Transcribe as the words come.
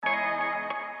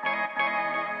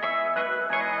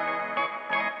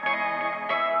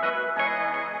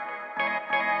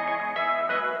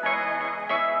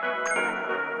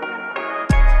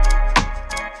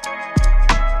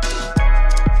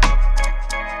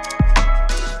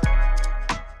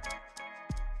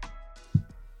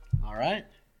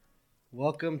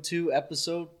Welcome to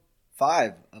episode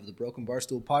 5 of the Broken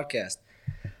Barstool podcast.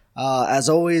 As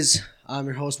always, I'm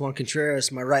your host, Juan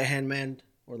Contreras, my right-hand man,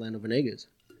 Orlando Venegas.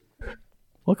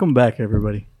 Welcome back,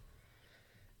 everybody.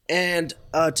 And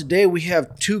today we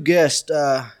have two guests.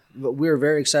 We're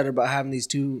very excited about having these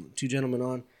two gentlemen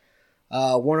on.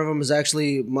 One of them is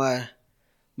actually my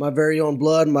very own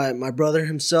blood, my brother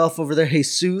himself over there,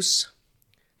 Jesus,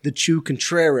 the Chew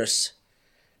Contreras.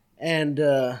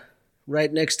 And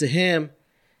right next to him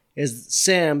is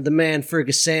Sam, the man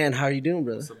Ferguson. How are you doing,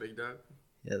 brother? What's up, big dog?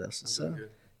 Yeah, that's what's I'm up.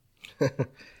 doing good.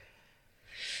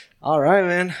 All right,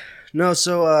 man. No,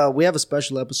 so we have a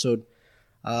special episode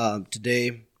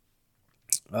today.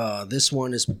 This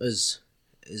one is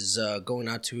going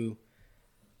out to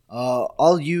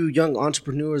all you young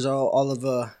entrepreneurs. All of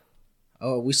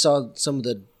we saw some of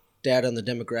the data and the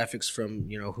demographics from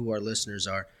who our listeners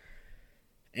are,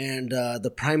 and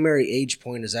the primary age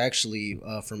point is actually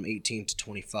from 18 to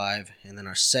 25, and then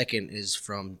our second is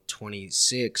from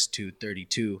 26 to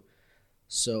 32.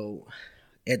 So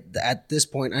at this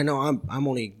point, I know I'm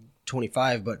only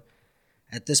 25, but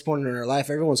at this point in our life,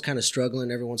 everyone's kind of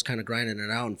struggling. Everyone's kind of grinding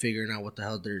it out and figuring out what the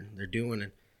hell they're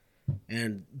doing.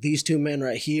 And these two men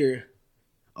right here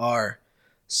are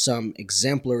some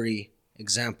exemplary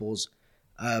examples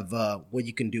of what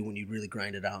you can do when you really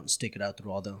grind it out and stick it out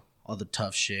through all the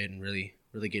tough shit and really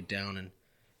get down and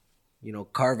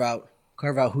carve out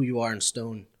who you are in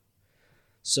stone.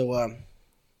 So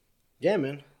yeah,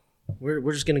 man,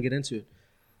 we're just gonna get into it.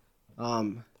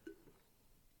 Orlando,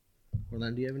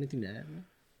 do you have anything to add, man?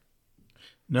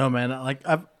 No, man. Like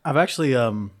I've actually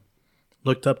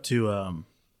looked up to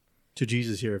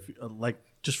Jesus here,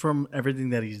 just from everything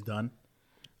that he's done.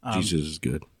 Jesus is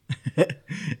good.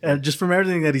 And just from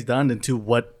everything that he's done and to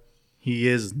what he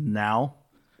is now,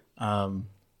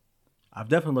 I've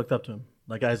definitely looked up to him,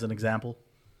 like as an example.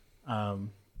 And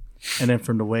then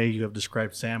from the way you have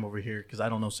described Sam over here, because I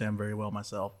don't know Sam very well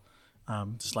myself,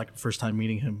 just like the first time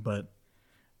meeting him, but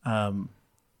I'm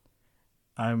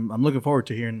looking forward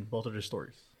to hearing both of their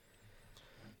stories.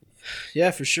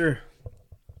 Yeah, for sure.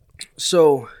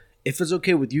 So, if it's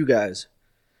okay with you guys,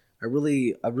 I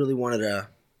really wanted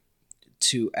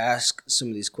to ask some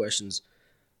of these questions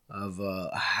of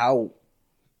how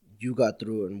you got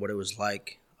through it and what it was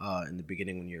like in the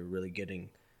beginning when you're really getting,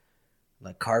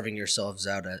 like, carving yourselves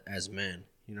out as men.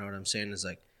 You know what I'm saying? It's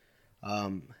like,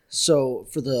 so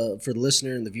for the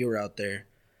listener and the viewer out there,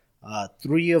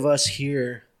 3 of us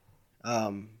here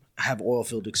have oil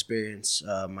field experience.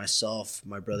 Myself,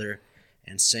 my brother,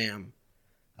 and Sam.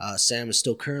 Sam is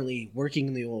still currently working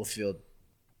in the oil field,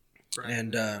 right,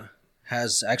 and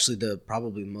has actually the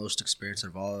probably most experience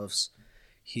of all of us.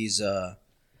 He's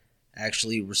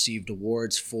actually received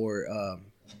awards for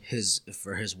his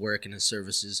work and his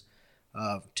services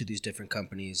to these different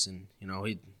companies, and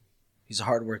he's a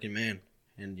hardworking man,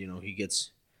 and he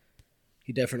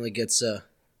definitely gets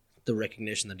the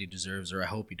recognition that he deserves, or I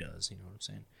hope he does. You know what I'm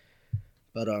saying?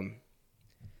 But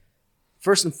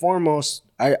first and foremost,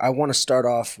 I want to start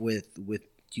off with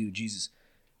you, Jesus.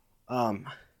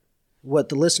 What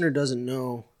the listener doesn't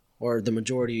know, or the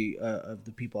majority of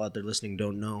the people out there listening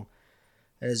don't know,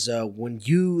 is when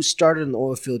you started in the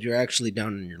oil field, you're actually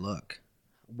down in your luck.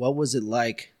 What was it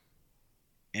like?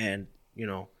 And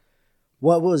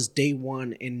what was day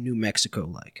one in New Mexico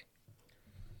like?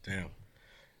 Damn.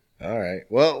 All right.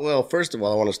 Well. First of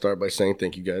all, I want to start by saying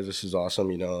thank you guys. This is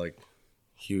awesome.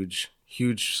 Huge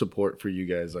support for you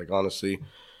guys. Like, honestly,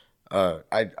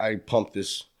 I pump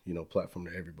this platform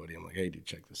to everybody. I'm like, hey, dude,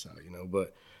 check this out.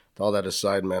 But all that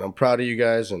aside, man, I'm proud of you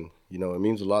guys, and it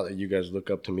means a lot that you guys look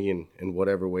up to me in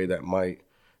whatever way that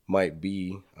might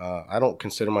be. I don't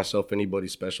consider myself anybody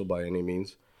special by any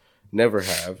means. Never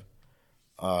have.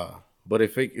 But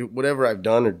if whatever I've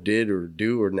done or did or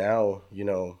do or now,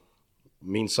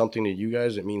 means something to you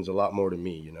guys, it means a lot more to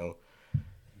me,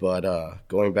 But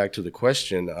going back to the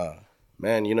question,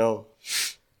 man,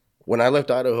 when I left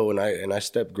Idaho and I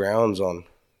stepped grounds on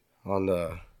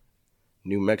the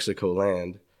New Mexico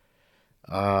land,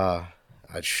 I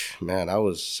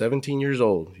was 17 years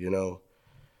old,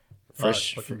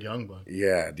 Fresh, fucking young, bud.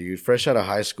 Yeah, dude, fresh out of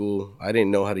high school. I didn't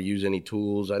know how to use any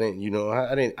tools. I didn't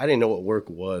know what work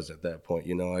was at that point.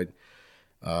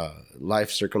 Life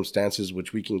circumstances,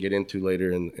 which we can get into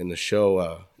later in the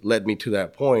show, led me to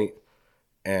that point,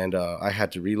 and I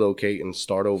had to relocate and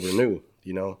start over new.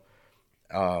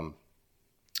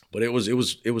 But it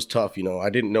was tough. I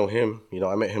didn't know him.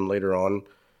 I met him later on.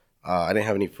 I didn't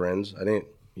have any friends. I didn't.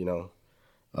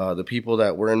 The people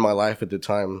that were in my life at the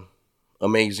time,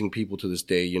 amazing people to this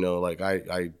day.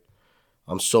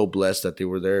 I'm so blessed that they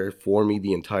were there for me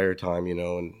the entire time, you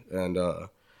know, and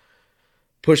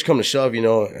push come to shove, you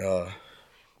know,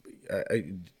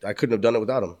 I couldn't have done it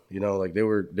without them, you know, like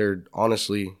they're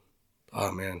honestly,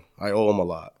 oh man, I owe them a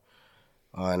lot.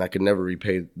 And I could never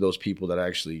repay those people that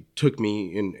actually took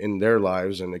me in their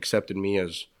lives and accepted me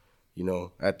as, you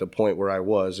know, at the point where I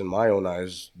was in my own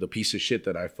eyes, the piece of shit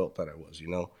that I felt that I was, you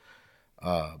know.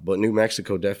 But New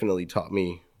Mexico definitely taught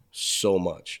me so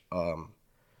much.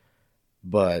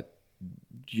 But,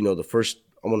 you know, the first,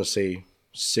 I want to say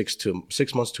 6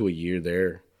 months to a year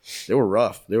there, they were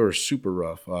rough. They were super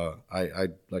rough. I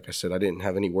like I said, I didn't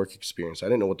have any work experience. I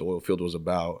didn't know what the oil field was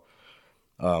about.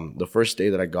 The first day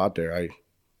that I got there, I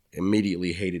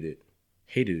immediately hated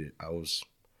it.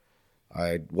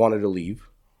 I wanted to leave.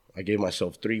 I gave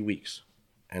myself 3 weeks,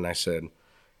 and I said,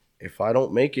 if I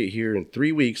don't make it here in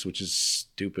 3 weeks, which is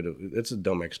stupid, it's a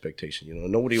dumb expectation, you know,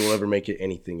 nobody will ever make it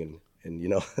anything in you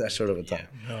know, that sort of a time.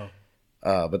 Yeah,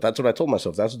 no. But that's what I told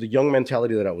myself. That's the young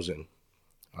mentality that I was in.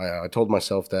 I told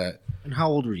myself that. And how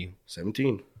old were you?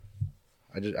 17.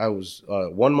 I was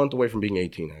 1 month away from being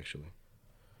 18, actually.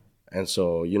 And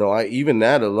so, you know, even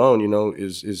that alone, you know,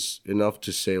 is enough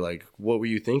to say, like, what were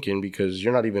you thinking? Because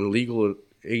you're not even legal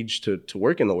age to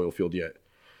work in the oil field yet.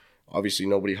 Obviously,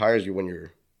 nobody hires you when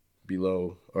you're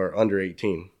below or under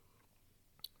 18,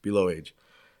 below age.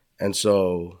 And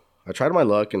so I tried my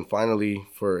luck, and finally,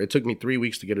 it took me 3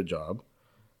 weeks to get a job.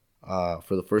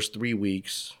 For the first 3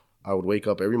 weeks, I would wake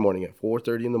up every morning at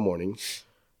 4:30 in the morning.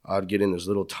 I'd get in this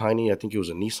little tiny, I think it was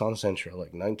a Nissan Sentra,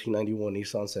 like 1991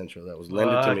 Nissan Sentra that was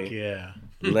lended to me. Yeah.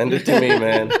 Lend it to me,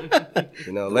 man.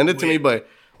 You know, lend it to me by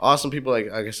awesome people,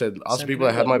 like I said, awesome people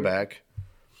that had my back.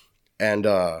 And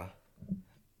I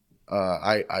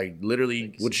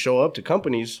literally would show up to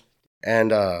companies,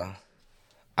 and I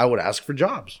would ask for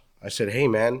jobs. I said, hey,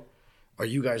 man, are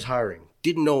you guys hiring?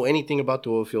 Didn't know anything about the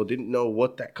oil field, didn't know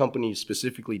what that company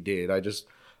specifically did.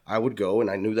 I would go, and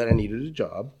I knew that I needed a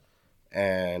job.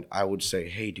 And I would say,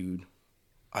 hey, dude,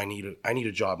 I need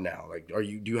a job now. Like,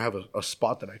 do you have a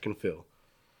spot that I can fill?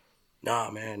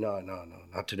 Nah, man, no,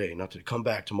 not today. Come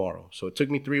back tomorrow. So it took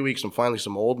me 3 weeks, and finally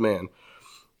some old man,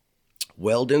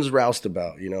 Weldon's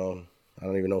Roustabout, you know. I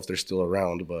don't even know if they're still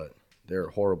around, but they're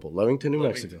horrible. Lovington, New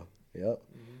Mexico. Yep,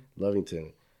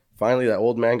 Lovington. Finally, that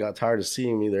old man got tired of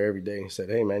seeing me there every day. He said,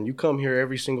 hey, man, you come here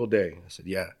every single day. I said,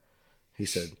 yeah. He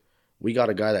said, we got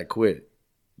a guy that quit.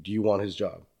 Do you want his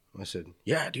job? I said,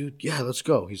 yeah, dude. Yeah, let's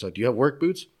go. He's like, do you have work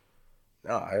boots?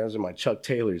 No, I was in my Chuck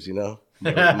Taylors, you know,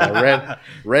 my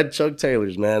red Chuck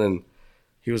Taylors, man. And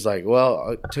he was like, well,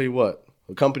 I'll tell you what,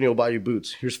 the company will buy you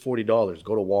boots. Here's $40.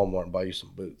 Go to Walmart and buy you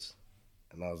some boots.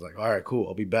 And I was like, all right, cool.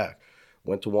 I'll be back.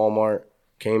 Went to Walmart,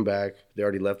 came back. They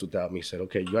already left without me. Said,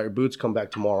 okay, you got your boots. Come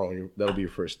back tomorrow, and that'll be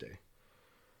your first day.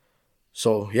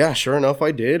 So, yeah, sure enough,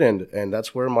 I did, and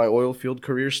that's where my oil field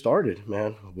career started,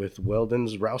 man, with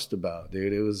Weldon's Roustabout,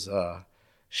 dude. It was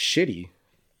shitty,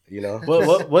 you know.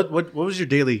 What was your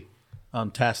daily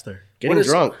task there? Getting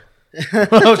drunk.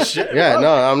 Oh shit! Yeah,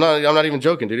 no, I'm not even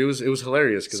joking, dude. It was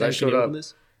hilarious because I showed up,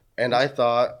 and I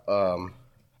thought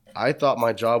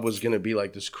my job was gonna be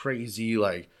like this crazy,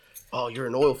 like, oh, you're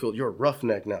an oil field, you're a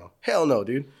roughneck now. Hell no,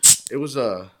 dude. It was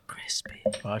crispy.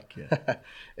 Fuck yeah!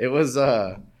 It was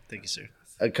Thank you, sir.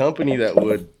 a company that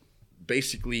would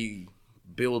basically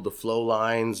build the flow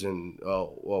lines and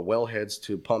wellheads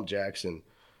to pump jacks, and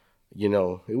you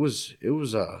know, it was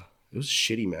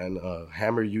shitty, man.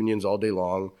 Hammer unions all day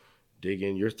long,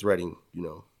 digging. You're threading, you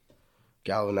know,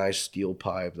 galvanized steel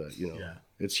pipe that, you know,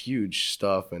 It's huge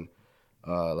stuff. And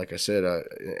like I said,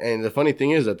 and the funny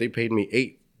thing is that they paid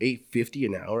me $8.50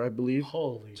 an hour, I believe,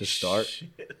 to start.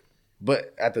 Shit.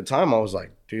 But at the time, I was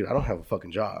like, dude, I don't have a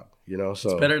fucking job, you know.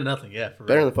 So It's better than nothing, yeah.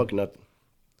 Better than fucking nothing.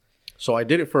 So I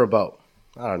did it for about,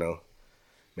 I don't know,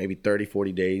 maybe 30,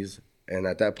 40 days. And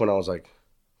at that point, I was like,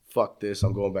 fuck this.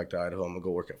 I'm going back to Idaho. I'm going to go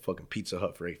work at fucking Pizza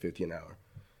Hut for $8.50 an hour.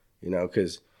 You know,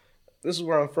 because this is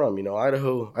where I'm from. You know,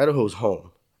 Idaho's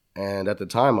home. And at the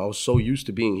time, I was so used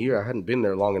to being here. I hadn't been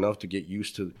there long enough to get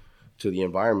used to the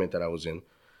environment that I was in.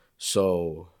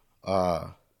 So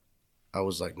I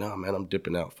was like, nah, man, I'm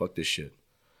dipping out. Fuck this shit.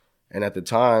 And at the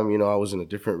time, you know, I was in a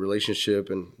different relationship,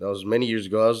 and that was many years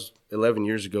ago. That was 11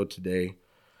 years ago today.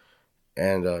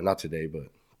 And not today, but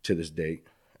to this date.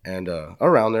 And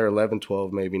around there, 11,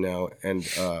 12 maybe now. And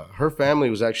her family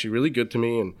was actually really good to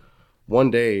me. And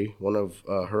one day, one of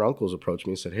her uncles approached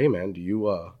me and said, hey, man,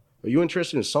 are you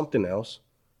interested in something else?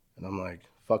 And I'm like,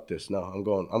 fuck this. No, I'm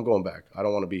going back. I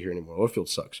don't want to be here anymore. Oilfield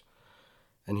sucks.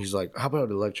 And he's like, how about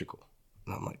electrical?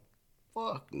 And I'm like,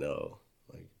 fuck no.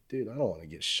 Like, dude, I don't want to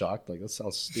get shocked. Like, that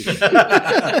sounds stupid. You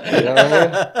know what I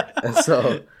mean? And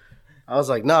so I was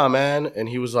like, nah, man. And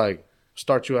he was like,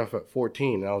 start you off at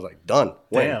 14. And I was like, done.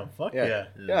 When? Damn, fuck yeah.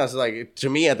 Yeah, it's like, to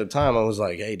me at the time, I was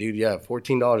like, hey, dude, yeah,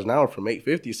 $14 an hour from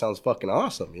 $8.50 sounds fucking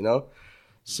awesome, you know?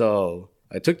 So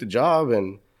I took the job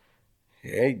and,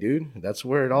 hey, dude, that's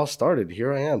where it all started.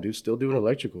 Here I am, dude, still doing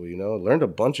electrical, you know? Learned a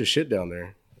bunch of shit down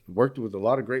there. Worked with a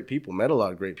lot of great people, met a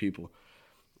lot of great people.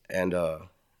 And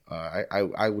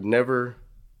I would never,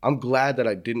 I'm glad that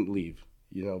I didn't leave,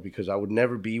 you know, because I would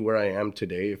never be where I am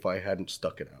today if I hadn't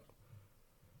stuck it out.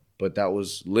 But that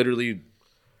was literally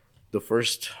the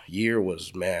first year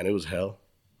was, man, it was hell.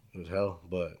 It was hell.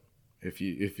 But if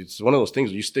it's one of those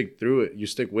things, you stick through it, you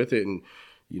stick with it, and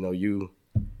you know you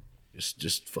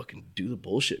just fucking do the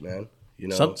bullshit, man. You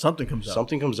know, something comes up.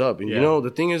 Something comes up, and you know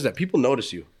the thing is that people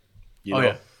notice you. You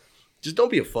know? Just don't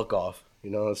be a fuck off.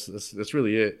 You know, that's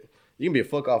really it. You can be a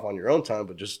fuck off on your own time,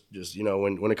 but just you know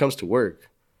when it comes to work,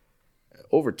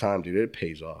 over time, dude, it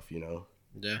pays off. You know.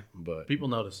 Yeah. But people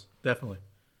notice, definitely.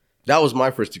 That was my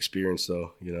first experience,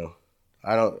 though. You know,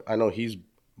 I know he's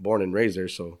born and raised there,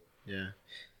 so yeah.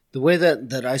 The way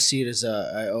that I see it is,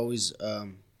 I always, I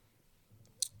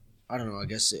don't know. I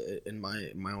guess in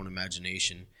my own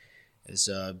imagination, is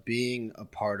being a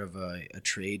part of a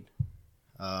trade.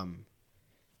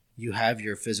 You have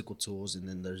your physical tools, and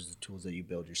then there's the tools that you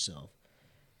build yourself,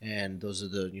 and those are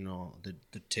the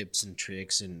the tips and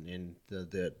tricks and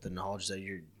the knowledge that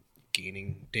you're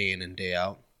gaining day in and day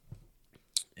out.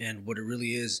 And what it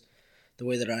really is, the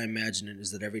way that I imagine it,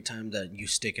 is that every time that you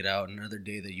stick it out, another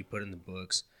day that you put in the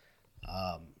books,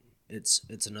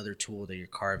 it's another tool that you're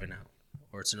carving out,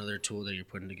 or it's another tool that you're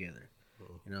putting together.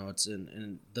 You know,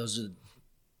 and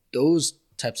those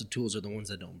types of tools are the ones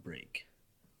that don't break.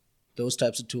 Those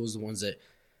types of tools are the ones that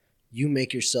you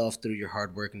make yourself through your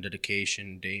hard work and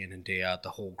dedication, day in and day out,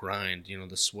 the whole grind. You know,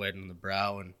 the sweat on the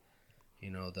brow, and you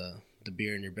know the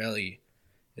beer in your belly.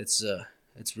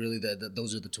 It's really that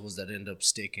those are the tools that end up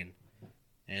sticking.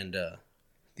 And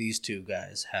these two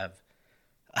guys have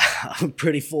a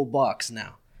pretty full box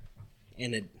now.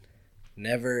 And it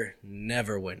never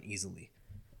went easily.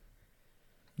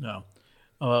 No.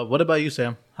 What about you,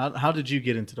 Sam? How did you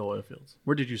get into the oil fields?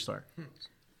 Where did you start?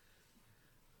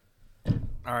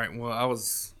 All right. Well, I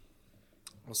was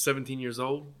 17 years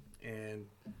old, and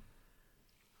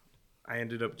I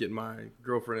ended up getting my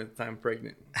girlfriend at the time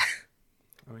pregnant.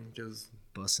 I mean, because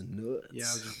busting nuts. Yeah,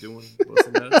 I was just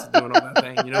busting nuts, doing all that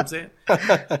thing. You know what I'm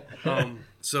saying?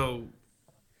 So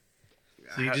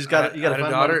you just got you got a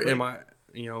daughter,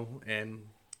 and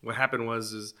what happened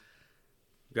was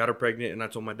got her pregnant, and I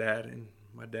told my dad, and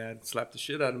my dad slapped the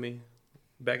shit out of me,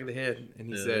 back of the head, and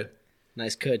he said,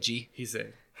 "Nice cut, G." He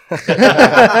said,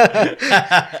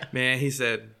 "Man," he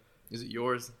said, "Is it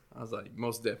yours?" I was like,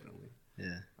 "Most definitely."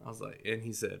 Yeah. I was like, and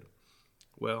he said,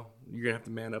 "Well, you're gonna have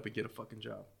to man up and get a fucking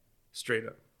job, straight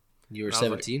up." You were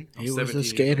 17. Like, he was a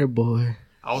skater boy.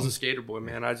 I was a skater boy,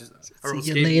 man. I rode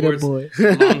See you later, boy.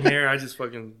 Long hair. I just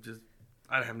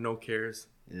I have no cares.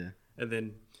 Yeah. And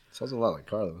then sounds a lot like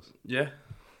Carlos. Yeah.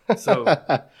 So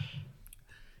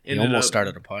he almost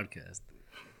started a podcast.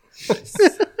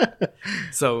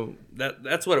 So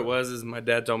that's what it was. Is my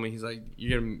dad told me, he's like,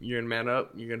 you're gonna man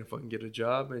up. You're gonna fucking get a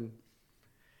job, and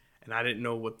I didn't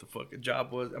know what the fuck a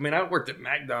job was. I mean, I worked at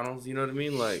McDonald's. You know what I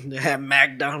mean? Like they have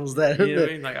McDonald's that. You know what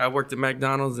I mean? Like I worked at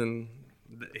McDonald's, and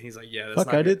he's like, yeah, that's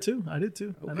fuck. I did too.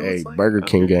 Okay. Hey, Burger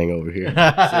King gang over here.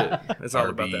 That's all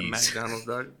about that McDonald's,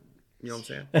 dog. You know what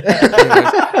I'm saying?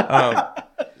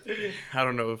 I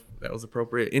don't know if that was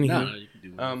appropriate. Anywho, no, you can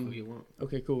do whatever you want.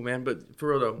 Okay, cool, man. But for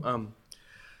real though,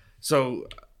 so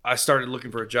I started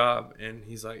looking for a job, and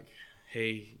he's like,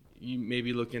 hey, you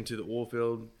maybe look into the oil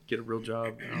field, get a real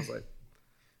job. And I was like,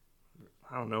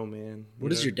 I don't know, man.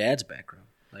 What is your dad's background?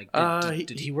 Like,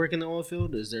 did he work in the oil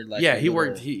field? Is there like he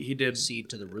worked. He did seed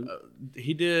to the root.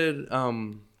 He did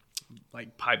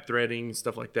like pipe threading,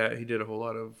 stuff like that. He did a whole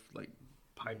lot of like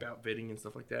pipe outfitting and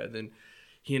stuff like that. And then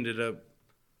he ended up.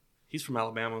 He's from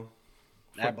Alabama.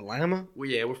 Alabama? Well,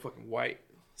 yeah, we're fucking white.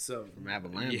 So from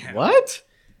Alabama. Yeah. What?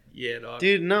 Yeah, dog.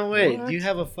 Dude, no way. What? You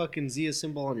have a fucking Zia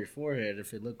symbol on your forehead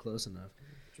if it looked close enough.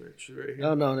 Right here.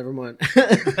 Oh, no, never mind.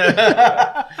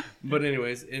 But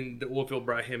anyways, and the oil field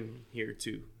brought him here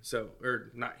too. So,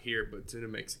 or not here, but to New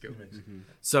Mexico. Mm-hmm.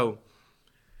 So,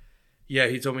 yeah,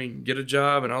 he told me get a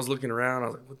job, and I was looking around. I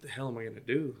was like, what the hell am I gonna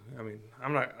do? I mean, I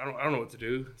don't know what to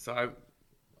do. So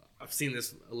I've seen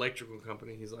this electrical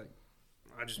company. He's like,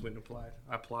 I just went and applied.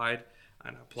 I applied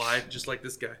just like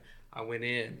this guy. I went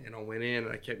in and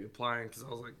I kept applying because I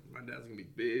was like, my dad's gonna be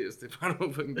pissed if I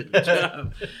don't fucking get a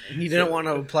job. And you didn't want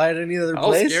to apply at any other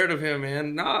place? I was scared of him,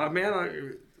 man. Nah,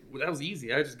 man, that was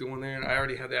easy. I just go in there and I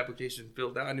already had the application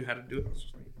filled out. I knew how to do it. I was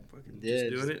just like, fucking Yeah,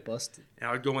 just doing it. busted. And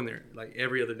I would go in there like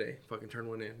every other day, fucking turn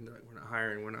one in. And they're like, we're not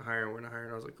hiring.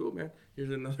 I was like, cool, man. Here's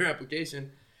another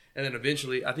application. And then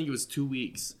eventually, I think it was 2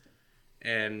 weeks,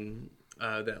 and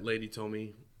that lady told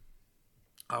me,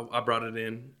 I brought it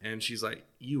in, and she's like,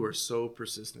 you are so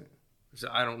persistent. So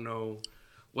I don't know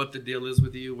what the deal is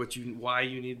with you, why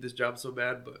you need this job so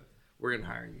bad, but we're gonna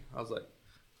hire you. I was like,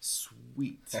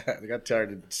 sweet. I got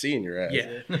tired of seeing your ass.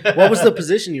 Yeah, What was the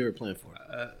position you were playing for?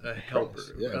 a helper,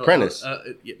 Yeah, apprentice.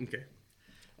 Yeah, okay,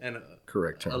 and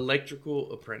Correct term.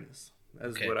 electrical apprentice.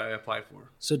 That's Okay. what I applied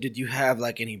for. So did you have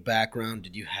like any background?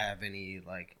 Did you have any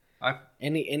like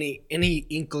any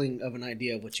inkling of an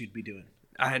idea of what you'd be doing?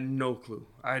 I had no clue.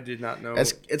 I did not know.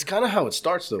 It's kind of how it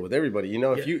starts though with everybody. You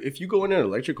know, Yeah. if you go into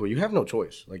electrical, you have no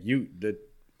choice. Like you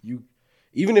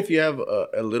even if you have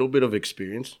a little bit of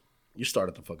experience, you start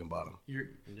at the fucking bottom. You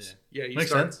Makes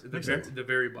start sense. at Makes the, sense. the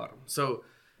very bottom. So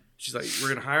she's like, we're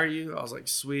gonna hire you. I was like,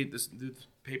 sweet. This do the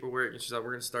paperwork, and she's like,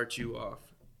 we're gonna start you off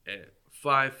at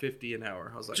 $5.50 an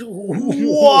hour. I was like,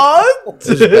 What?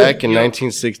 This is back in Yeah,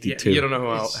 1962. you don't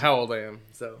know how old I am.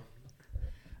 So,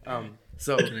 Can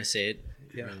I say it?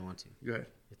 Yeah. I really want to. go ahead.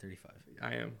 You're 35.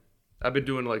 I am. I've been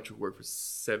doing electrical work for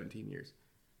 17 years.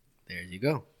 There you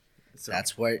go. So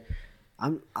That's where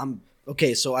I'm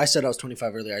okay. So I said I was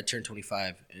 25 earlier. I turned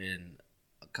 25 in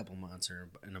a couple months or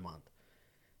in a month,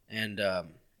 and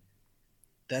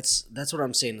that's what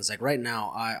I'm saying. Is like right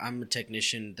now I'm a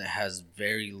technician that has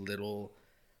very little.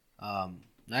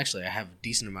 Actually, I have a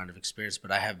decent amount of experience,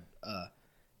 but I have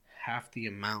half the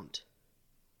amount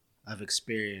of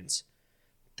experience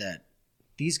that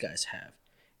these guys have,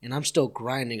 and I'm still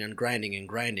grinding and grinding and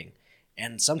grinding.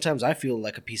 And sometimes I feel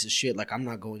like a piece of shit, like I'm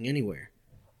not going anywhere.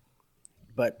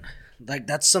 But like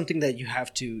that's something that you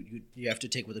have to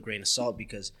take with a grain of salt,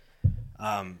 because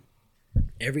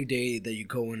every day that you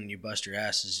go in and you bust your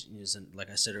ass is like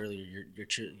I said earlier,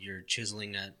 you're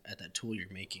chiseling at that tool you're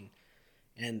making,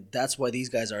 and that's why these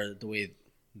guys are the way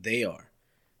they are.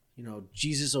 You know,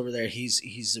 Jesus over there,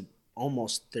 he's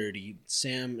almost 30.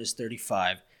 Sam is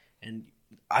 35, and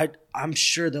I'm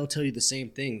sure they'll tell you the same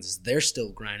things. They're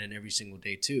still grinding every single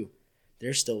day too.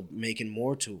 They're still making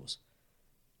more tools.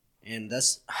 And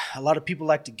that's a lot of people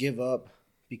like to give up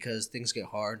because things get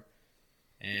hard.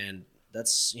 And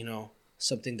that's, you know,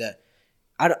 something that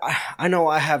I know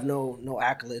I have no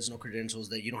accolades, no credentials,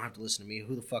 that you don't have to listen to me.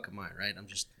 Who the fuck am I, right? I'm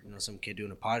just, you know, some kid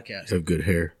doing a podcast. You have good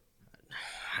hair.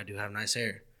 I do have nice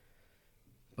hair.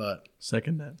 But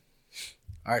Second that.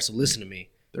 all right, so listen to me.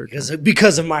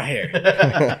 Because of my hair.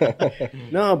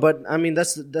 No, but I mean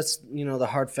that's you know the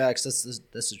hard facts. That's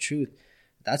the truth.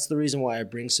 That's the reason why I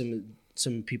bring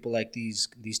some people like these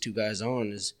two guys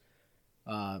on, is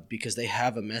because they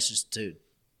have a message to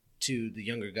the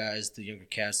younger guys, the younger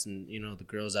cats, and you know the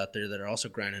girls out there that are also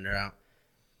grinding it out.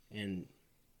 And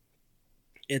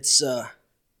it's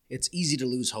easy to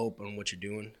lose hope on what you're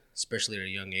doing, especially at a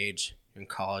young age. You're in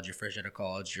college, you're fresh out of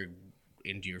college, you're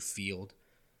into your field.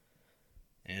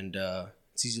 And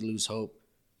it's easy to lose hope,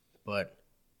 but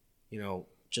you know,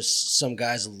 just some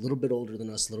guys a little bit older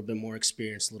than us, a little bit more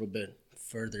experienced, a little bit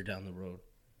further down the road,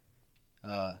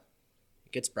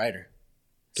 it gets brighter.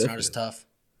 It's not as tough.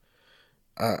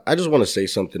 I just want to say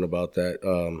something about that.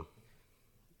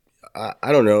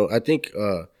 I don't know. I think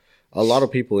a lot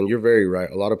of people, and you're very right,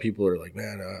 a lot of people are like,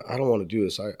 man, I don't want to do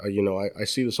this. I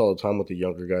see this all the time with the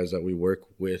younger guys that we work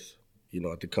with, you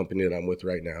know, at the company that I'm with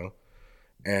right now.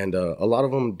 And a lot of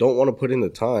them don't want to put in the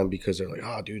time because they're like,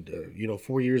 oh, dude,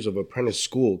 4 years of apprentice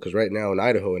school. Because right now in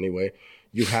Idaho, anyway,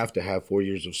 you have to have 4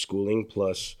 years of schooling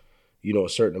plus, you know, a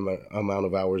certain amount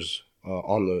of hours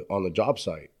on the job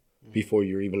site before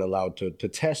you're even allowed to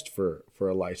test for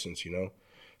a license, you know.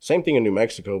 Same thing in New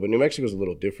Mexico, but New Mexico is a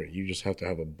little different. You just have to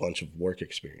have a bunch of work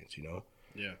experience, you know.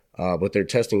 Yeah. But their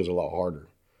testing is a lot harder.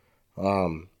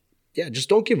 Yeah, just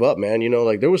don't give up, man. You know,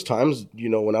 like there was times, you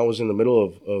know, when I was in the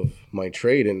middle of my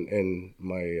trade and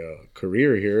my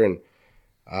career here, and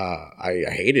I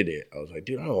hated it. I was like,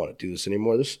 dude, I don't want to do this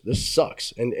anymore. This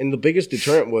sucks. And the biggest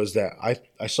deterrent was that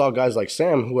I saw guys like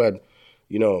Sam who had,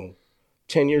 you know,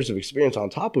 10 years of experience on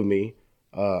top of me.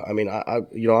 I mean,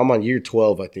 I'm on year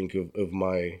 12, I think, of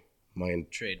my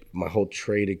Trade. my whole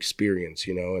trade experience,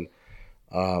 you know,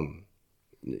 and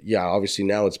yeah, obviously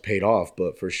now it's paid off,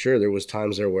 but for sure there was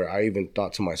times there where I even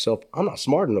thought to myself, I'm not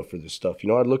smart enough for this stuff. You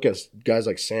know, I'd look at guys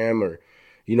like Sam or,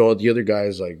 you know, the other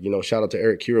guys like, you know, shout out to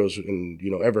Eric Quiros and, you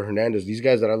know, Ever Hernandez. These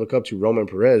guys that I look up to, Roman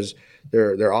Perez,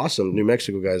 they're awesome New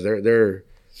Mexico guys. They're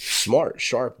smart,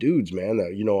 sharp dudes, man,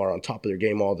 that, you know, are on top of their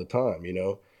game all the time, you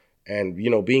know. And, you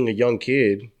know, being a young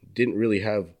kid, didn't really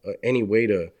have any way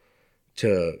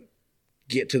to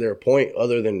get to their point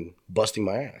other than busting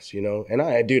my ass, you know? And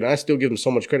I still give them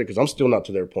so much credit because I'm still not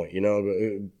to their point, you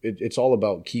know? It's all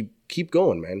about keep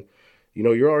going, man. You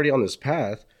know, you're already on this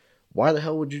path. Why the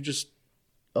hell would you just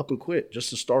up and quit just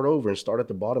to start over and start at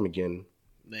the bottom again?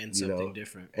 And something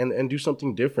different. And do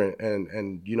something different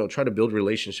and, you know, try to build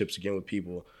relationships again with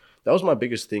people. That was my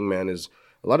biggest thing, man, is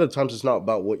a lot of the times it's not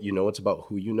about what you know, it's about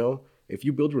who you know. If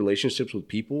you build relationships with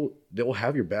people, they'll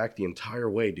have your back the entire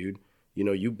way, dude. You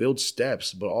know, you build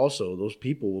steps, but also those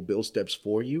people will build steps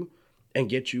for you and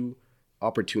get you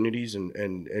opportunities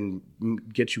and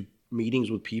get you meetings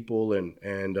with people and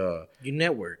you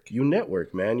network. You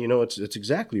network, man. You know, it's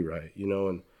exactly right. You know,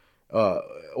 and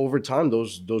over time,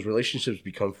 those relationships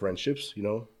become friendships. You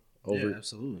know, Yeah,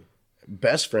 absolutely.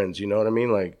 Best friends. You know what I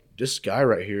mean? Like this guy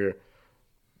right here.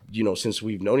 You know, since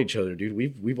we've known each other, dude,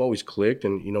 we've always clicked,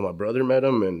 and you know, my brother met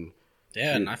him, and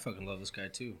yeah, and I fucking love this guy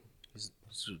too. He's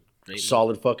a great,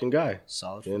 solid fucking guy,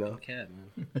 solid fucking cat,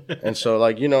 man. And so,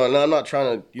 like, you know, and I'm not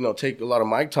trying to, you know, take a lot of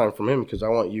mic time from him because I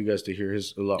want you guys to hear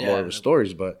a lot more of his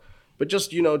stories, but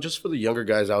just, you know, just for the younger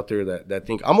guys out there that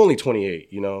think I'm only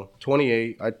 28, you know,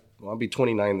 28, I'll be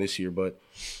 29 this year, but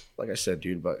like I said,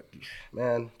 dude, but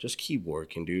man, just keep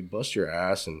working, dude, bust your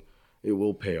ass, and it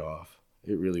will pay off.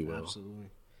 It really will. Absolutely.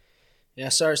 Yeah,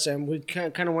 sorry, Sam. We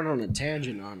kind of went on a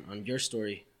tangent on your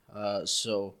story.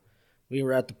 So we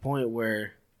were at the point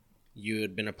where you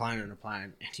had been applying,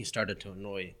 and you started to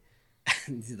annoy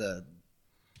the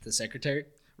secretary.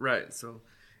 Right. So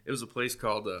it was a place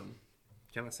called.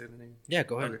 Can I say the name? Yeah,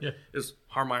 go ahead. Okay. It was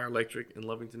Harmeyer Electric in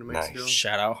Lovington, New Mexico. Nice.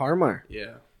 Shout out Harmeyer.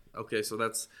 Yeah. Okay. So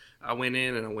I went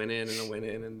in,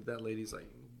 and that lady's like,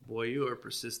 "Boy, you are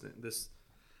persistent.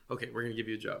 Okay, we're gonna give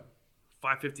you a job,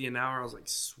 $5.50 an hour." I was like,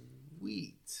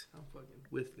 "Sweet, I'm fucking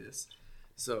with this."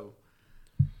 So,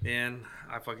 man,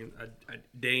 I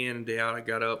day in and day out, I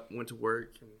got up, went to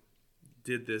work, and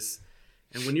did this.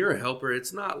 And when you're a helper,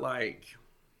 it's not like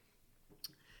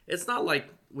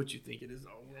what you think it is.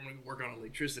 Oh, we're gonna work on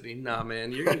electricity. Nah,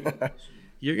 man, you're gonna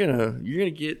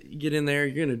get in there.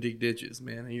 You're gonna dig ditches,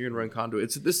 man, and you're gonna run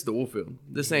conduit. This is the oil field.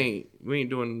 We ain't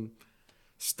doing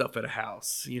stuff at a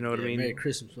house. You know what I mean? Merry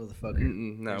Christmas, motherfucker.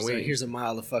 No, here's a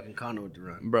mile of fucking conduit to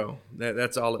run, bro.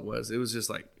 That's all it was. It was just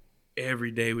like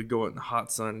every day we'd go out in the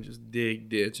hot sun and just dig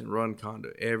ditch and run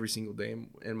conduit every single day.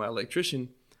 And my electrician,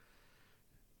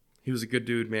 he was a good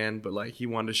dude, man, but like he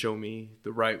wanted to show me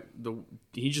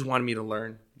he just wanted me to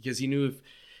learn because he knew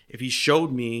if he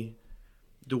showed me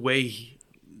the way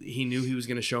he knew he was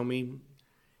going to show me,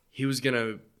 he was going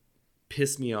to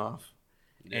piss me off.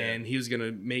 Yeah. And he was going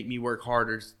to make me work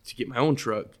harder to get my own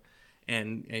truck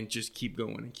and just keep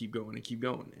going and keep going and keep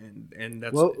going. And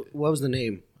that's what was the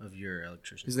name of your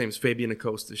electrician? His name is Fabian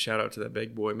Acosta. Shout out to that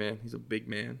big boy, man. He's a big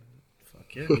man.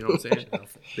 Fuck yeah. You know what I'm saying?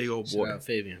 Big old boy. Shout out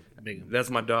Fabian. Big.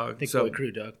 That's my dog. Thick boy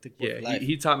crew, dog. Thick boy yeah,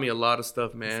 he taught me a lot of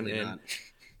stuff, man.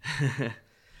 And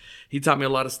he taught me a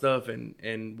lot of stuff,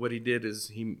 and what he did is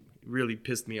he really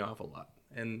pissed me off a lot.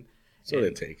 And that's what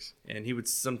it takes. And he would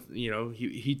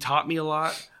he taught me a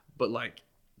lot, but like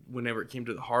whenever it came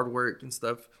to the hard work and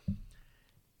stuff,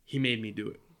 he made me do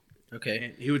it. Okay.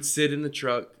 And he would sit in the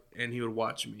truck and he would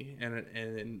watch me,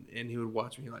 and he would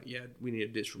watch me like, yeah, we need a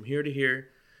ditch from here to here.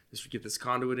 Just get this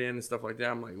conduit in and stuff like that.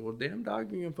 I'm like, well, damn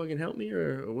dog, you gonna fucking help me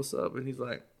or what's up? And he's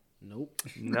like, nope.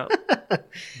 No.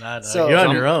 So you're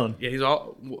on your own. Yeah, he's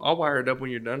all wired up when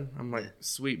you're done. I'm like,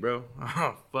 sweet, bro.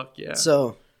 Oh, fuck yeah.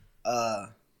 So,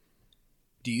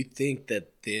 do you think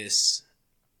that this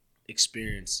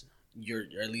experience, or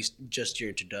at least just your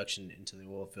introduction into the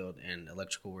oil field and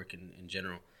electrical work in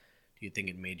general, do you think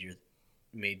it made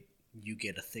you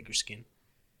get a thicker skin?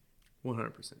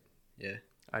 100%. Yeah,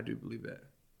 I do believe that.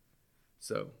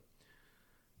 So,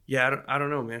 yeah, I don't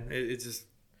know, man. It's just.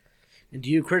 And do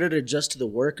you credit it just to the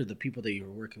work or the people that you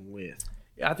were working with?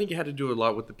 Yeah, I think it had to do a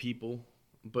lot with the people,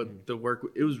 but the work,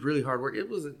 it was really hard work. It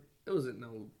wasn't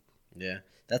no. Yeah,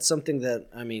 that's something that,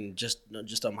 I mean, just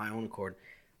on my own accord,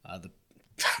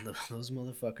 those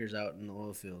motherfuckers out in the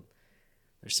oil field,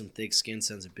 there's some thick-skinned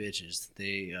sons of bitches.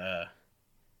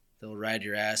 They'll ride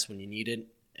your ass when you need it,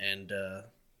 and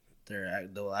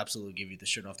they'll absolutely give you the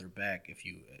shirt off their back if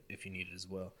you need it as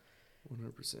well.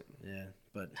 100%. Yeah,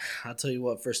 but I'll tell you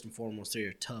what, first and foremost,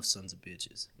 they're tough sons of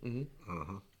bitches. Mm-hmm.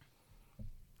 Uh-huh.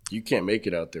 You can't make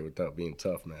it out there without being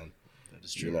tough, man. That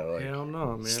is true. You know, like hell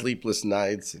no, man. Sleepless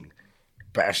nights and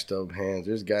bashed up hands.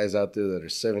 There's guys out there that are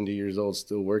 70 years old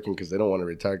still working because they don't want to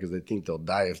retire because they think they'll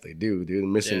die if they do, dude.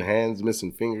 Missing hands,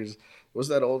 missing fingers. What's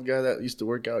that old guy that used to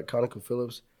work out at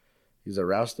ConocoPhillips? He's a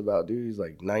roustabout dude. He's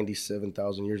like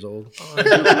 97,000 years old. With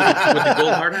the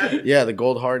gold hard hat? Yeah, the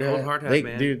gold hard hat. Gold hard hat,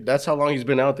 man. Dude, that's how long he's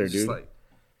been out there, dude. Like,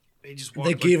 He just They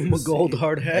walked gave like him a this. gold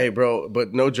hard hat. Hey, bro,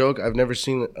 but no joke. I've never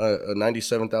seen a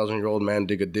 97,000-year-old man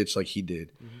dig a ditch like he did.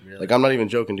 Really? Like, I'm not even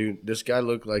joking, dude. This guy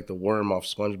looked like the worm off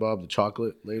SpongeBob, the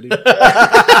chocolate lady.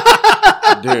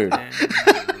 Dude,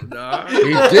 Nah.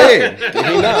 he did. Did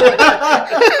he not?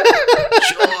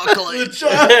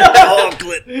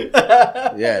 Chocolate.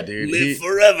 Yeah, dude. He-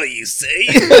 forever, you say?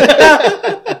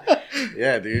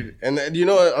 Yeah, dude. And then, you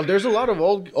know, there's a lot of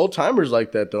old timers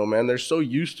like that though, man. They're so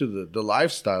used to the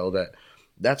lifestyle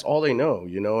that's all they know,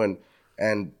 you know,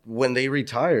 and when they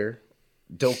retire,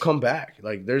 they'll come back.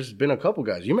 Like there's been a couple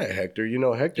guys. You met Hector, you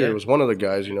know, Hector was one of the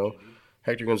guys, you know.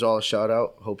 Hector Gonzalez, shout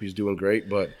out. Hope he's doing great.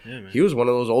 But he was one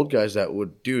of those old guys that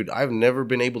would, dude, I've never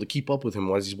been able to keep up with him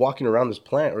as he's walking around this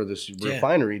plant or this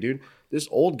refinery, dude. This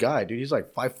old guy, dude, he's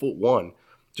like 5'1",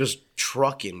 just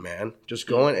trucking, man, just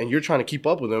going, and you're trying to keep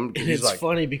up with him. And He's it's like,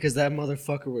 funny because that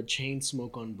motherfucker would chain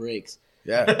smoke on brakes.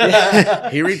 yeah.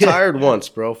 He retired once,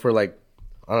 bro, for like,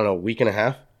 I don't know, a week and a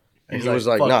half. And He's he like, was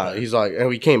like, "Fuck nah. that." He's like, and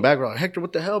we came back. We're like, Hector,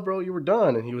 what the hell, bro? You were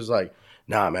done. And he was like,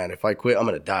 nah, man, if I quit, I'm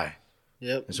going to die.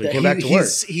 Yep. And so he came back to work.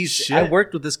 He's I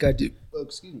worked with this guy, dude. Oh,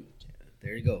 excuse me.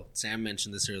 There you go. Sam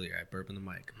mentioned this earlier. I burped in the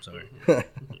mic. I'm sorry.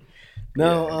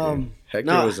 No, Yeah, dude. Hector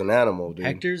no. was an animal, dude.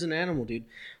 Hector's an animal, dude.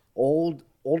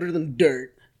 Older than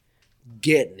dirt,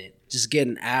 getting it, just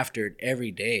getting after it every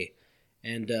day.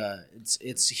 And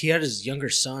it's he had his younger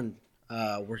son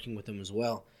working with him as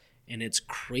well, and it's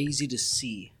crazy to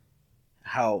see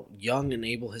how young and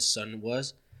able his son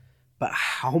was, but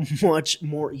how much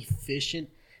more efficient,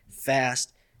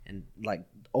 fast, and like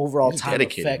overall He's time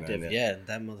dedicated, effective. man, yeah,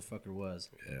 that motherfucker was.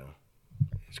 Yeah.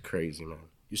 It's crazy, man.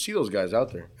 You see those guys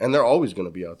out there, and they're always going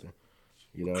to be out there,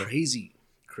 you know? Crazy,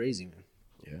 man.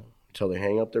 Yeah. Until they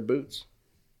hang up their boots.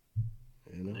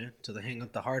 You know? Yeah, till they hang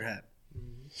up the hard hat.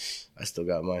 I still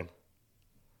got mine.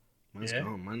 Mine's Yeah.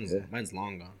 gone. Mine's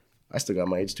long gone. I still got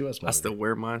my H2S. I still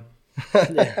wear mine.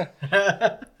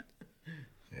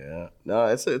 Yeah. No,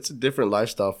 it's a different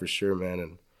lifestyle for sure, man.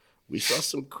 And we saw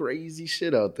some crazy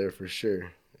shit out there for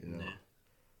sure. You know.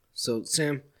 So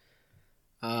Sam,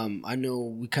 I know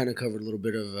we kind of covered a little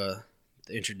bit of the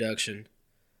introduction.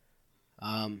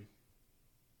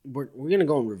 We're gonna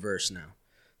go in reverse now.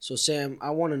 So Sam,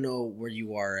 I want to know where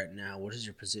you are at now. What is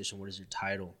your position? What is your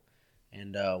title?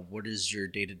 And what does your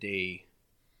day-to-day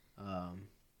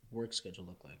work schedule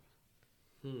look like?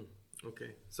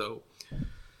 Okay,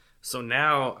 so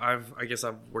now I guess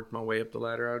I've worked my way up the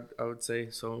ladder. I would say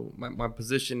so. My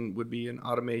position would be an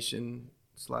automation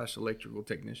 / electrical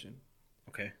technician.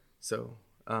 Okay. So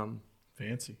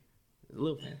Fancy. a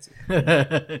little fancy.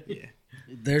 Yeah.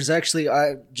 There's actually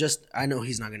I know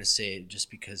he's not gonna say it just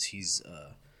because he's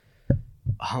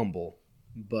humble,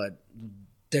 but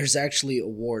there's actually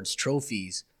awards,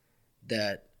 trophies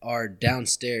that are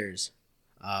downstairs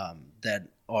that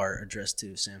are addressed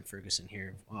to Sam Ferguson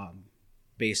here,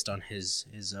 based on his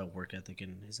work ethic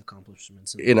and his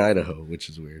accomplishments. In Idaho, which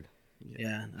is weird.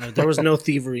 Yeah, there was no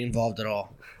thievery involved at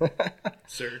all.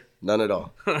 Sir. None at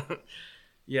all.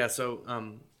 Yeah, so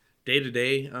day to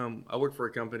day, I work for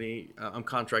a company. I'm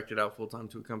contracted out full time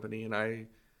to a company, and I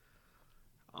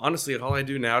honestly, all I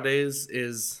do nowadays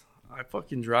is I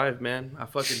fucking drive, man. I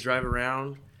fucking drive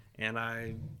around,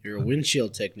 and You're a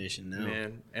windshield technician now.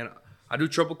 man, and I do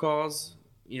trouble calls,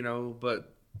 you know.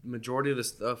 But majority of the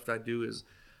stuff that I do is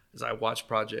I watch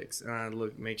projects and I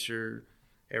make sure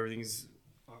everything's.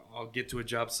 I'll get to a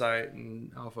job site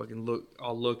and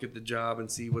I'll look at the job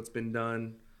and see what's been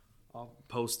done. I'll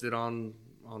post it on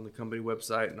the company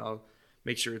website, and I'll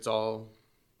make sure it's all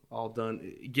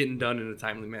done, getting done in a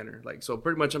timely manner. Like, so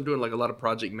pretty much I'm doing like a lot of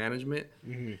project management,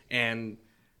 and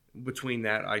between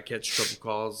that I catch trouble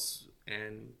calls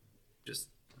and just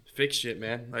fix shit,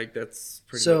 man. Like, that's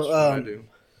pretty much what I do.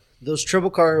 Those trouble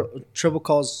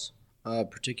calls,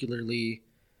 particularly,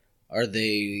 are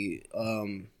they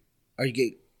are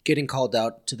you getting called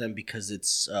out to them because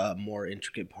it's a more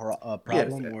intricate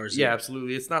problem, Yes, or is yeah, it?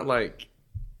 absolutely. It's not like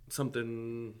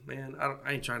something, man.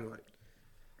 I ain't trying to like.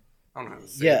 I don't know how to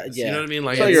say Yeah, this. yeah. You know what I mean?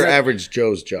 Like, It's not it's your not- average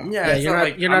Joe's job. Yeah, Yeah, it's you're not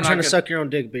like, you're I'm not trying to gonna- suck your own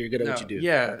dick, but you're good at what you do.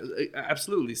 Yeah,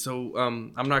 absolutely. So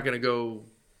I'm not gonna go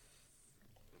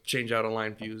change out a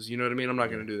line fuse. You know what I mean? I'm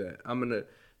not gonna do that.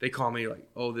 They call me like,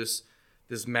 oh, this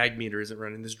mag meter isn't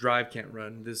running. This drive can't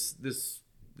run. This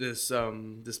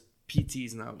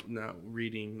PT's not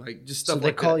reading. Like, just stuff So they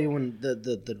like call that. you when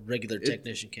the regular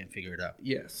technician can't figure it out.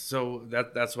 Yes. So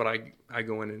that's what I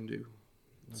go in and do.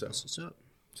 So That's what's up.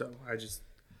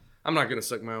 I'm not gonna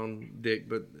suck my own dick,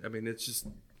 but I mean, it is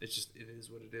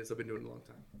what it is. I've been doing it a long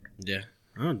time. Yeah.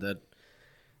 Oh, that.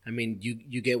 I mean,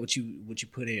 you get what you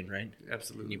put in, right?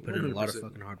 Absolutely. And you put in a lot of 100%.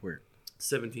 fucking hard work.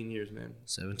 17 years, man,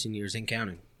 17 years and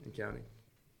counting. and counting.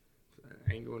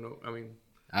 I ain't going. I mean,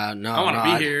 No, I want to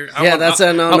be here.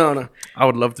 No. I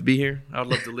would love to be here. I would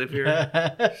love to live here.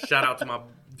 Shout out to my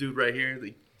dude right here.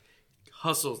 He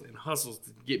hustles and hustles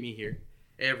to get me here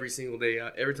every single day.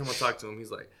 Every time I talk to him,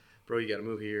 he's like, "Bro, you got to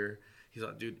move here." He's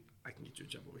like, "Dude, I can get you a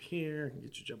job over here. I can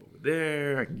get you a job over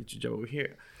there. I can get you a job over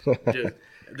here." Dude,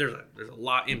 there's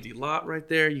a empty lot right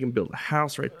there. You can build a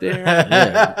house right there.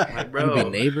 Yeah. Like, bro, You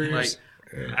can be neighbors. Like,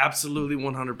 absolutely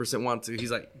 100% want to.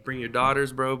 He's like, "Bring your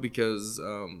daughters, bro, because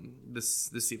this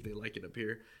see if they like it up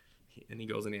here." And he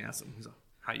goes and he asks them, he's like,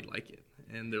 "How you like it?"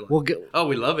 And they're like, "Oh,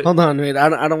 we love it." Hold on, wait.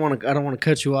 I don't want to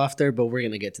cut you off there, but we're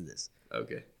gonna get to this.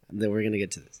 Okay. Then we're gonna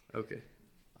get to this. Okay.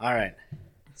 All right.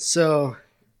 So,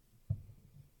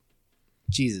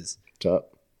 Jesus,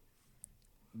 Top.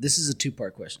 this is a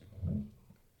 2-part question.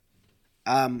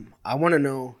 I want to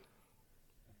know,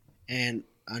 and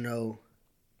I know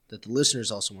that the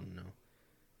listeners also want to know.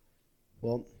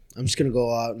 Well, I'm just gonna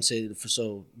go out and say,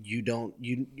 so you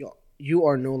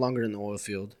are no longer in the oil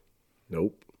field,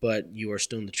 Nope. but you are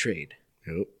still in the trade.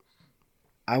 Nope.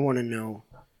 I want to know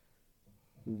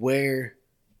where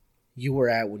you were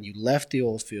at when you left the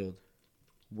oil field,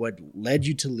 what led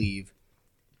you to leave,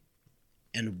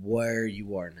 and where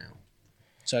you are now.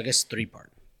 So I guess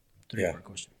 3-part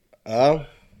question.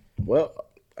 Well,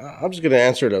 I'm just gonna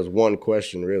answer it as one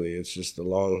question. Really, it's just a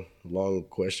long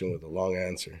question with a long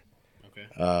answer. Okay.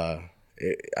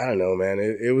 I don't know, man.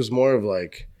 It was more of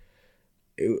like,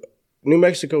 New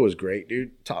Mexico was great,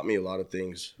 dude. Taught me a lot of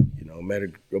things. You know, met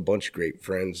a bunch of great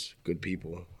friends, good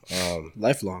people.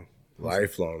 Lifelong,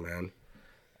 man.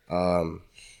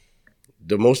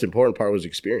 The most important part was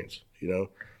experience, you know.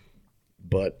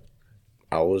 But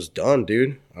I was done,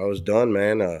 dude. I was done,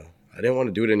 man. I didn't want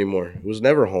to do it anymore. It was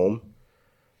never home.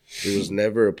 It was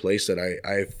never a place that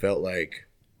I felt like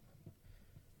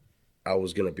I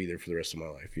was gonna be there for the rest of my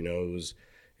life. You know,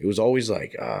 it was always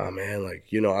like, man,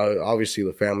 like, you know, obviously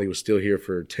the family was still here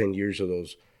for 10 years of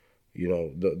those, you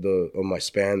know, the of my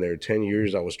span there. 10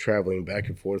 years I was traveling back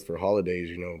and forth for holidays,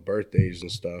 you know, birthdays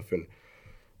and stuff and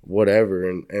whatever.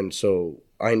 And so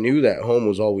I knew that home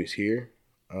was always here.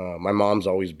 My mom's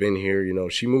always been here. You know,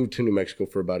 she moved to New Mexico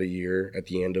for about a year at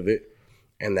the end of it.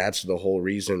 And that's the whole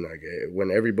reason. Like,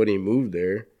 when everybody moved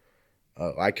there,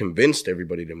 I convinced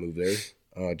everybody to move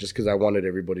there just because I wanted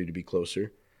everybody to be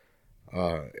closer.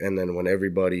 And then when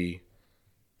everybody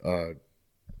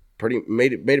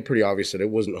made it pretty obvious that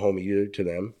it wasn't home either to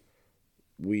them,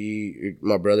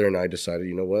 my brother and I decided,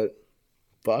 you know what,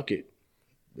 fuck it.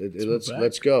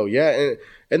 Let's go. Yeah,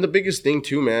 and the biggest thing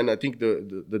too, man, I think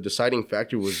the deciding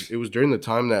factor was it was during the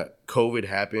time that COVID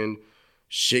happened.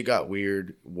 Shit got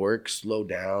weird. Work slowed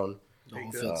down. the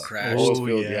whole field crashed. Whole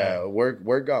field, yeah.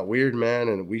 Work got weird, man,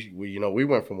 and we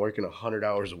went from working 100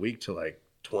 hours a week to like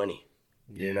 20.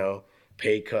 You know,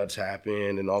 pay cuts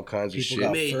happened and all kinds of shit. People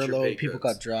got Major pay furloughed. People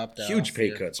cuts. got dropped out. Huge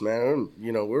pay cuts, man.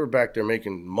 You know, we were back there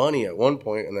making money at one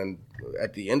point, and then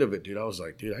at the end of it, dude, I was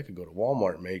like, dude, I could go to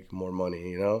Walmart and make more money,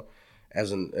 you know,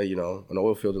 as an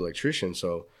oil field electrician.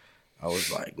 So I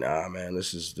was like, nah, man,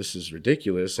 this is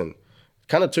ridiculous, and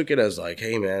kind of took it as like,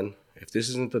 hey, man, if this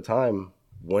isn't the time,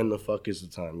 when the fuck is the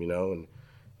time, you know? And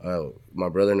my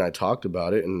brother and I talked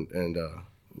about it, and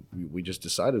we just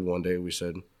decided one day. We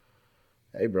said,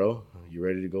 hey, bro, you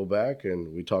ready to go back?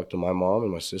 And we talked to my mom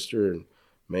and my sister and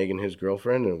Megan, his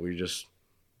girlfriend, and we just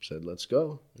said, let's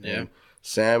go. Yeah. And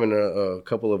Sam and a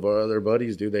couple of our other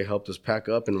buddies, dude, they helped us pack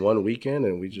up in one weekend,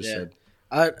 and we just said,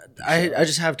 I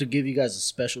just have to give you guys a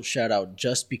special shout out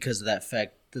just because of that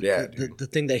fact. The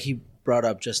thing that he brought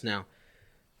up just now.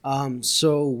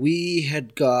 So we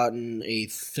had gotten a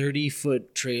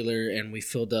 30-foot trailer and we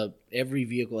filled up every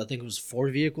vehicle. I think it was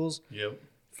 4 vehicles. Yep.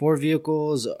 4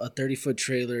 vehicles, a 30-foot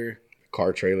trailer.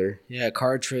 car trailer. Yeah, a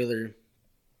car trailer.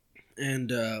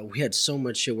 And we had so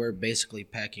much shit. We're basically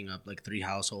packing up like 3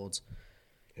 households.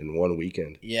 In one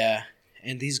weekend. Yeah.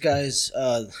 And these guys,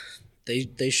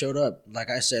 they showed up.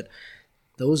 Like I said,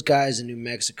 those guys in New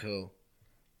Mexico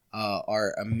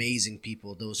are amazing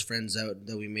people. Those friends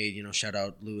that we made, you know, shout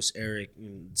out Louis, Eric,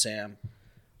 and Sam,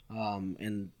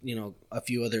 and, you know, a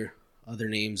few other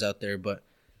names out there. But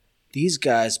these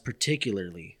guys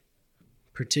particularly,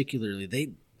 they,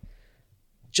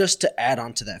 just to add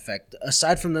on to that fact,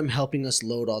 aside from them helping us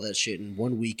load all that shit in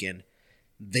one weekend,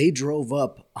 they drove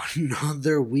up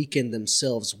another weekend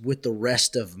themselves with the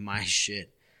rest of my shit.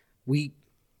 We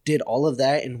did all of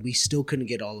that and we still couldn't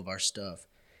get all of our stuff.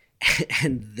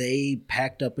 And they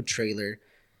packed up a trailer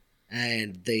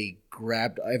and they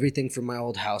grabbed everything from my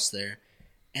old house there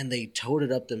and they towed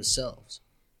it up themselves.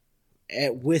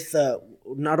 with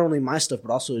not only my stuff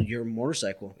but also your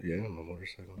motorcycle. Yeah, my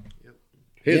motorcycle. Yep.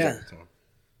 His Yeah. at the time.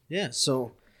 Yeah,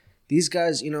 so these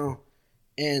guys,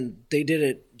 and they did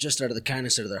it just out of the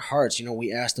kindness of their hearts.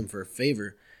 We asked them for a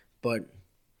favor, but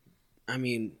I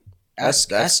mean,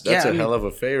 That's a hell of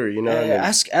a favor, you know.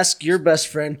 ask your best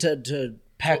friend to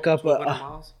pack up 1,200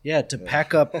 miles?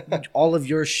 pack up all of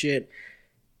your shit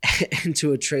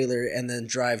into a trailer and then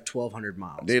drive 1,200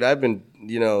 miles. Dude, I've been,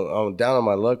 I'm down on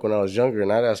my luck when I was younger,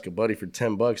 and I'd ask a buddy for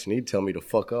 $10, and he'd tell me to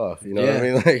fuck off. You know what I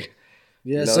mean? Like,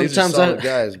 Yeah, these are sometimes solid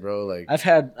guys, bro. Like, I've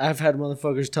had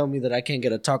motherfuckers tell me that I can't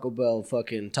get a Taco Bell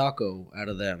fucking taco out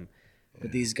of them,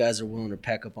 but these guys are willing to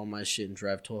pack up all my shit and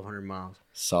drive 1,200 miles.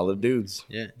 solid dudes.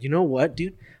 Yeah, you know what,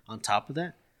 dude? On top of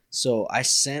that, so I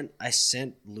sent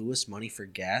Lewis money for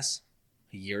gas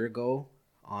a year ago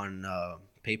on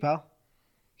PayPal.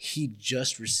 He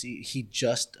just what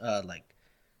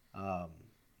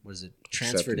is it?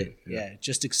 Transferred Accepted it. it, yeah. Yeah,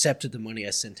 just accepted the money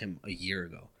I sent him a year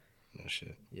ago. No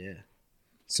shit. Yeah.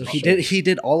 So he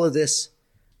did all of this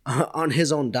on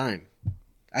his own dime.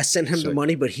 I sent him the Sick.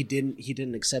 money, but he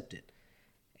didn't accept it.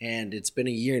 And it's been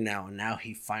a year now, and now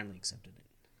he finally accepted it.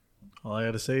 All I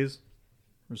gotta say is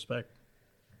respect.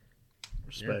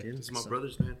 Respect. dude. This is my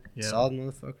brothers, man. Yeah. Solid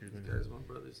motherfuckers, man. Guys, my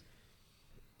brothers.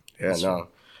 Yeah, no.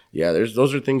 Yeah,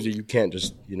 those are things that you can't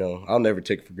just, I'll never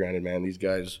take for granted, man. These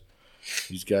guys,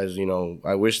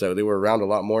 I wish that they were around a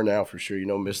lot more now for sure.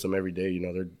 Miss them every day.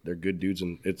 They're good dudes,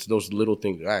 and it's those little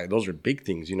things. Those are big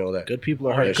things, that Good people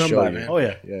are hard to that come show by, you. man. Oh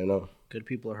yeah. Yeah, no. Good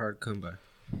people are hard to come by.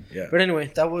 Yeah. But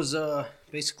anyway, that was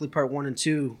basically part 1 and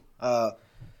 2. The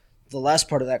last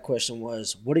part of that question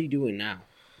was, what are you doing now?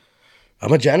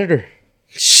 I'm a janitor.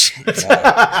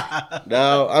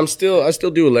 No, I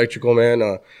still do electrical, man.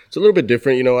 It's a little bit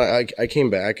different. I came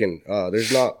back, and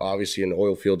there's not obviously an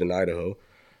oil field in Idaho.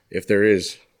 If there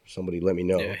is, somebody let me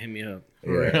know. Yeah, hit me up.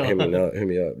 Yeah, hit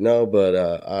me up. No, but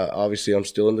obviously I'm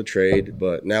still in the trade,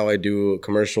 but now I do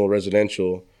commercial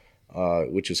residential,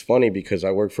 which is funny because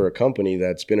I work for a company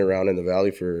that's been around in the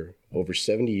valley for over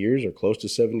 70 years or close to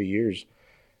 70 years.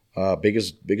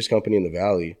 Biggest company in the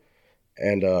valley.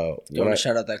 And You want to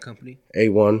shout out that company?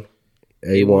 A1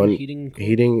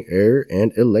 heating, air,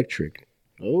 and electric.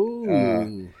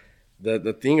 Oh.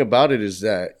 The thing about it is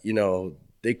that,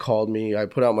 they called me, I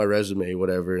put out my resume,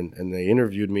 whatever, and they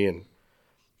interviewed me, and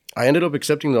I ended up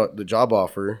accepting the job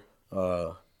offer.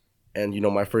 And,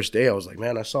 my first day, I was like,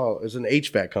 man, I saw it was an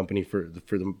HVAC company for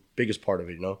the biggest part of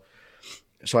it,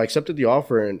 So I accepted the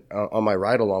offer, and on my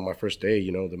ride along my first day,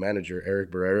 the manager,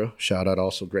 Eric Barrera, shout out,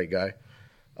 also great guy.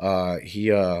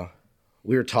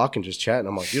 We were talking, just chatting.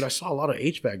 I'm like, dude, I saw a lot of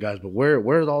HVAC guys, but where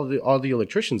are all the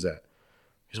electricians at?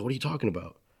 He said, what are you talking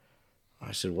about?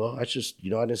 I said, well, I just, I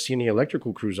didn't see any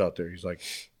electrical crews out there. He's like,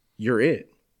 you're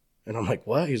it. And I'm like,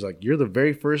 what? He's like, you're the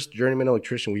very first journeyman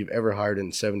electrician we've ever hired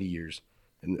in 70 years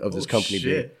of this company.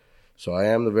 Shit. Being. So I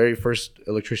am the very first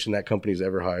electrician that company's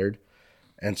ever hired.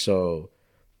 And so,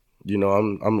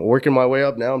 I'm working my way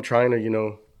up now. I'm trying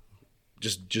to,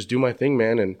 just do my thing,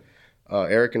 man. And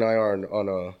Eric and I are on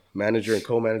a manager and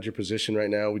co-manager position right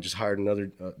now. We just hired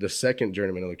the second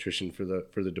journeyman electrician for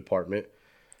the department.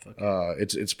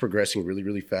 It's progressing really,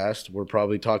 really fast. We're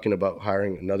probably talking about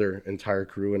hiring another entire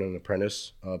crew and an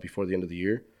apprentice before the end of the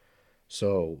year.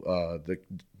 So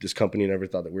this company never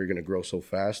thought that we were going to grow so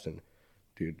fast, and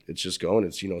dude, it's just going.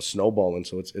 It's snowballing.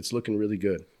 So it's looking really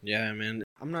good. Yeah, man.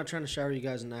 I'm not trying to shower you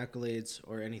guys in accolades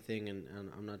or anything, and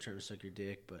I'm not trying to suck your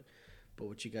dick, but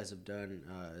what you guys have done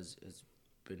has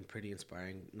been pretty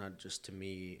inspiring, not just to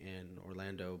me and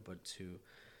Orlando, but to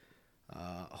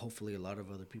hopefully a lot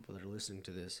of other people that are listening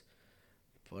to this.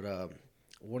 But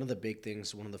one of the big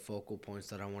things, one of the focal points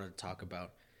that I wanted to talk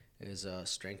about is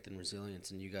strength and resilience,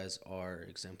 and you guys are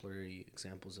exemplary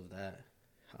examples of that.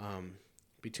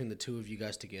 Between the two of you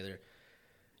guys together,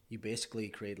 you basically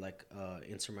create like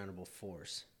insurmountable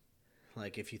force.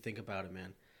 Like, if you think about it,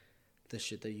 man, the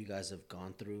shit that you guys have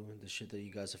gone through, the shit that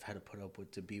you guys have had to put up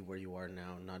with to be where you are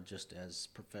now, not just as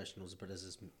professionals, but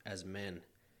as men,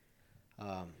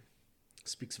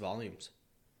 speaks volumes.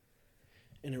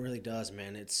 And it really does,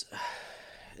 man. It's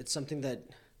something that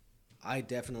I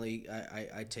definitely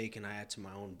I take and I add to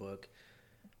my own book,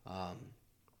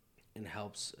 and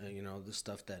helps the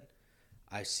stuff that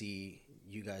I see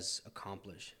you guys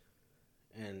accomplish,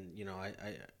 and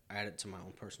I add it to my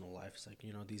own personal life. It's like,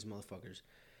 these motherfuckers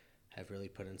have really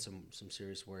put in some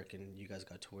serious work, and you guys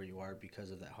got to where you are because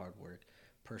of that hard work,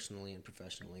 personally and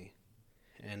professionally.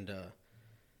 And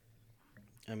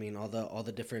I mean, all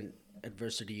the different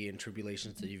adversity and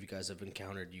tribulations that you guys have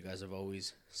encountered, you guys have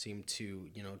always seemed to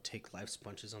take life's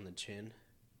punches on the chin,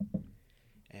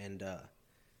 and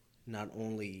not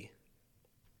only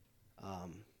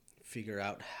figure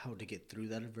out how to get through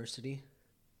that adversity,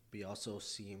 but you also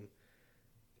seem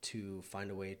to find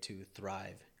a way to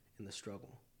thrive in the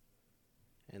struggle.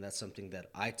 And that's something that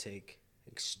I take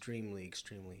extremely,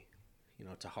 extremely,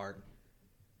 to heart.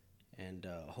 And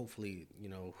hopefully,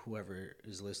 whoever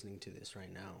is listening to this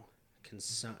right now can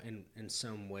in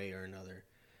some way or another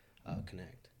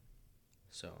connect.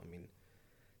 So,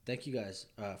 thank you guys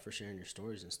for sharing your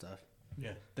stories and stuff.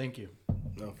 Yeah, thank you.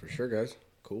 No, for sure, guys.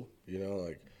 Cool.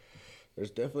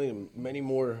 There's definitely many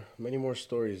more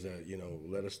stories that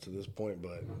led us to this point,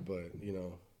 but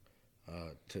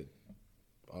to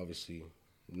obviously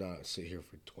not sit here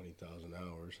for 20,000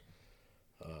 hours.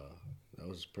 That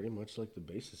was pretty much like the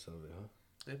basis of it, huh?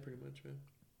 Yeah, pretty much, man.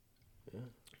 Yeah.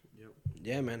 Yep.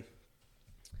 Yeah, man.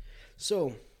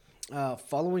 So,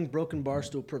 following Broken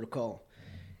Barstool protocol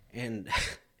and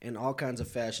in all kinds of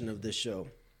fashion of this show,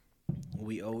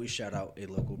 we always shout out a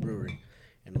local brewery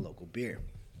and a local beer.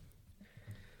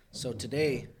 So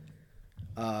today,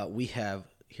 we have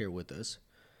here with us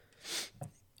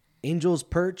Angel's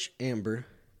Perch Amber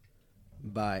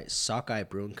by Sockeye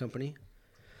Brewing Company.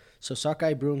 So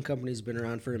Sockeye Brewing Company has been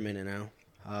around for a minute now.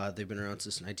 They've been around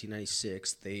since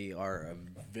 1996. They are a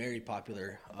very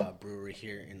popular brewery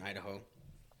here in Idaho.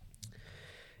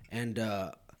 And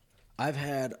I've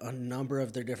had a number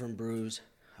of their different brews.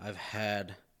 I've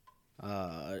had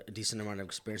a decent amount of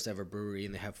experience. They have a brewery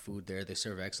and they have food there. They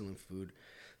serve excellent food.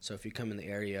 So if you come in the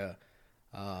area,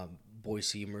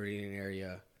 Boise, Meridian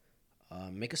area,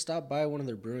 make a stop by one of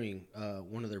their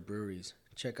breweries.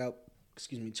 Check out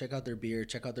their beer,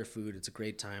 check out their food. It's a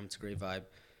great time. It's a great vibe.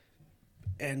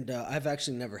 And I've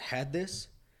actually never had this.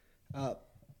 I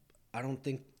don't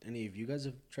think any of you guys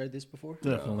have tried this before.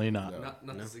 Definitely not.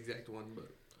 Not this exact one, but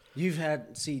You've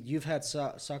had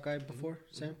Sockeye before,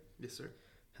 Sam? yes, sir.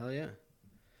 Hell yeah.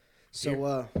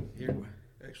 So here.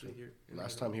 Actually, here.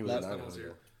 Last time he was Last in time I Idaho. was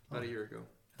here, about a year ago.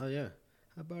 Hell yeah.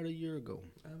 About a year ago.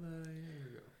 All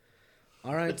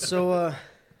All right, so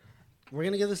we're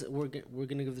gonna give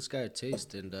this guy a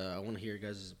taste, and I want to hear your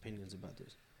guys' opinions about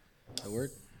this. That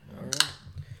work? All right.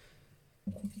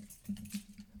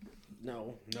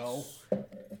 No.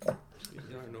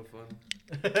 You're having no fun.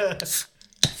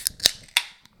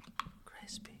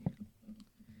 Crispy.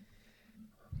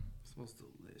 Smells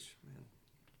delish, man.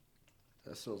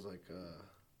 That smells like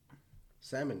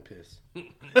salmon piss.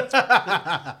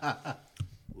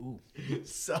 Ooh.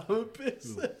 Salmon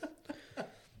piss.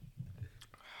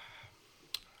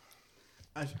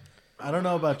 I don't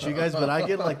know about you guys, but I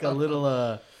get like a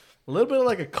little bit of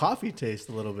like a coffee taste,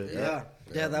 a little bit. Yeah.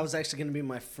 That was actually gonna be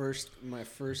my first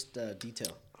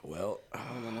detail. Well,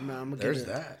 Hold on, I'm gonna there's give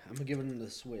it, that. I'm gonna give it a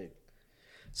swig.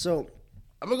 So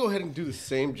I'm gonna go ahead and do the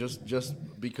same, just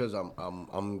because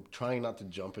I'm trying not to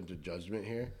jump into judgment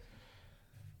here.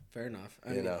 fair enough.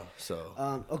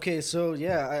 So Okay, so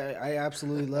yeah, I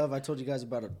absolutely love. I told you guys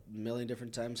about a million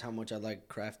different times how much I like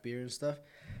craft beer and stuff.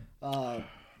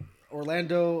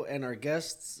 Orlando and our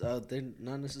guests, they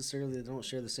don't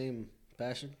share the same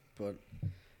passion, but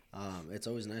it's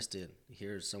always nice to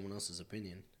hear someone else's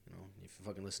opinion. If you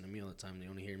fucking listen to me all the time, they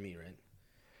only hear me, right?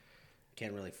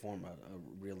 Can't really form a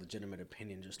real legitimate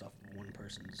opinion just off of one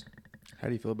person's. How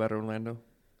do you feel about Orlando?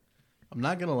 I'm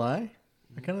not gonna lie,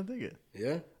 I kind of dig it.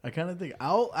 yeah,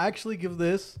 I'll actually give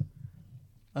this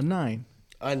a 9.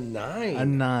 a 9. A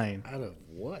 9. Out of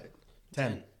what?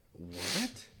 10.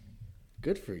 What?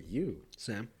 Good for you,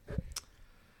 Sam? Let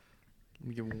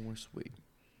me give one more swig.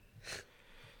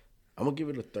 I'm gonna give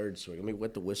it a third swig. Let me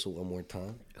wet the whistle one more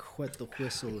time. Wet the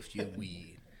whistle if you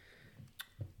weed.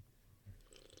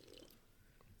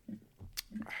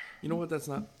 You know what? It's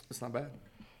not bad.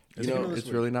 You know, It's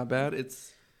really not bad. It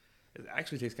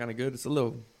actually tastes kind of good. It's a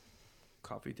little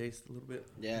coffee taste, a little bit.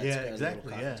 Yeah, Yeah, it's got a exactly,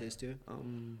 little coffee yeah. taste to it.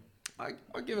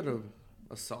 I'll give it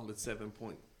a solid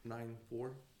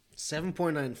 7.94.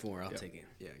 7.94. I'll Yeah. take it.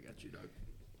 Yeah, I got you, dog.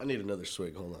 I need another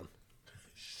swig. Hold on.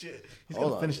 Shit. He's Hold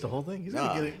gonna on. finish the whole thing. He's Nah,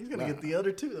 gonna get it. He's gonna nah. get the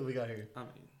other 2 that we got here. I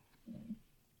mean,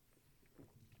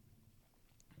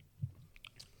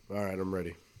 All right, I'm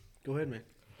ready. Go ahead, man.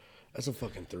 That's a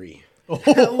fucking 3.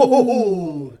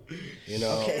 Ooh. You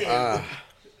know,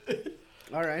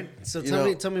 All right. So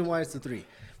You tell me why it's the 3.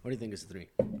 What do you think is the 3?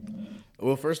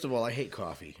 well, first of all, I hate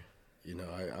coffee.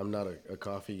 I'm not a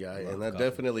coffee guy, and that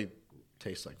definitely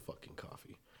tastes like fucking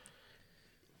coffee.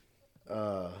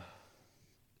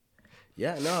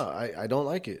 Yeah, no, I don't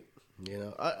like it.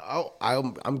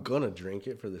 I'm gonna drink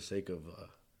it for the sake of.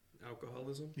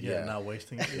 alcoholism. Yeah, Yeah. not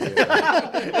wasting it.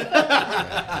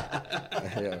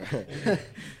 Yeah,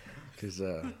 because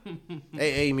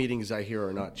AA meetings I hear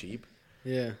are not cheap.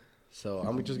 Yeah. So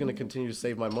I'm just gonna continue to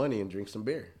save my money and drink some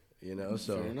beer. You know,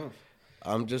 so Fair enough.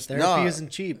 I'm just Therapy isn't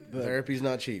cheap, but Therapy's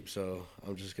not cheap, so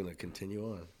I'm just gonna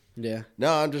continue on. yeah,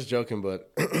 No, I'm just joking,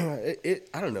 but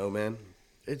I don't know, man.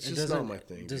 It's just not my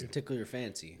thing. It doesn't Dude. tickle your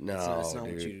fancy. No, it's not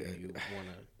what dude. you want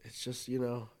to. It's just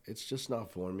it's just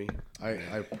not for me.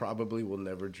 I probably will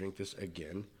never drink this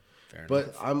again. Fair But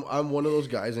enough. I'm one of those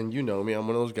guys, and you know me. I'm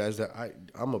one of those guys that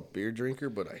I'm a beer drinker,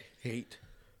 but I hate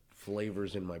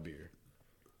flavors in my beer.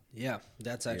 Yeah,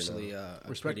 that's actually a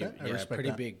Respect pretty, that. I respect pretty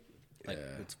that. big, like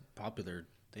it's a popular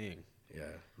thing. Yeah,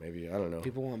 maybe I don't know.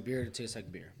 People want beer to taste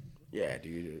like beer. Yeah,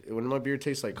 dude. When my beer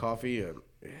tastes like coffee,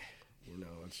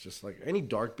 it's just like any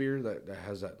dark beer that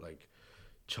has that like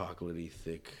chocolatey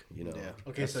thick, Yeah.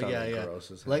 Okay, that so sounded yeah.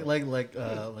 gross as Like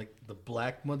hell. the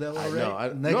black Modelo, I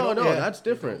right? know. No, Yeah. that's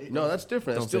different. No, that's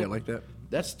different. Don't That's say still, it like that.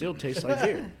 That still tastes like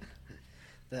beer.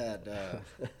 That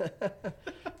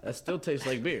That still tastes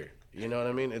like beer. You know what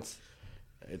I mean? It's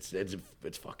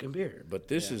fucking beer. But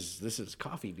this is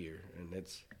coffee beer, and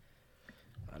it's.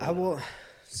 I will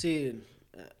see.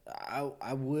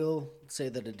 I will say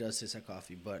that it does taste like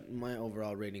coffee, but my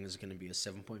overall rating is going to be a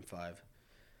 7.5.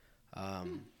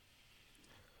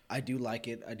 I do like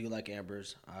it. I do like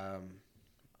ambers.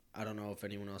 I don't know if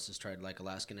anyone else has tried like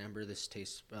Alaskan Amber. This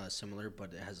tastes similar,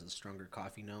 but it has a stronger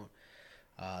coffee note.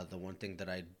 The one thing that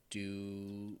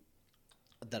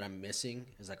I'm missing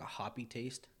is like a hoppy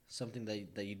taste. Something that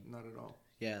you Not at all.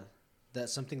 yeah,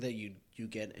 that's something that you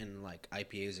get in like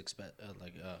IPAs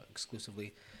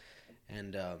exclusively,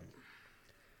 and a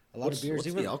lot of beers. What's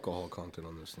Even the alcohol content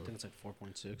on this I think thing? it's like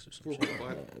 4.6 or something. 4.5.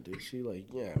 Yeah, dude, see, like,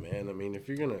 yeah, man. I mean, if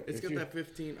you're gonna, It's if got you're- that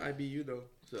 15 IBU though.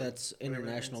 So That's whatever that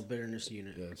International means. Bitterness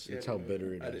Unit. yeah, it's Yeah, how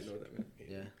bitter it is. I didn't know that, man.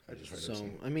 Yeah. I just heard it. So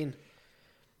I mean,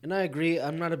 and I agree.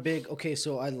 I'm not a big okay.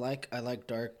 So I like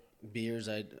dark beers.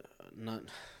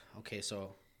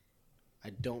 So I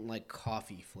don't like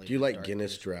coffee flavor. Do you like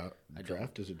Guinness Drought? I don't.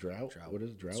 Draft? Is it drought? Drought. What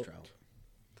is drought? It's drought.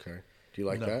 Okay. Do you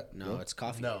like No. that? No, it's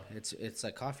coffee. No. It's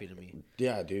like coffee to me.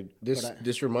 Yeah, dude. This But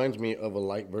this reminds me of a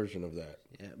light version of that.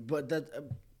 Yeah, but that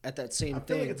at that same I feel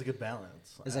thing, like it's a good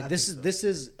balance. it's I like think so. this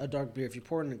is a dark beer. If you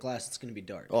pour it in a glass, it's gonna be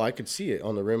dark. Oh, I could see it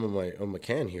on the rim of my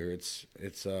can here. It's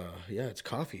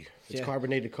coffee. It's Yeah.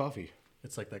 carbonated coffee.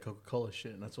 It's like that Coca-Cola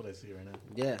shit, and that's what I see right now.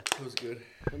 Yeah, It was good.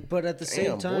 but at the same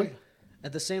Damn, time,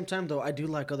 boy. though, I do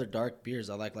like other dark beers.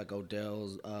 I like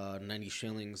Odell's 90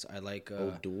 Shillings. I like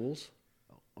O'Doul's?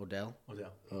 Odell. Oh yeah.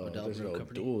 Odell There's Brew no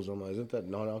Company? O'Doul's. I'm like, isn't that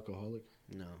non-alcoholic?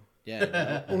 No,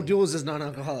 yeah, O'Doul's is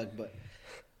non-alcoholic, but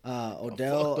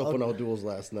Odell. Fucked up on O'Doul's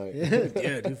last night.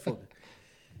 Yeah, dude, fuck.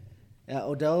 Yeah,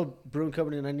 Odell Brewing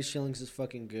Company 90 Shillings is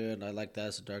fucking good. I like that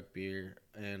as a dark beer,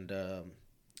 and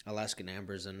Alaskan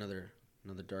Amber is another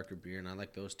darker beer, and I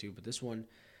like those two. But this one,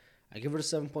 I give it a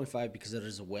 7.5 because it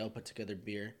is a well put together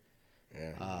beer.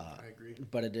 Yeah. I agree.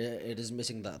 But it is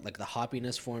missing the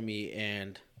hoppiness for me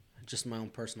and just my own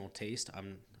personal taste.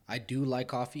 I do like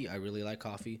coffee. I really like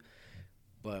coffee.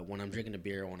 But when I'm drinking a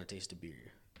beer, I want to taste a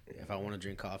beer. If I want to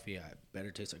drink coffee, I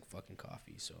better taste like fucking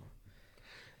coffee. So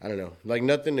I don't know. Like,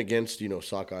 nothing against,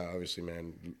 sockeye, obviously,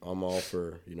 man. I'm all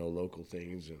for, local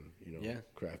things and, Yeah.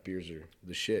 craft beers are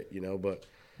the shit, but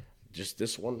just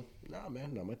this one, nah,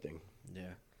 man, not my thing. yeah.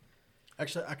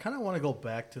 Actually, I kind of want to go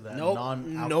back to that Nope.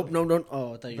 non-alcoholic. Nope.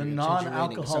 Oh, I thought you The were gonna change your rating.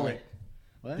 non-alcoholic. Sorry.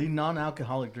 What? The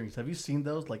non-alcoholic drinks. Have you seen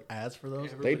those like ads for those?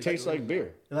 They taste like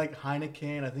beer. Like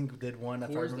Heineken, I think did one.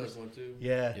 If I Coors remember. does one too.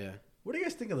 Yeah. Yeah. What do you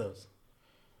guys think of those?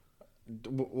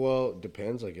 Well,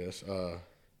 depends, I guess.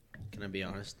 Can I be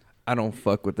honest? I don't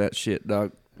fuck with that shit,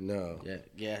 dog. No. Yeah.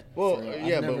 Yeah. Well, For real.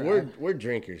 yeah, I've but never- we're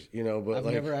drinkers, but I've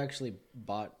like, never actually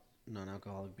bought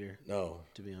non-alcoholic beer. no,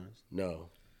 To be honest. no.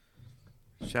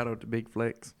 Shout out to Big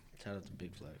Flex. Shout out to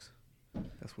Big Flex.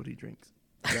 That's what he drinks.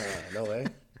 Nah, no way.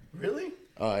 Really?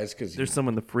 Oh, it's because There's some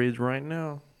in the fridge right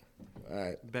now. all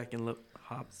right. Back in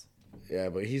hops. Yeah,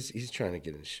 but he's trying to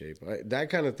get in shape. That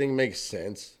kind of thing makes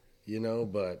sense,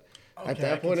 but Okay, at I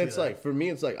that can point, see it's that. like for me,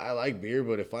 it's like I like beer,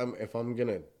 but if I'm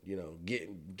gonna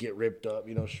get ripped up,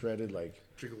 shredded, like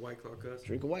Drink a White Claw, cuz.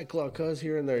 drink a White Claw, cuz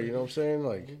here and there, you know what I'm saying?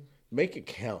 Like make it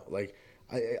count. Like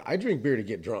I drink beer to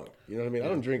get drunk. You know what I mean? I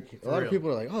don't drink. A lot real. of people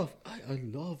are like, oh, I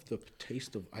love the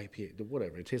taste of IPA.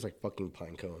 Whatever, it tastes like fucking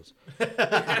pine cones.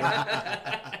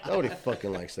 Nobody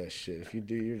fucking likes that shit. If you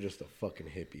do, you're just a fucking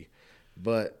hippie.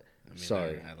 But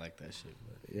sorry. I like that shit.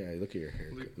 But Yeah, look at your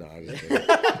haircut. No, I'm just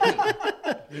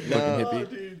kidding. No,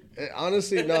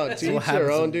 honestly, no. To each their happens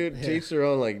own, when- dude. To each their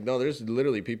own. Like, no, there's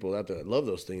literally people out there that love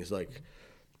those things. Like,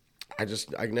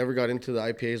 I never got into the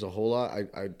IPAs a whole lot.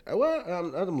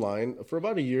 I'm lying. For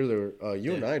about a year there,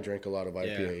 you and I drank a lot of Yeah,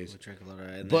 IPAs. we drank a lot of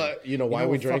it. But you know why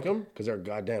we what drank fuck- them? Because they're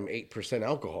goddamn 8%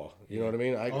 alcohol. You know what I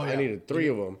mean? I yeah. needed 3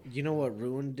 of them. You know what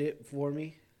ruined it for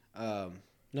me?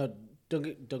 No, don't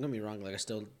get me wrong. Like I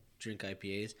still drink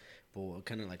IPAs, but what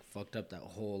kind of like fucked up that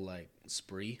whole like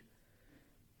spree?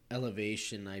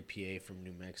 Elevation IPA from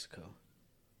New Mexico.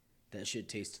 That shit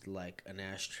tasted like an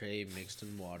ashtray mixed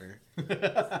in water.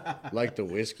 Like the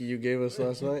whiskey you gave us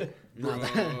last night.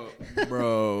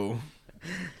 Bro.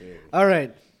 All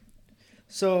right.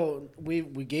 So we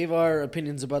gave our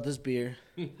opinions about this beer.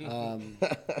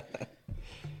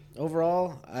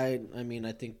 Overall, I mean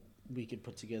I think we could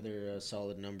put together a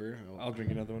solid number. I'll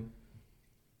drink another one.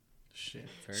 Shit.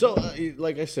 Fair So, enough.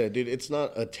 like I said, dude, it's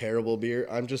not a terrible beer.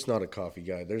 I'm just not a coffee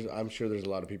guy. I'm sure there's a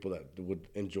lot of people that would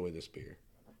enjoy this beer.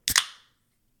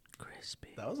 Crispy.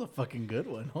 That was a fucking good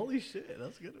one. Holy shit,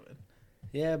 that's a good one.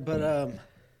 Yeah, but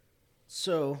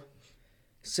so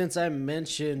since I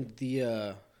mentioned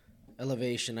the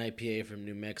Elevation IPA from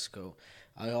New Mexico,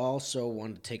 I also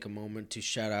want to take a moment to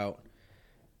shout out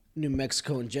New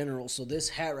Mexico in general. So this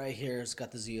hat right here has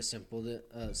got the Zia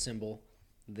symbol.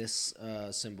 This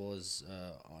symbol is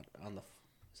on the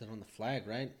is it on the flag,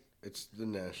 right? It's the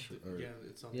national. Yeah,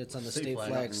 it's on. Yeah, it's on the State state flag.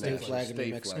 flag, state National- flag in New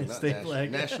state Mexico. flag, not State national.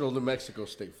 flag. National New Mexico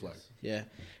state flag. Yeah,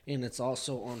 and it's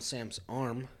also on Sam's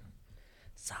arm.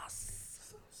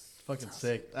 Fucking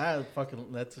sick.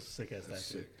 That's a sick ass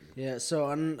tattoo. Yeah, so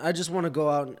I just want to go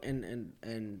out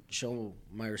and show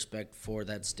my respect for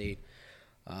that state.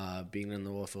 Being in the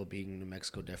oilfield, being in New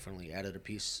Mexico definitely added a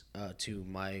piece to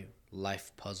my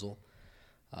life puzzle.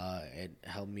 It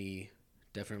helped me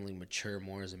definitely mature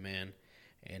more as a man,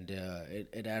 and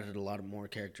it added a lot of more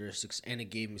characteristics, and it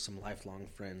gave me some lifelong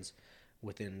friends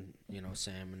within,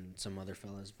 Sam and some other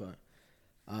fellas. But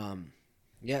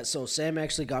yeah, so Sam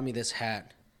actually got me this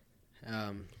hat,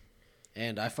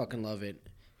 and I fucking love it,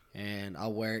 and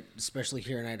I'll wear it, especially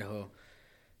here in Idaho,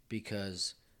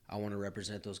 because I want to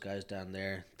represent those guys down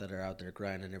there that are out there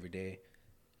grinding every day,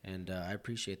 and I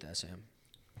appreciate that, Sam.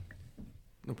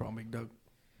 No problem, Big Doug.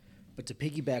 But to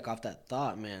piggyback off that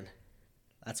thought, man,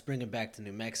 let's bring it back to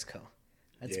New Mexico.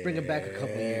 Let's bring it back a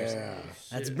couple years.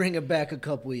 Let's bring it back a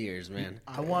couple years, man.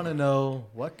 I want to know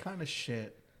what kind of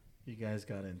shit you guys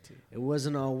got into. It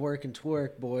wasn't all work and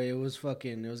twerk, boy. It was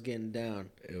getting down.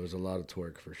 It was a lot of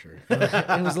twerk for sure.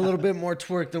 It was a little bit more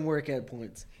twerk than work at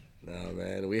points. No,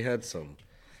 man, we had some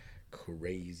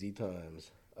crazy times.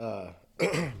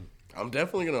 I'm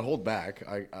definitely gonna hold back.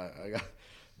 I got.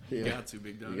 You got to,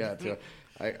 Big Doug. You got to.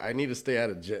 I need to stay out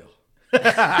of jail.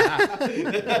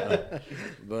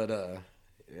 But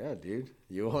yeah, dude,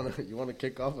 you wanna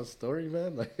kick off a story,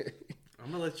 man?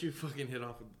 I'm gonna let you fucking hit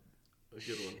off a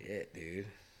good one. Shit, dude.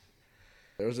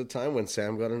 There was a time when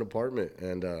Sam got an apartment,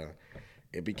 and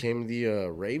it became the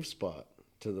rave spot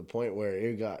to the point where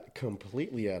it got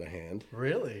completely out of hand.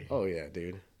 Really? Oh yeah,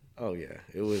 dude. Oh yeah,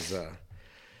 it was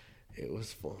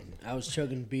fun. I was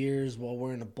chugging beers while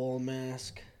wearing a bull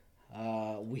mask.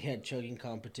 We had chugging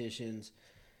competitions.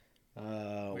 We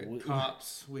had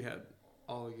cops. We had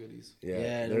all the goodies. Yeah,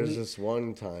 Yeah, there's this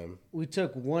one time. We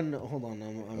took one. Hold on,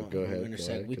 I'm Go ahead, intersect.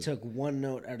 go ahead, We 'cause- took one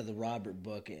note out of the Robert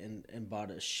book and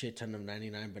bought a shit ton of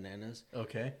 99 bananas.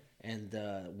 Okay. And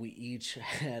we each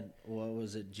had, what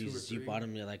was it, Jesus? You three. bought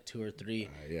them like 2 or 3.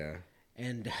 Yeah.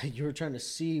 And you were trying to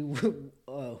see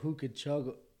who could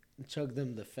chug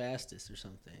them the fastest or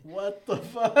something. What the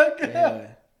fuck?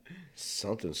 Yeah.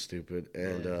 Something stupid.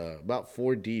 And about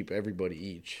 4 deep, everybody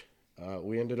each.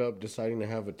 We ended up deciding to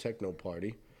have a techno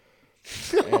party.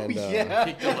 And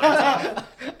Kick the lights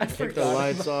off. took the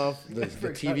lights off. The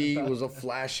TV was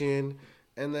flashing.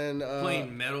 And then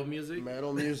Playing metal music.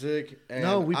 metal music. And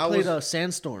No, we I played was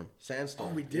Sandstorm.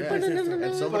 Sandstorm. we did Yeah. play Sandstorm.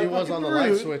 And somebody was on the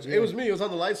light switch. It was me. It was on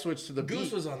the light switch to the Goose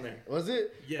beat. was on there. Was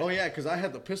it? Yeah. Oh yeah, because I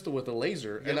had the pistol with the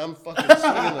laser, and I'm fucking swinging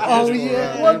the Oh, pistol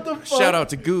yeah. around. What the fuck? Shout out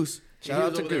to Goose. Shout He out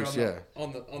was to over there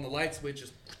Goose, on the light switch.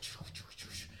 Just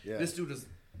Yeah. this dude is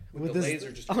with With the his,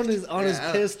 laser just on his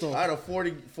Yeah, pistol. I had a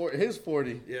 40, his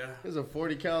 40. Yeah. His a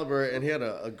 40 caliber, and he had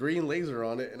a green laser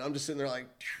on it, and I'm just sitting there like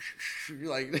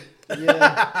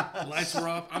Yeah. lights were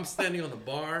off. I'm standing on the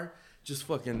bar, just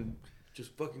fucking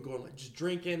going like just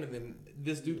drinking, and then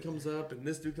this dude comes up, and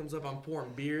this dude comes up. I'm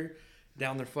pouring beer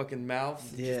down their fucking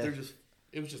mouths. Yeah.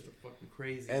 It was just a fucking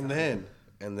crazy. and time.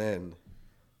 then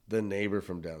the neighbor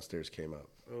from downstairs came up.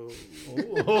 Oh.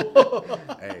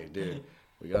 Hey, dude,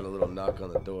 we got a little knock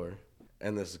on the door,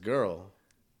 and this girl,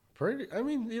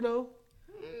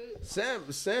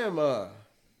 Sam,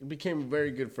 became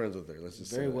very good friends with her. Let's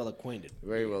just Very say that. well acquainted.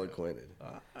 Very well acquainted.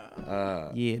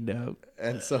 Yeah, dog.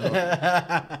 And so,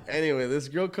 anyway, this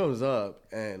girl comes up,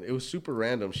 and it was super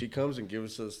random. She comes and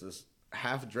gives us this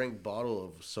half-drank bottle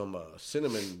of some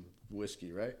cinnamon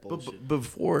whiskey, right? But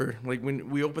before, like when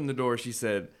we opened the door, she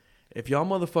said, "If y'all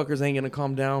motherfuckers ain't gonna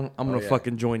calm down, I'm gonna yeah.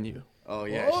 fucking join you." Oh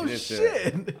yeah, Oh she did say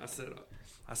that. shit!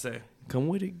 I said, "Come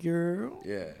with it, girl."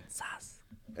 Yeah.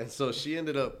 And so she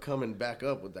ended up coming back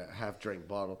up with that half-drank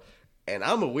bottle. And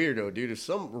I'm a weirdo, dude. If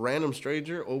some random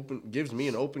stranger gives me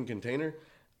an open container,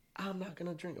 I'm not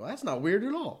gonna drink it. Well, that's not weird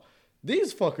at all.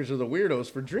 These fuckers are the weirdos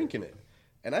for drinking it.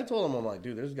 And I told him, I'm like,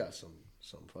 dude, there's got some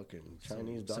fucking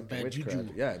Chinese some doctor bad witchcraft.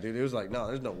 juju. Yeah, dude. It was like, no,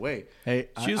 there's no way. Hey,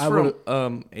 She was I from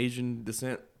would've- Asian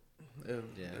descent. Yeah.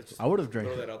 I would have drank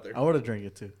Throw it. that out there. I would have drank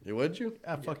it too. Would you?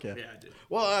 Ah, fuck yeah. Yeah, I did.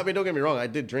 Well, I mean, don't get me wrong. I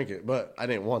did drink it, but I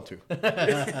didn't want to.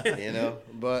 You know?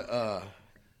 But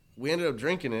we ended up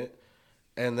drinking it.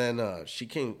 And then she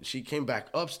came back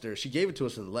upstairs. She gave it to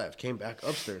us and left. Came back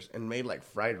upstairs and made like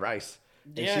fried rice.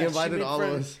 And she invited made all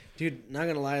of us. Dude, not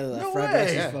gonna lie, that No fried rice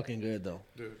way. is fucking good though.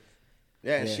 Dude.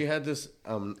 Yeah, and Yeah. she had this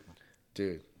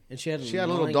dude. And she had She had a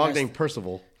little annoying dog ass- named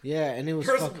Percival. Yeah, and it was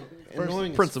Percival. fucking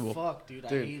annoying Principal. as fuck, dude. I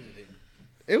Dude. hated it.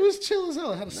 It was chill as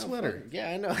hell. It had a sweater.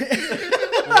 Yeah, I know.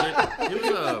 It was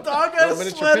a Dog A had a little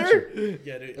miniature sweater. pincher.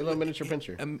 yeah, dude. A little miniature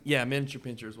pincher. Yeah, miniature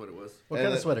pincher is what it was. What And kind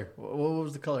of the- sweater? What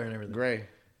was the color and everything? Gray.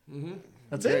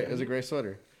 That's Gray. it. It was a gray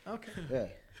sweater. Okay. Yeah.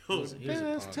 He was a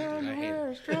punk, dude. I hate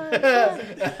it.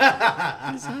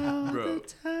 Bro.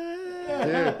 Dude.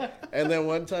 And then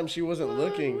one time she wasn't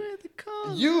looking.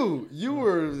 You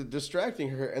were distracting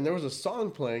her, and there was a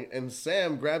song playing, and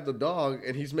Sam grabbed the dog,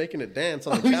 and he's making it dance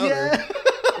on the counter.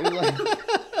 He's like-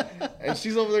 and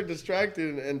she's over there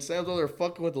distracted, and Sam's over there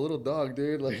fucking with the little dog,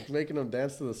 dude, like making him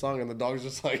dance to the song, and the dog's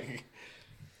just like,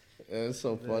 it's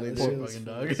so funny, Poor dude. fucking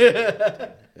dog.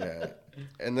 Yeah.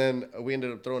 And then we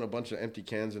ended up throwing a bunch of empty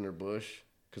cans in her bush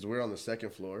because we were on the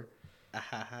second floor.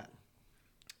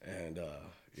 And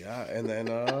yeah, and then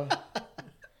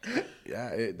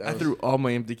yeah, I threw all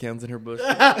my empty cans in her bush.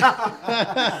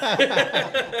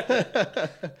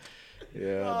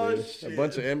 Yeah, dude. A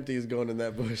bunch of empties going in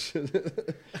that bush.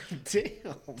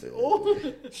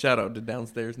 Damn. Shout out to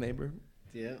downstairs neighbor.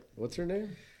 Yeah. What's her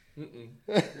name? Nope.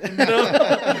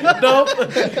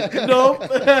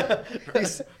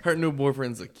 Her new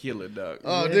boyfriend's a killer, dog.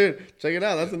 Oh, dude, check it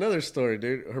out. That's another story,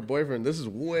 dude. Her boyfriend. This is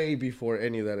way before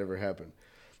any of that ever happened.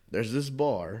 There's this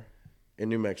bar in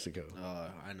New Mexico.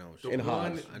 I know. The in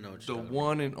one, Hobbs. I know what the you're talking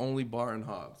one and only bar in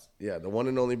Hobbs. Yeah, the one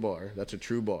and only bar. That's a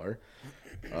true bar.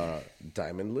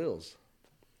 Diamond Lils.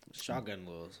 Shotgun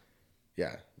Lils.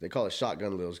 Yeah, they call it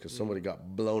Shotgun Lils because somebody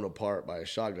got blown apart by a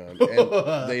shotgun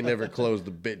and they never closed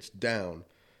the bitch down.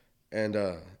 And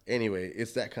anyway,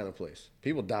 it's that kind of place.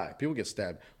 People die. People get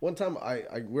stabbed. One time,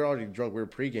 we're already drunk. We were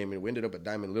pre-gaming. We ended up at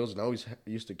Diamond Lils, and I always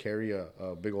used to carry a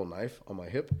big old knife on my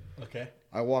hip. Okay.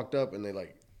 I walked up, and they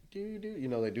like, you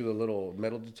know, they do the little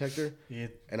metal detector. Yeah.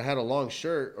 And I had a long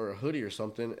shirt or a hoodie or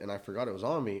something, and I forgot it was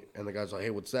on me. And the guy's like, hey,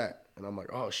 what's that? And I'm like,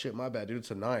 oh, shit, my bad, dude.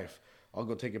 It's a knife. I'll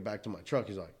go take it back to my truck.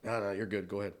 He's like, no, you're good.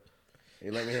 Go ahead. And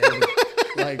he let me have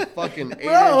it. Like, fucking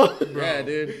Bro. Yeah,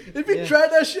 dude. If you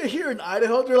tried that shit here in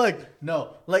Idaho, they're like,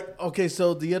 no. Like, okay,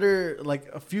 so the other, like,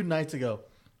 a few nights ago,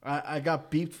 I got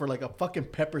beeped for, like, a fucking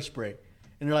pepper spray.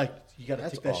 And they're like, you gotta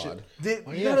That's take that odd. shit.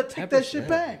 Why do You you gotta have take pepper that shit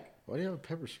spray? back. Why do you have a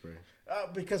pepper spray?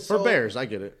 Because For so, bears, I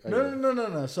get it. I get it.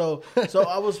 No. So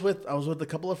I was with a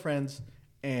couple of friends,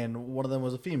 and one of them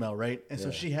was a female, right? And so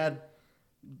Yeah. she had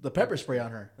the pepper spray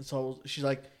on her, and so she's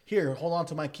like, "Here, hold on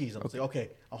to my keys." I was like,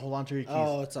 "Okay, I'll hold on to your keys."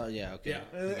 Oh, it's all yeah. Okay.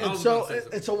 Yeah. And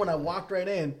so when I walked right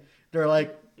in, they're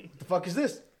like, "What the fuck is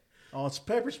this?" Oh, it's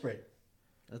pepper spray.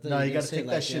 I thought No, were you gonna gotta say, take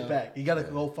like, that shit back. You gotta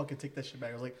go fucking take that shit back.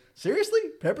 I was like, seriously,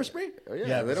 pepper spray? Oh,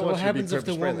 yeah, they So don't what want you to be happens if pepper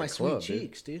they spray in want my the sweet club, dude.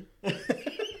 cheeks, dude?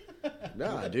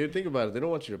 Nah, dude, think about it. They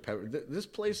don't want you to pepper. This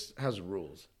place has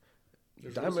rules.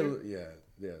 Diamond,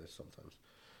 yeah, sometimes.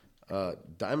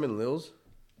 Diamond Lils,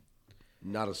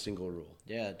 not a single rule.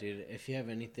 Yeah, dude. If you have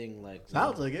anything like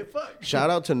Sounds like it. Fuck. Shout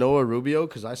out to Noah Rubio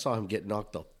because I saw him get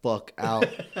knocked the fuck out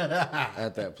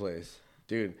at that place,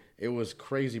 dude. It was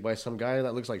crazy by some guy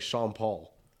that looks like Sean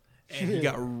Paul. And he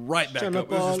got right back Shut up.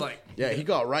 up, It was just Paul. like, Yeah, he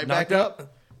got right back Knocked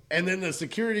up, and then the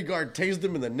security guard tased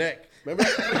him in the neck. Remember?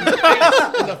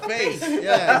 In the face.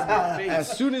 Yeah.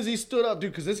 As soon as he stood up,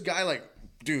 dude, because this guy, like,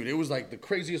 dude, it was like the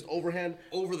craziest overhand.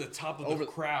 over the top of the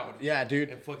crowd. Yeah, dude.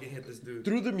 And fucking hit this dude.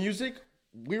 Through the music,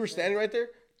 we were standing right there.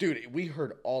 Dude, we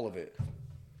heard all of it.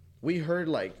 We heard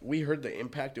the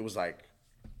impact. It was like,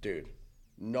 dude,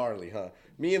 gnarly, huh?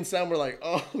 Me and Sam were like,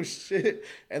 oh shit.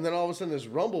 And then all of a sudden this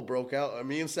rumble broke out. And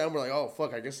me and Sam were like, oh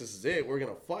fuck, I guess this is it. We're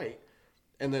going to fight.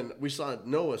 And then we saw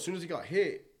Noah, as soon as he got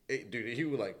hit, dude, he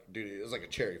was like, dude, it was like a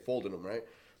cherry, folding him, right?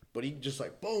 But he just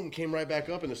like, boom, came right back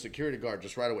up, and the security guard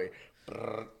just right away,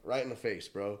 right in the face,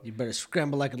 bro. You better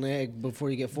scramble like an egg before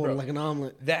you get folded like an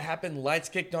omelet. That happened. Lights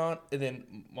kicked on, and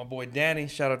then my boy Danny,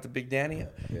 shout out to Big Danny,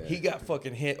 he got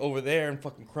fucking hit over there and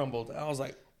fucking crumbled. I was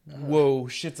like, whoa,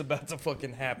 shit's about to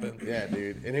fucking happen. Yeah,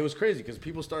 dude. And it was crazy because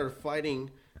people started fighting,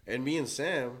 and me and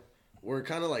Sam were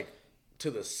kind of like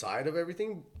to the side of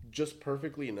everything, just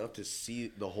perfectly enough to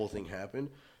see the whole thing happen,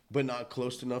 but not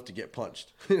close enough to get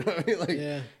punched. You know what I mean? Like,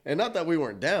 Yeah. And not that we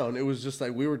weren't down. It was just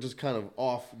like we were just kind of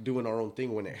off doing our own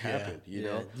thing when it happened, you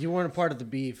know? You weren't a part of the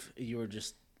beef. You were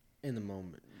just in the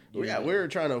moment. Yeah, we were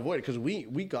trying to avoid it because we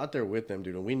got there with them,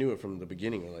 dude, and we knew it from the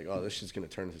beginning. We're like, oh, this shit's going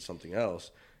to turn into something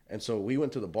else. And so we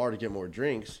went to the bar to get more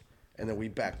drinks, and then we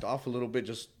backed off a little bit,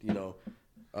 just, you know,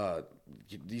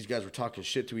 these guys were talking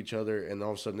shit to each other, and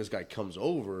all of a sudden this guy comes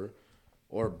over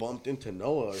or bumped into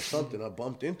Noah or something. I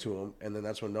bumped into him, and then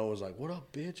that's when Noah was like, what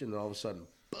up, bitch? And then all of a sudden,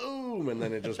 boom, and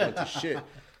then it just went to shit.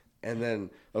 And then,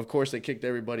 of course, they kicked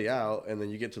everybody out, and then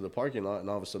you get to the parking lot, and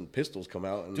all of a sudden pistols come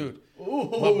out. And Dude, my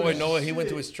boy Noah, he went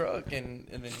to his truck, and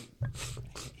then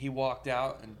he walked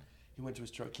out, and he went to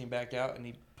his truck, came back out, and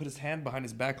he put his hand behind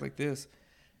his back like this.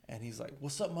 And he's like,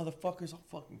 what's up, motherfuckers? I'll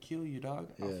fucking kill you, dog.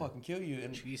 I'll fucking kill you.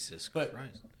 And Jesus but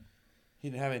Christ. he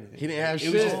didn't have anything. He didn't have it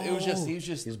shit. Was just, he was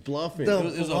just. He's bluffing. The- It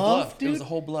was a bluff, bluff. dude? It was a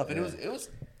whole bluff. And It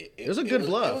was a good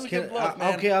bluff. It was a good bluff,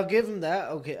 man. Okay, I'll give him that.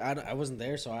 Okay, I wasn't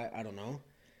there, so I don't know.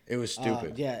 It was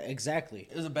stupid. Yeah, exactly.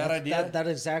 It was a bad That's- idea.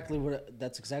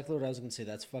 That's exactly what I was gonna say.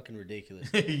 That's fucking ridiculous.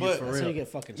 But That's how you get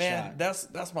fucking man,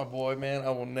 shot. that's my boy, man.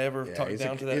 I will never Yeah, talk he's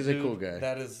down a- to that he's a dude. cool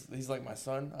guy. He's like my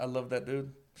son. I love that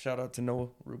dude. Shout out to Noah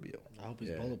Rubio. I hope he's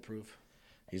Yeah. bulletproof.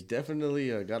 He's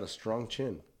definitely got a strong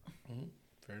chin.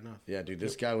 Fair enough. Yeah, dude,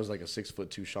 this guy was like a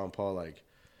 6'2" Sean Paul, like.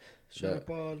 Shut up,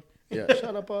 on. Yeah,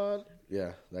 shut up, on.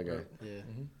 Yeah, that guy. Yeah.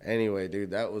 Anyway,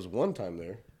 dude, that was one time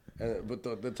there. But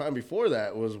the time before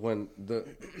that was when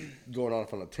going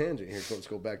off on a tangent here. Let's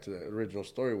go back to the original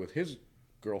story with his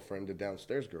girlfriend, the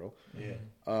downstairs girl.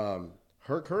 Yeah.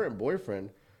 Her current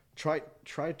boyfriend tried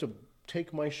to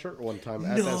take my shirt one time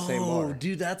at that same bar.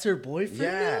 Dude, that's her boyfriend.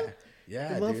 Yeah, now?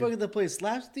 yeah, The dude. motherfucker that plays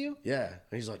slaps with you. Yeah, and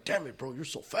he's like, "Damn it, bro, you're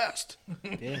so fast."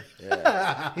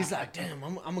 Yeah. He's like, damn,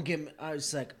 I'm gonna get. I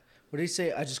was like, what did he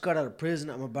say? I just got out of prison.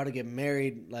 I'm about to get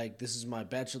married. Like, this is my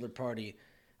bachelor party.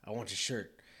 I want your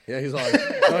shirt. Yeah, he's like,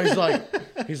 no,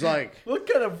 he's like, What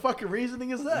kind of fucking reasoning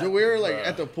is that? dude, we were like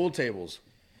at the pool tables.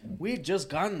 We had just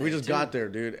gotten there. We just too. got there,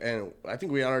 dude, and I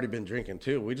think we had already been drinking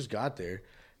too. We just got there,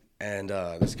 and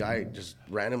this guy just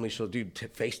randomly showed, dude,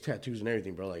 face tattoos and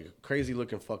everything, bro, like a crazy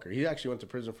looking fucker. He actually went to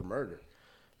prison for murder,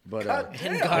 but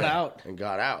and got out. and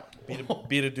got out,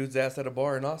 Beat a dude's ass at a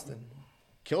bar in Austin.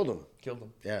 killed him. Killed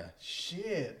him. Yeah,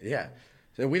 Shit. yeah.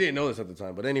 So we didn't know this at the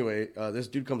time, but anyway, this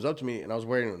dude comes up to me, and I was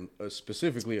wearing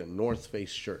specifically a North Face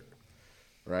shirt,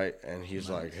 right? And he's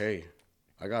like, "Hey,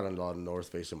 I got a lot of North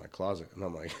Face in my closet," and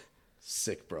I'm like,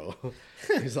 "Sick, bro."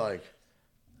 He's like,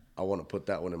 "I want to put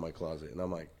that one in my closet," and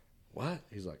I'm like, "What?"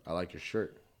 He's like, "I like your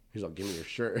shirt." He's like, "Give me your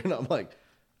shirt," and I'm like,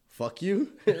 "Fuck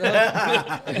you,"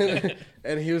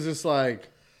 and he was just like,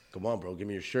 "Come on, bro, give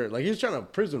me your shirt." Like he was trying to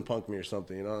prison punk me or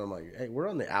something, you know? And I'm like, "Hey, we're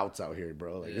on the outs out here,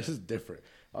 bro. Like this is different.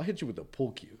 I'll hit you with a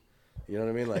pull cue." You know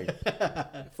what I mean?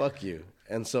 Like, fuck you.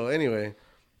 And so anyway,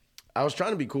 I was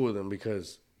trying to be cool with him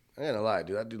because I ain't gonna lie,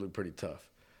 dude, that dude looked pretty tough.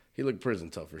 He looked prison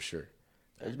tough for sure.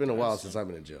 It's been a while since I've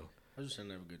been in jail. I was just trying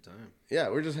to have a good time. Yeah,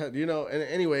 we're just had, you know, and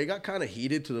anyway, it got kind of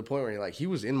heated to the point where he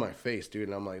was in my face, dude,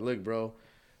 and I'm like, "Look, bro,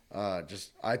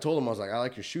 I told him, I was like, I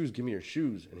like your shoes, give me your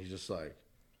shoes," and he's just like,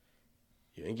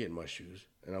 "You ain't getting my shoes,"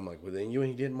 and I'm like, "Well, then you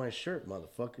ain't getting my shirt,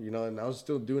 motherfucker," you know, and I was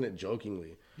still doing it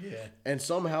jokingly. Yeah. And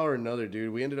somehow or another,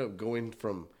 dude, we ended up going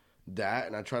from that,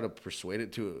 and I tried to persuade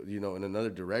it to, you know, in another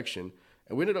direction,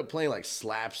 and we ended up playing like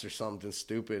slaps or something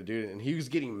stupid, dude, and he was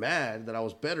getting mad that I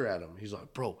was better at him. He's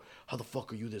like, "Bro, how the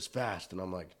fuck are you this fast?" And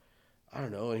I'm like, "I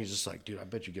don't know," and he's just like, "Dude, I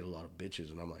bet you get a lot of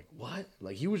bitches," and I'm like, "What?"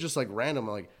 Like, he was just like random.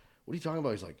 I'm like, "What are you talking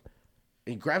about?" He's like,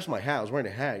 he grabs my hat. I was wearing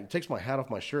a hat. He takes my hat off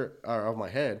my shirt, or off my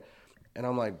head, and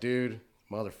I'm like, "Dude,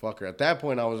 motherfucker." At that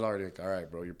point, I was already like, "All right,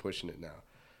 bro, you're pushing it now."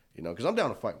 You know, because I'm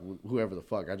down to fight whoever the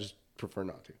fuck. I just prefer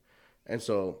not to. And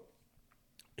so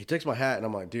he takes my hat, and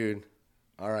I'm like, "Dude,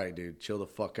 all right, dude, chill the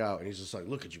fuck out." And he's just like,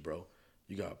 "Look at you, bro.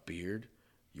 You got a beard.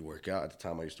 You work out." At the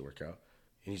time, I used to work out.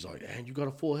 And he's like, "And you got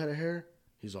a full head of hair?"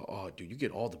 He's like, "Oh, dude, you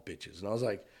get all the bitches." And I was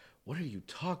like, what are you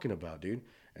talking about, dude?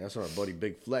 And that's when our buddy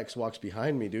Big Flex walks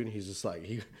behind me, dude. And he's just like,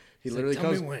 he literally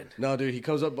 "Tell me comes. when." No, dude, he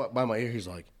comes up by my ear. He's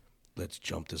like, let's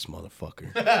jump this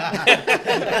motherfucker.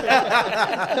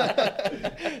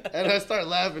 And I start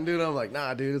laughing, dude. I'm like,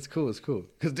 nah, dude, it's cool.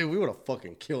 Because, dude, we would have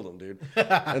fucking killed him, dude.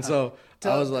 And so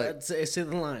I was like, say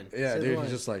the line. yeah, Say the dude. line.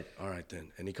 He's just like, all right,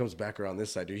 then. And he comes back around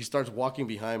this side, dude. He starts walking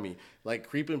behind me, like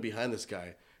creeping behind this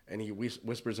guy. And he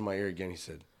whispers in my ear again. He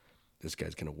said, this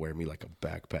guy's going to wear me like a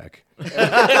backpack.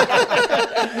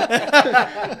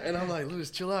 And I'm like, Lewis,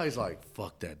 chill out. He's like,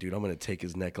 fuck that, dude. I'm going to take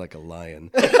his neck like a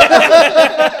lion.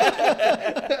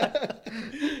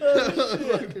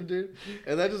 Fucking dude.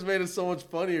 And that just made it so much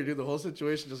funnier, dude. The whole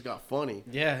situation just got funny.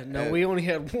 Yeah, no, And- we only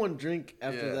had one drink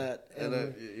after Yeah. that.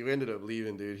 And you ended up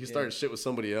leaving, dude. He started shit with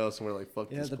somebody else, and we're like,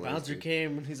 fuck yeah, this the place, bouncer dude.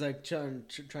 came and he's like trying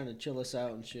to chill us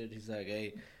out and shit. He's like,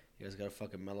 hey, you guys gotta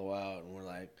fucking mellow out. And we're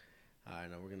like, all right,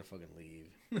 no, we're gonna fucking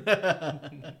leave.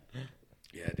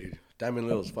 Yeah, dude. Diamond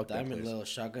Lils, fuck that Diamond place. Lils,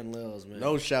 Shotgun Lils, man.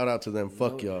 No shout out to them.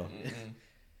 Fuck y'all.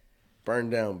 Burn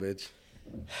down, bitch.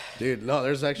 Dude, no,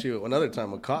 there's actually another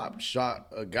time a cop shot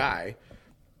a guy,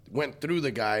 went through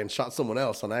the guy, and shot someone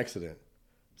else on accident.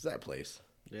 It's that place.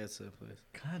 Yeah, it's that place.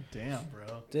 God damn,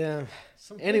 bro. Damn.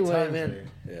 Some good Anyway, times man.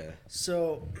 there. Yeah.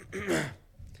 So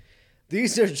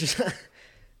these are just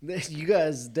you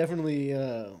guys definitely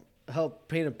help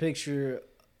paint a picture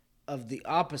of the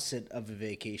opposite of a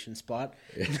vacation spot.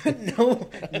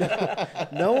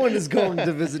 no one is going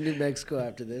to visit New Mexico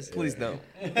after this. Please don't.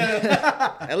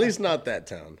 At least not that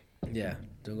town. Yeah,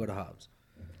 don't go to Hobbs.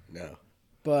 No.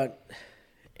 But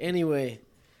anyway,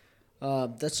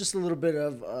 that's just a little bit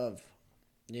of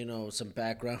some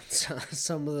background,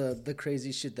 some of the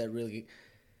crazy shit that really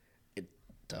it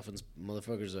toughens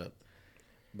motherfuckers up.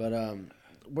 But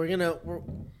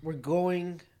we're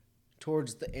going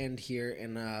towards the end here,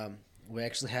 and we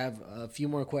actually have a few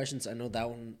more questions. I know that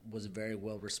one was very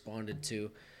well responded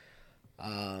to.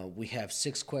 We have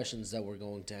 6 questions that we're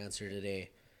going to answer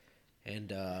today,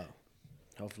 and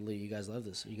hopefully you guys love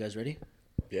this. Are you guys ready?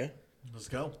 Yeah? Let's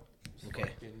go.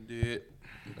 Okay, Can do it.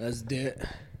 let's do it.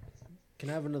 Can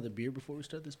I have another beer before we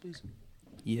start this, please?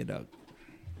 Yeah, dog.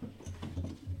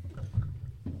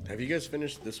 Have you guys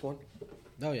finished this one?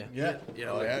 Oh, yeah. Yeah.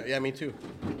 Oh, yeah, me too.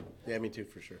 Yeah, me too,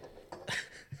 for sure.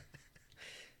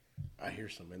 I hear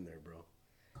some in there, bro.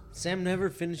 Sam never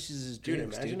finishes his Dude,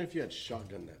 drinks, imagine dude. if you had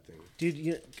shotgun that thing.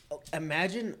 Dude,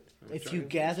 imagine if you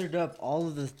gathered up all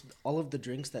of the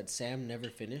drinks that Sam never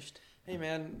finished. Hey,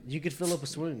 man. You could fill up a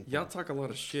swimming pool. Y'all talk a lot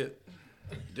of shit.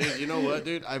 Dude, you know what,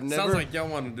 dude? I've never... Sounds like y'all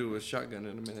want to do a shotgun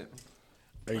in a minute.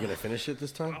 Are you going to finish it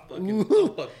this time? I'll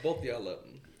fuck both y'all up.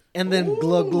 And then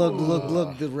glug, glug, glug,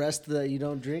 glug the rest that you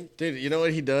don't drink. Dude, you know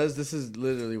what he does? This is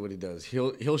literally what he does.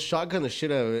 He'll shotgun the shit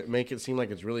out of it, make it seem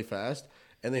like it's really fast,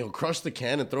 and then he'll crush the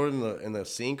can and throw it in the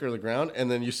sink or the ground,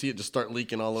 and then you see it just start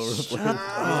leaking all over the place.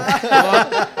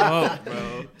 Oh,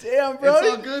 bro. Damn, It's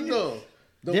all good though.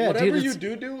 Yeah, Whatever dude, you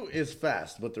it's- do is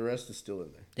fast, but the rest is still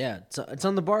in there. Yeah, it's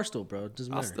on the bar stool, bro. It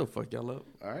doesn't I'll matter. still fuck y'all up.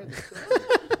 All right,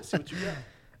 let's see what you got.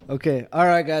 Okay, all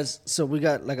right, guys. So we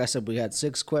got, like I said, we got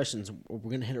 6 questions.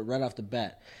 We're gonna hit it right off the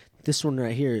bat. This one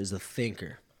right here is a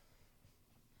thinker.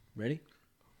 Ready?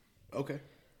 Okay.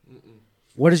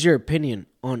 What is your opinion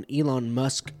on Elon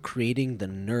Musk creating the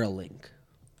Neuralink?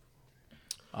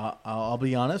 I'll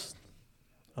be honest.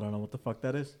 I don't know what the fuck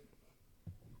that is.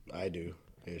 I do.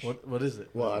 Ish. What is it?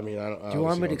 Well, I mean, I don't. Do you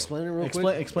want me to explain it real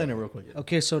quick? Explain it real quick.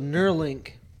 Okay, so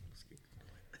Neuralink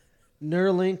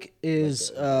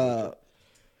is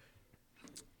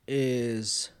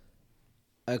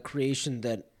a creation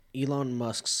that Elon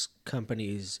Musk's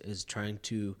companies is trying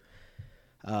to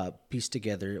piece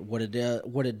together. What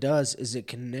it does is it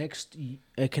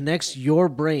connects your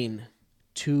brain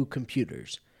to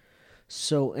computers.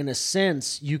 So in a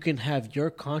sense, you can have your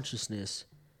consciousness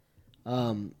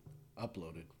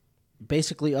Uploaded.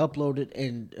 basically uploaded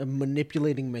and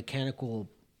manipulating mechanical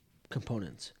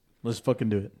components. Let's fucking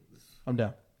do it. I'm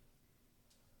down.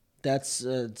 That's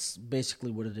it's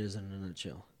basically what it is in a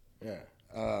nutshell. Yeah.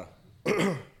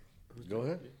 Go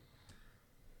ahead.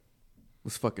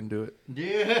 Let's fucking do it.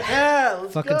 Yeah,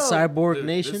 let's Fucking cyborg Dude,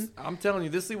 nation. I'm telling you,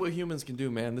 this is what humans can do,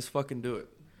 man. Let's fucking do it.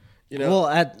 You know.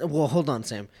 Well, hold on,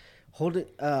 Sam. Hold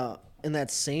it. In that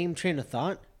same train of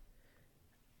thought,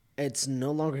 it's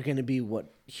no longer going to be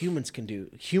what humans can do.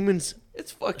 Humans.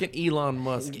 It's fucking Elon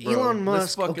Musk, bro. Elon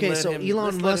Let's Musk. fucking Okay, let so him- Elon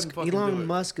let's let him Musk. fucking do Elon it.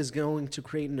 Musk is going to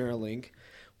create Neuralink.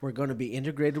 We're going to be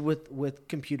integrated with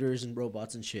computers and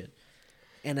robots and shit.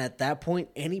 And at that point,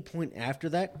 any point after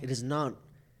that, it is not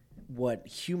what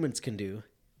humans can do.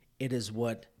 It is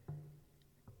what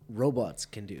robots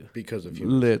can do. because of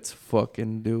humans. Let's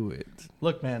fucking do it.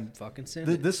 Look, man, Fucking send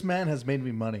it. this man has made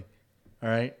me money. All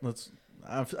right,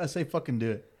 I say fucking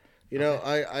do it. You know,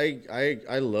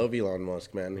 I love Elon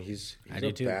Musk, man. He's I a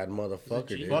do too. bad motherfucker,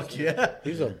 dude. Fuck yeah.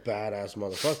 He's a badass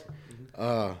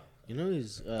motherfucker. You know,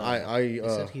 he's. I he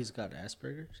said he's got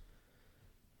Asperger's.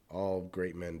 All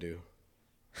great men do.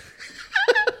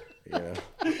 Yeah.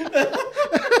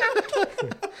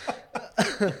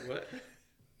 What?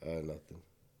 Nothing.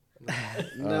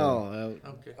 No,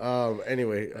 Okay.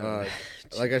 Anyway,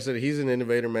 like I said, he's an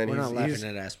innovator, man. we're not he's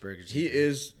laughing at Asperger's. he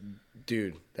is,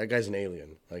 dude. That guy's an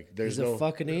alien. Like, there's He's no a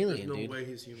fucking alien, no dude. way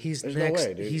he's human. He's There's no next.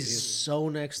 way, dude. He's He's- so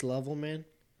next level, man.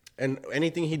 and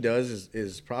anything he does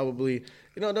is probably,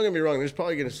 you know, don't get me wrong. There's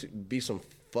probably gonna be some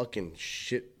fucking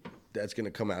shit that's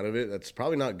gonna come out of it. That's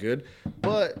probably not good,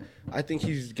 but I think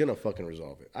he's gonna fucking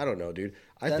resolve it. I don't know, dude.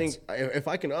 I think if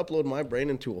I can upload my brain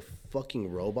into a fucking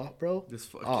robot, bro.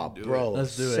 Just fucking do bro, it.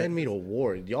 Let's do send it. me to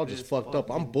war. Y'all just fucked up.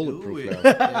 I'm fucking bulletproof do it.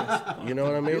 now. You know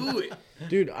what I mean? Do it.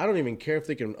 Dude, I don't even care if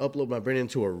they can upload my brain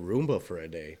into a Roomba for a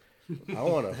day. I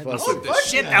want to Oh, fucking the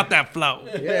shit out that flow.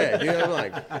 yeah, dude. I'm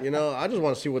like, you know, I just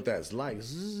want to see what that's like.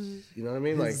 Zzz, you know what I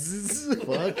mean? Like,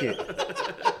 fuck it.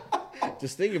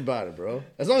 Just think about it, bro.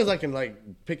 As long as I can like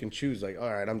pick and choose, like, all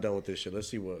right, I'm done with this shit. Let's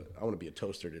see what I want to be a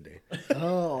toaster today.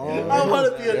 I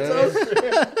want to be a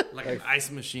toaster. Like an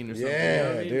ice machine or something. Yeah, you know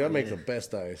what I mean? dude, I make the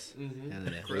best ice.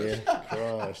 Yeah,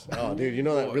 crushed. Oh, dude, you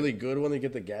know that really good one they get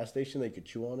at the gas station they could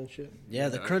chew on and shit. Yeah,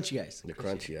 the crunchy ice. The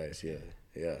crunchy ice,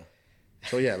 yeah.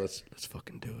 So yeah, let's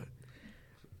fucking do it.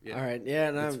 Yeah. All right, yeah,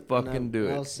 and Let's I'm fucking and do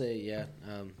it. I'll say, yeah,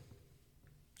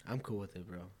 I'm cool with it,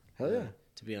 bro. Hell yeah.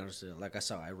 To be honest, like I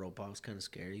saw iRobot was kind of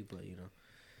scary, but you know.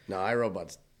 No,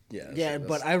 iRobot's Yeah,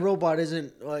 but iRobot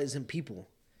isn't people.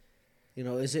 You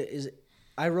know, is it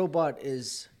iRobot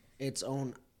is its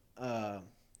own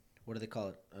what do they call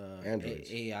it?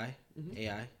 Androids. AI.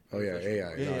 AI. oh yeah, AI. Yeah,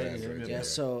 not yeah, Androids, Yeah,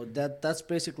 so that's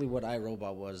basically what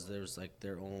iRobot was. There's like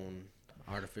their own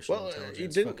artificial Well,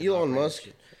 intelligence. didn't fucking Elon operating Musk?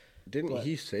 shit. Didn't But-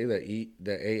 he say that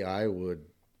the AI would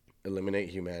eliminate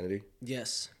humanity?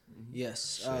 Yes. Yes.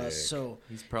 Sick. So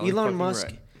He's probably Elon fucking Musk.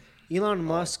 right. Elon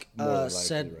Musk more than likely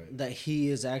said right. that he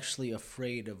is actually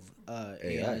afraid of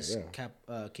AI's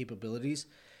yeah. capabilities,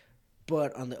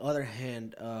 but on the other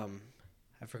hand,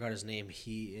 I forgot his name.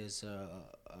 He is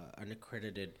an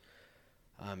accredited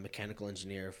mechanical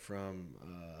engineer from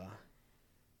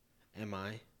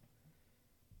MI,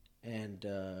 and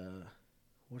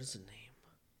what is the name?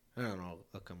 I don't know.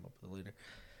 I'll come up with it later.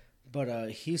 But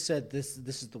he said this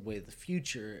is the way of the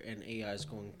future, and AI is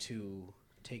going to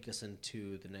take us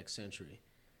into the next century.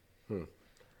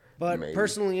 But Maybe.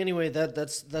 personally, anyway,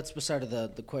 that's beside of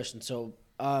the question. So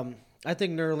I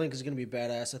think Neuralink is going to be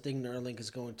badass. I think Neuralink is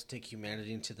going to take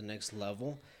humanity into the next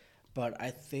level. But I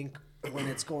think when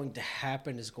it's going to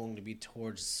happen is going to be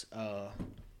towards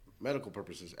Medical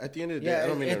purposes. At the end of the day, yeah, I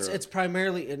don't mean it's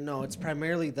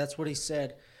primarily that's what he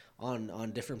said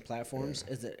on different platforms.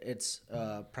 Is that it's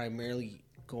primarily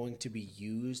going to be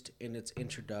used in its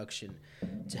introduction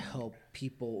to help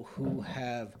people who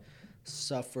have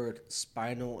suffered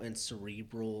spinal and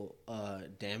cerebral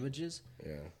damages,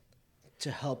 yeah. to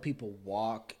help people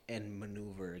walk and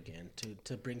maneuver again,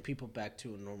 to bring people back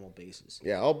to a normal basis.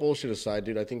 Yeah, all bullshit aside,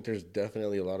 dude, I think there's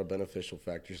definitely a lot of beneficial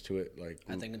factors to it. Like,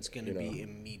 I think it's going to you know. be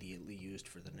immediately used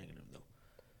for the negative, though.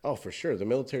 Oh, for sure. The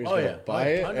military's Oh, gonna yeah. buy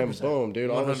it, and 100%. boom,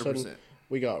 dude. All of a sudden, 100%.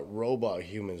 we got robot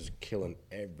humans killing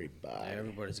everybody.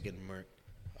 Everybody's getting murked.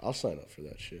 I'll sign up for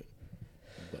that shit.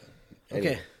 But Okay.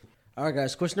 anyway. All right,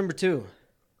 guys. Question number 2.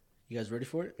 You guys ready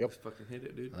for it? Yep. Fucking hit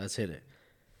it, dude. Let's hit it.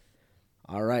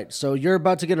 All right. So you're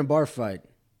about to get in a bar fight.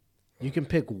 You can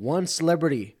pick one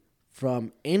celebrity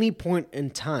from any point in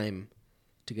time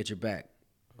to get your back.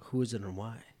 Who is it and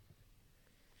why?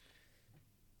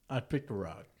 I'd pick The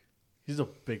Rock. He's a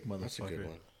big motherfucker. That's a good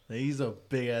one. He's a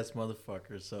big ass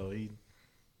motherfucker, so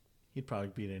he'd probably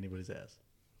beat anybody's ass.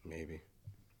 Maybe.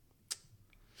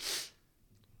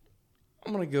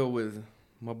 I'm gonna go with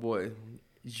my boy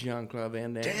Jean-Claude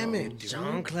Van Damme. Damn it, dude.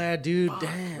 Jean-Claude, dude.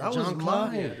 Damn. that was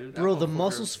Jean-Claude. mine. Yeah, dude, that Bro, the motherfucker-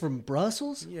 muscles from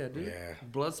Brussels? Yeah, dude. Yeah.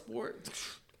 Bloodsport.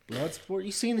 Bloodsport.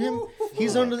 You seen him?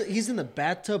 He's in the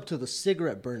bathtub till the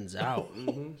cigarette burns out.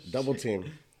 Double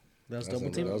team. That was That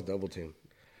double team? was double team.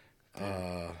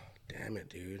 Damn it,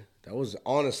 dude. That was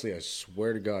honestly, I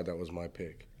swear to God, that was my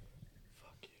pick.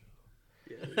 Fuck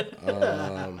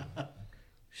you.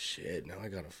 Shit. Now I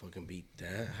gotta fucking beat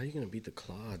that. How you gonna beat the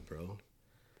Claude, bro?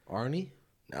 Arnie?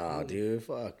 Nah, dude.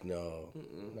 Fuck no.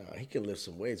 Nah, he can lift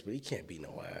some weights, but he can't beat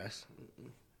no ass.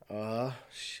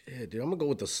 Shit, dude. I'm gonna go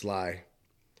with the Sly.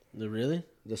 Really?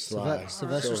 The Sly.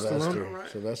 Sylvester Stallone? Right.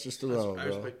 Sylvester Stallone, I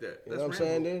bro. respect that. You know That's what I'm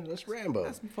saying, Rambo. dude? That's Rambo.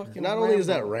 That's fucking And not only is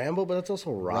that Rambo. Rambo, but that's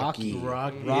also Rocky.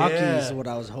 Rocky. Rocky Yeah. is what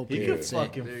I was hoping He you could would say.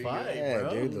 fucking There you fight, Yeah, bro.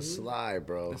 dude, the Sly,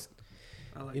 bro.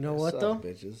 I like You know that. what What's though? up,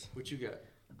 bitches? What you got?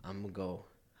 I'm gonna go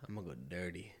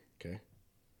dirty. Okay.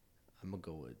 I'm gonna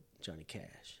go with Johnny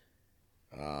Cash.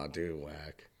 Oh, dude,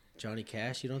 whack. Johnny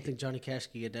Cash? You don't think Johnny Cash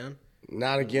could get down?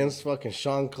 Not against fucking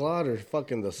Sean Claude or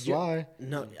fucking the Sly.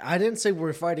 No, I didn't say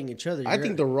we're fighting each other. I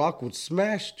think The Rock would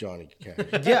smash Johnny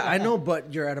Cash. Yeah, I know,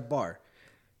 but you're at a bar.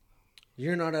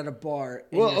 You're not at a bar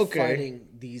and Well, you're okay. fighting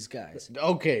these guys.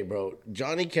 Okay, bro.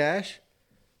 Johnny Cash,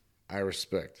 I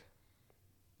respect.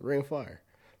 Ring of Fire.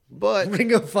 But,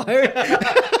 Ring of Fire?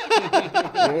 you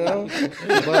know?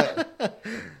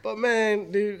 But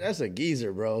man, dude, that's a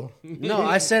geezer, bro. No,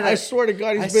 I said I swear to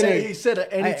God, I he's been said- He said at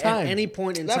any time. At any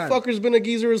point in that time. fucker's been a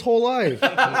geezer his whole life.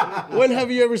 When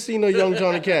have you ever seen a young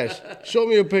Johnny Cash? Show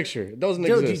me a picture. It doesn't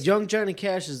Dude, exist. young Johnny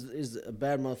Cash is a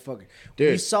bad motherfucker. Dude.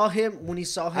 When he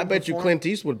saw him I bet you perform- Clint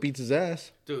Eastwood beats his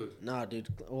ass. Dude, Nah, dude.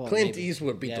 Well, Clint maybe.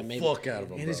 Eastwood beat the maybe. fuck out of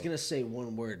him, And he's bro. gonna say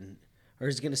one word, or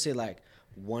he's gonna say like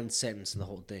one sentence in the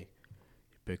whole thing.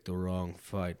 You picked the wrong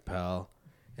fight, pal.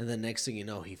 And the next thing you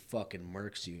know, he fucking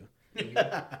murks you.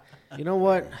 You know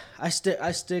what? I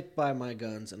stick by my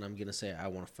guns, and I'm gonna say I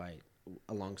want to fight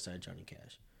alongside Johnny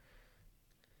Cash.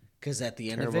 Because at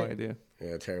the end terrible of it, idea.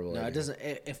 Yeah, terrible. no, idea. it doesn't.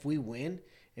 If we win,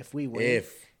 If.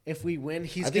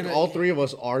 he's I think gonna, all three of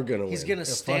us are gonna He's win. gonna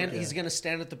stand. yeah. He's gonna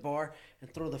stand at the bar and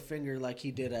throw the finger like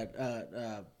he did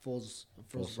at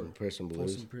Folsom Prison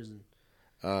Blues. Folsom Prison.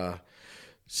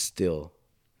 Still,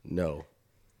 no.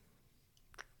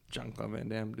 Jean-Claude Van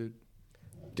Damme, dude.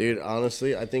 Dude,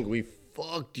 honestly, I think we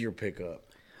fucked your pickup.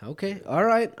 Okay, all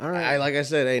right. Like I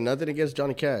said, hey, nothing against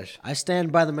Johnny Cash. I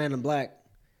stand by the man in black.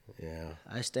 Yeah.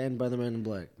 I stand by the man in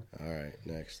black. All right,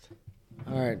 next.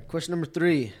 All right, question number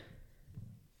 3.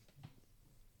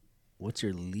 What's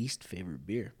your least favorite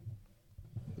beer?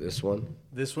 This one.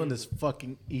 This one is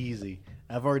fucking easy.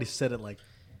 I've already said it like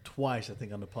twice, I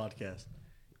think, on the podcast.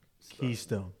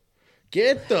 Keystone.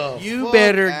 Get the You fuck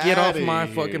better get off outta my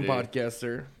here, fucking dude. podcast,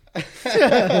 sir.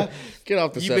 Get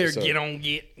off this You better episode.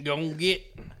 go and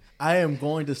get. I am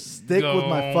going to stick with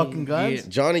my fucking guns. Get.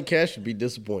 Johnny Cash should be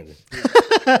disappointed.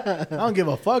 I don't give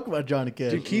a fuck about Johnny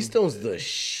Cash. Dude, Keystone's the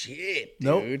shit,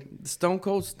 Nope. dude. Stone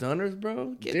Cold Stunners,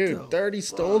 bro. Get the Dude, 30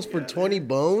 stones for 20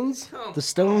 bones? The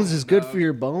Stones is good for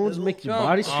your bones, make your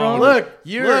body Come strong. on. Look,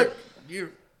 You're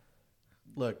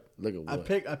look. Look at I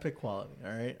what? pick quality.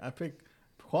 All right, I pick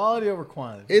quality over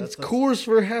quantity. It's That's- Coors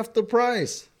for half the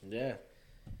price. Yeah.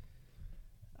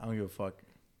 I don't give a fuck.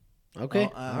 Okay.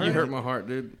 Oh, all you right. hurt my heart,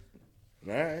 dude.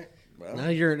 All right. Well, Now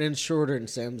you're an inch shorter in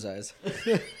Sam's eyes.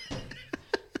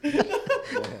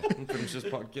 I'm finish this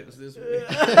podcast this week.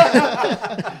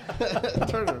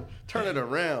 turn it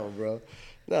around, bro.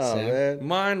 No, Sam? man.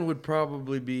 Mine would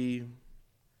probably be.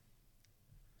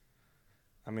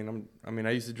 I mean,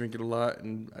 I used to drink it a lot,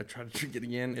 and I try to drink it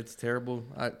again. It's terrible.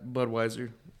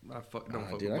 Budweiser. I don't fuck Dude, with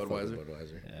I fuck with Budweiser.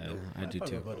 Budweiser. Yeah, I do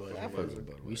too. I fuck with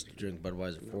Budweiser. We used to drink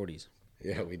Budweiser 40s.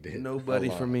 Yeah, we did. Nobody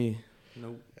A lot. for me.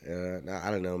 Nope. Nah,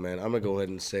 I don't know, man. I'm gonna go ahead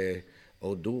and say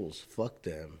O'Doul's. Fuck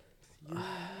them. You know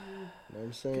what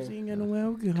I'm saying? ain't got no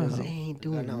alcohol. Because they ain't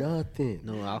doing nothing.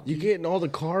 No alcohol. You getting all the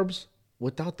carbs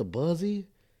without the buzzy?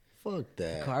 Fuck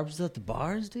that. Carbs at the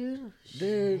bars, dude?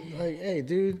 Dude, like, hey,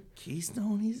 dude.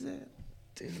 Keystone, he said.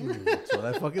 That's what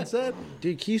I fucking said.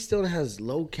 Dude, Keystone has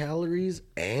low calories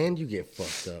and you get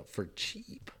fucked up for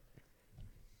cheap.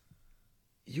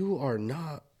 You are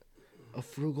not a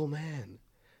frugal man.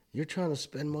 You're trying to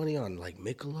spend money on like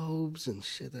Michelobes and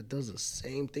shit that does the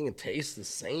same thing and tastes the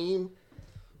same.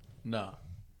 No.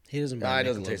 He doesn't Nah, buy it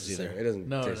doesn't Michelob's taste the either. same. It doesn't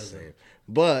No, it taste the doesn't. same.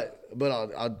 But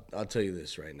I'll tell you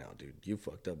this right now, dude. You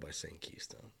fucked up by saying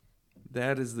Keystone.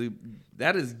 That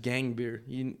is gang beer.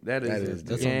 That is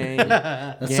That's gang.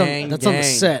 That's, gang, on, that's on the gang.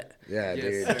 set. Yeah,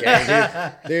 Yes. dude.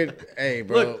 Gang, dude. Hey,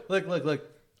 bro. Look.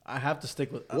 I have to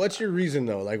stick with. What's your reason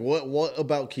though? Like, what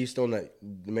about Keystone that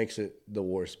makes it the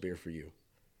worst beer for you?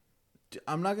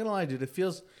 I'm not gonna lie, dude. It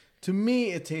feels to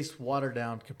me it tastes watered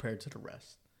down compared to the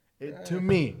rest. To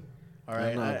me, all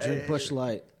right. No, drink Bush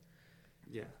Light.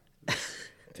 Yeah.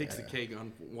 Takes the cake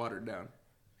on watered down.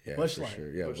 Yeah, Busch for Light. sure.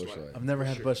 Yeah, Busch Busch Light. Light. I've never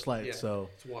had sure. Bush Light, Yeah, so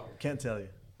it's water. can't tell you.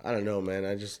 I don't know, man.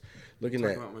 I just looking Talk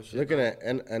at about my shit, looking at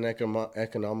an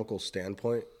economical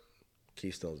standpoint.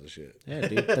 Keystone's the shit. Yeah,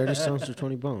 dude. 30 stones for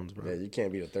 20 bones, bro. Yeah, you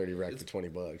can't beat a 30 rack for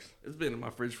 $20. It's been in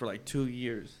my fridge for like 2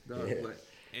 years. Dog. Yeah. Like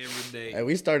every day. And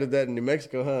we started that in New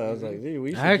Mexico, huh? I was like, dude,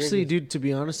 we should I actually, drink dude, to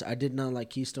be honest, I did not like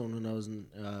Keystone when I was in,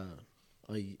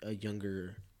 a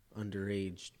younger,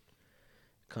 underage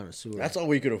connoisseur. That's all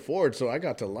we could afford, so I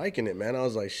got to liking it, man. I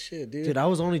was like, shit, dude. Dude, I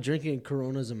was only drinking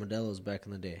Coronas and Modelo's back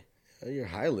in the day. You're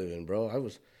high living, bro. I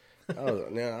was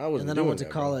And then I doing went to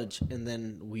that, bro. college, and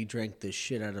then we drank the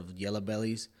shit out of Yellow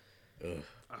Bellies.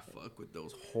 I fuck with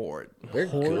those horde. They're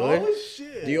good. Oh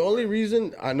shit! The only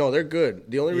reason I know they're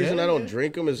good. The only reason I don't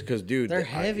drink them is because, dude, They're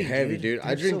heavy, dude.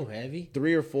 I They're drink so heavy.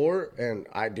 3 or 4, and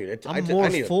I'm more I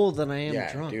need full than I am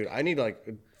yeah, drunk. dude. I need like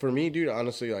for me, dude.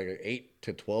 Honestly, like 8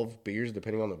 to 12 beers,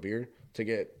 depending on the beer, to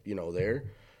get there.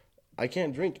 I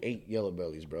can't drink 8 Yellow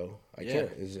Bellies, bro. I can't.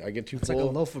 I get too It's full. like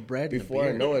a loaf of bread and a Before I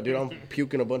beer. know it, dude, I'm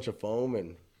puking a bunch of foam,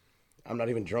 and I'm not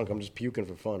even drunk. I'm just puking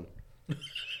for fun.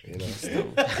 Puking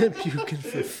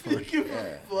for fun.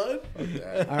 Fun.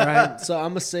 All right, so I'm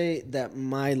gonna say that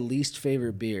my least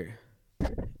favorite beer,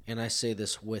 and I say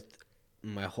this with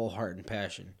my whole heart and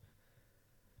passion.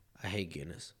 I hate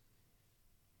Guinness.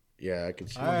 Yeah, I can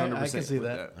see. All right, I 100% can see with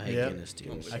that. I hate Yep. Guinness,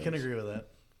 dude. I can agree with that.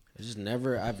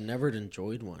 I've never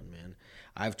enjoyed one, man.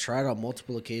 I've tried on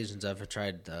multiple occasions. I've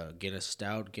tried Guinness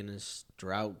Stout, Guinness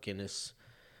Drought, Guinness,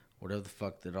 whatever the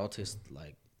fuck. That all taste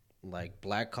like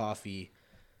black coffee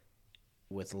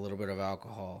with a little bit of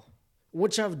alcohol,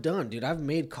 which I've done, dude. I've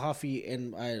made coffee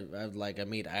and I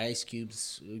made ice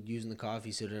cubes using the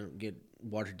coffee so it didn't get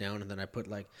watered down, and then I put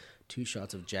like 2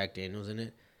 shots of Jack Daniels in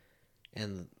it,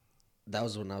 and that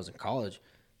was when I was in college.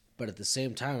 But at the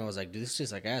same time, I was like, dude, this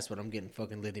tastes like ass, but I'm getting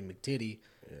fucking Liddy McTitty.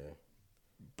 Yeah.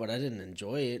 But I didn't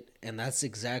enjoy it, and that's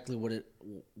exactly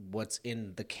what's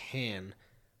in the can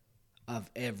of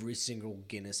every single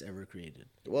Guinness ever created.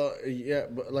 Well, yeah,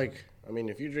 but like, I mean,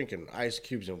 if you're drinking ice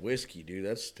cubes and whiskey, dude,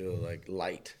 that's still like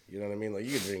light. You know what I mean? Like,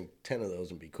 you could drink 10 of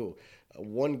those and be cool.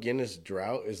 One Guinness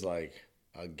Drought is like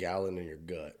a gallon in your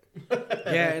gut.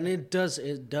 Yeah, and it does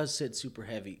sit super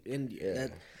heavy. And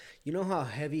that, you know how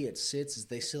heavy it sits is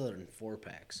they sell it in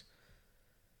 4-packs.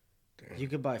 You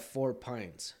could buy 4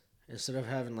 pints instead of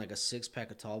having like a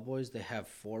 6-pack of Tall Boys. They have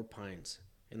 4 pints,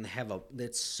 and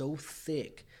that's so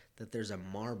thick that there's a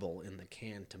marble in the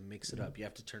can to mix it up. You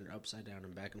have to turn it upside down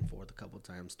and back and forth a couple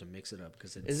times to mix it up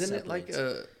because it Isn't it like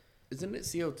separates. isn't it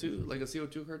CO2? Like a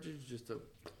CO2 cartridge? Just a.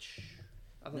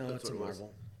 I thought No, that's it's a what it was.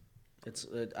 marble. It's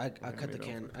I cut the made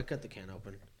can. over. I cut the can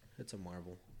open. It's a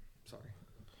marble. Sorry.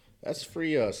 That's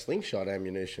free slingshot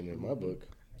ammunition in my book.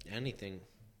 Anything,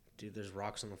 dude. There's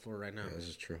rocks on the floor right now. This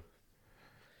is true.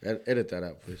 Edit that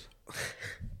out, please.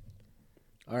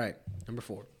 All right, number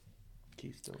 4.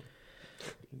 Keystone.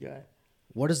 You got it.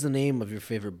 What is the name of your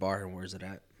favorite bar and where is it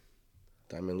at?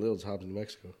 Diamond Lil's Hobbs, New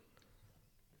Mexico.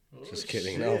 Just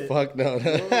kidding. shit. No, fuck no.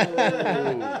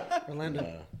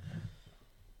 Orlando.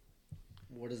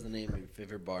 What is the name of your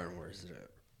favorite bar and where is it at?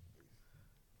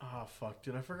 Oh fuck,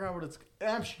 dude! I forgot what it's.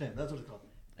 Amsterdam. That's what it's called.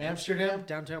 Amsterdam,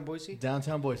 Downtown Boise?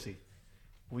 downtown Boise.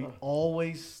 We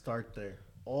always start there.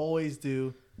 Always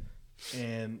do,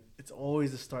 and it's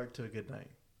always the start to a good night.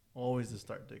 Always the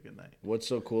start to a good night. What's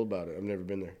so cool about it? I've never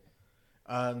been there.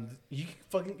 You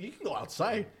can go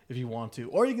outside if you want to,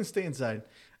 or you can stay inside.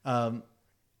 I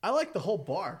like the whole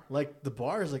bar. Like the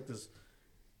bar is like this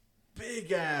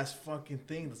big ass fucking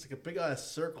thing. That's like a big ass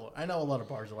circle. I know a lot of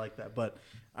bars are like that, but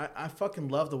I fucking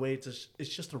love the way it's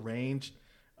just arranged.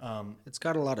 It's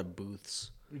got a lot of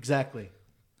booths. Exactly.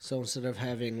 So instead of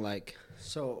having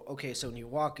so when you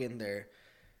walk in there,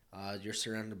 you're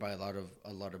surrounded by a lot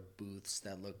of booths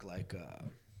that look like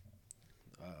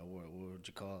what would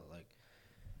you call it, like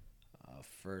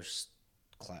first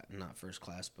class, not first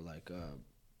class, but like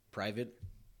private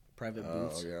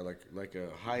booths. Oh yeah, like a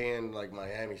high end like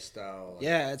Miami style.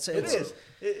 Yeah, It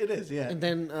is. Yeah. And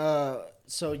then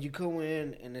so you go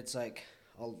in and it's like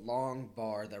a long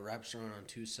bar that wraps around on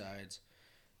 2 sides,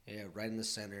 right in the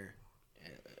center,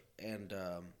 and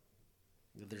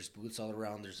there's booths all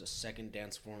around. There's a second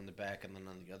dance floor in the back, and then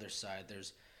on the other side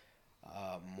there's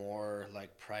more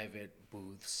like private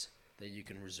booths that you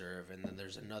can reserve, and then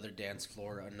there's another dance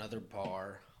floor, another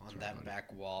bar on that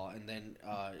back wall, and then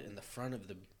in the front of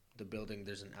the building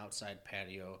there's an outside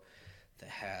patio that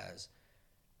has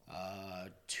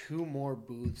 2 more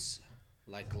booths,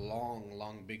 like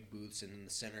long big booths, and in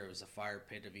the center is a fire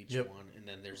pit of each one, and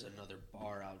then there's another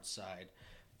bar outside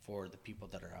for the people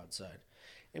that are outside.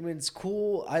 I mean, it's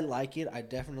cool. I like it. I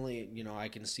definitely, I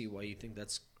can see why you think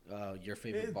that's your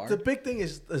favorite bar. The big thing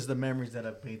is the memories that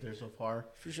I've made there so far.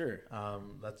 For sure.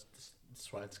 That's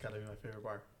why it's gotta be my favorite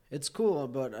bar. It's cool,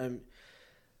 but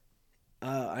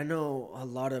I know a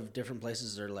lot of different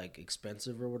places are like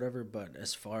expensive or whatever, but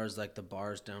as far as like the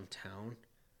bars downtown,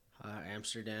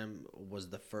 Amsterdam was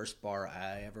the first bar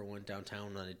I ever went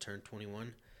downtown when I turned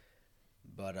 21.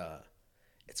 But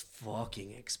It's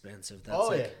fucking expensive. That's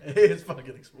Yeah, it's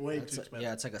fucking way too expensive.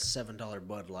 yeah, it's like a $7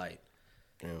 Bud Light.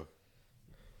 Yeah.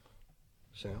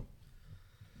 Sam?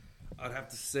 I'd have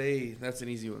to say that's an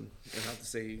easy one. I'd have to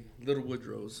say Little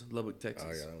Woodrow's, Lubbock, Texas.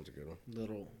 Oh, yeah, that was a good one.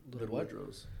 Little Little what?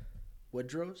 Woodrow's.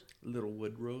 Woodrow's? Little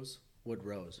Woodrow's,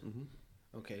 Woodrow's. Mhm.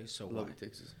 Okay, so why? Lubbock,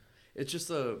 Texas. It's just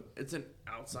it's an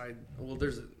outside. Well,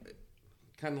 there's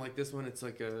kind of like this one. It's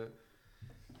like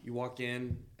you walk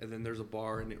in and then there's a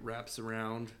bar and it wraps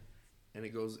around, and it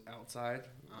goes outside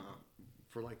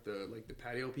for like the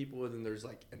patio people, and then there's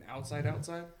like an outside.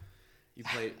 You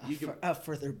play. You can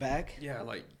Further back? yeah,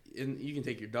 like you can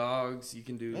take your dogs. You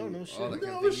can do Oh, no shit. all that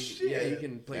kind No of thing. Yeah, you shit.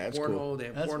 can play That's cornhole. cool. They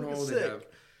have That's cornhole. fucking They sick. have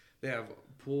they have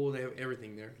pool. They have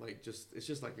everything there. Like it's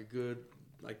just like a good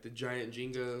like the giant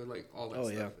Jenga, like all that Oh,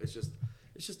 stuff. yeah.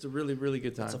 It's just a really really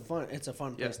good time. It's a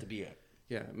fun Yeah. place to be at.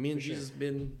 Yeah, me and For sure. Jesus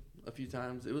been a few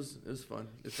times. It was fun.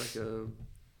 It's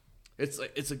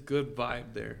like it's a good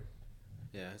vibe there.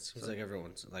 Yeah, it seems like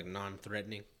everyone's like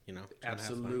non-threatening, you know. trying to have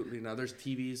fun. Absolutely. Now there's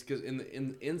TVs because in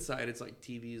the inside it's like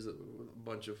TVs with a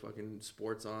bunch of fucking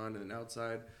sports on, and then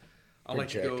outside I like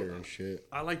to Projector go. and shit.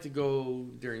 I like to go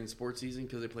during sports season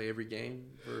because they play every game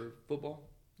for football.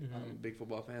 I'm a big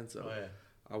football fan, so Oh, yeah.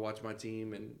 I watch my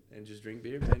team and just drink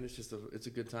beer. Man, it's a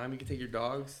good time. You can take your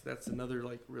dogs. That's another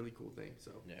like really cool thing.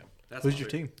 So Yeah. that's Who's my your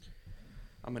favorite. team?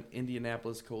 I'm an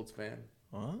Indianapolis Colts fan.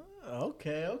 Oh,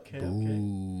 okay.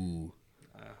 Ooh.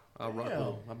 I'll rock with Damn.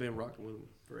 them. I've been rocking with them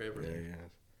forever.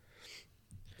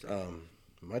 Yeah.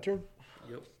 My turn?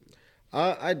 Yep.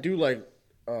 I do like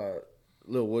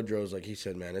Lil Woodrow's, like he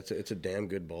said, man. It's a damn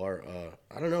good bar.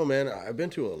 I don't know, man. I've been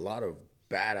to a lot of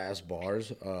badass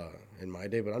bars in my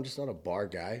day, but I'm just not a bar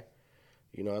guy.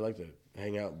 You know, I like to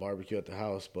hang out and barbecue at the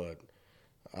house, but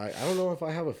I don't know if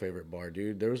I have a favorite bar,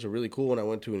 dude. There was a really cool one I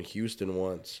went to in Houston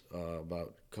once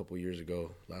about a couple years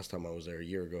ago. Last time I was there, a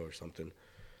year ago or something.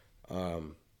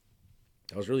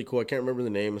 That was really cool. I can't remember the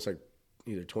name. It's like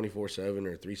either 24/7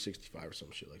 or 365 or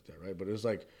some shit like that, right? But it was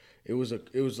like it was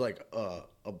like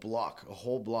a block, a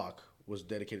whole block was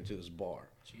dedicated to this bar.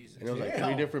 Jesus. And it was like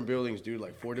Damn. 3 different buildings, dude,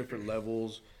 like 4 different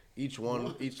levels. Each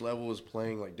level was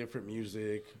playing like different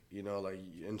music, you know, like,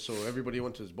 and so everybody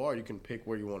went to this bar. You can pick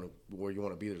where you want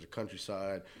to be. There's a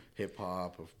countryside, hip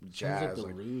hop, jazz. Sounds like the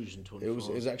like, Rouge in 24.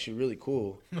 it was actually really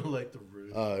cool. Like the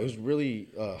roof. It was really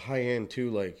high end too,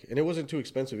 like, and it wasn't too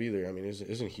expensive either. I mean, it's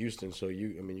in Houston, so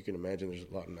you can imagine there's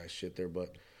a lot of nice shit there.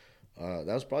 But that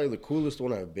was probably the coolest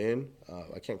one I've been.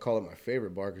 I can't call it my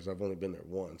favorite bar because I've only been there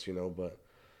once, you know. But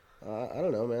I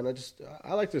don't know, man.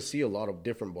 I like to see a lot of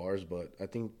different bars, but I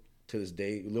think to this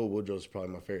day, Lil Woodrow's is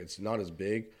probably my favorite. It's not as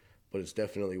big, but it's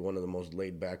definitely one of the most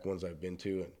laid back ones I've been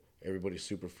to, and everybody's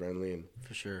super friendly, and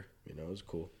For sure. you know, it's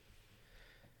cool.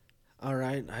 All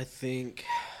right, I think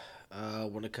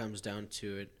when it comes down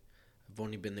to it, I've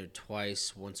only been there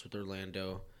twice. Once with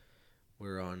Orlando.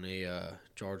 We're on a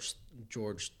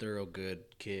George Thorogood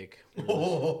kick.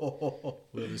 We're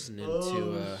listening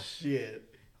to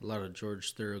shit. a lot of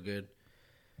George Thorogood,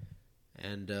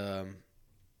 and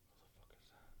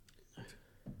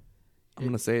I'm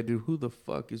gonna say it, dude. Who the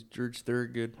fuck is George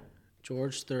Thorogood?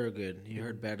 George Thorogood. You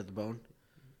heard "Bad to the Bone"?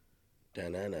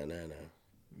 Da-na-na-na-na.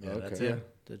 Yeah, that's Okay. it.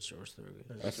 That's George Thorogood.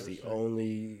 That's the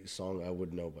only song I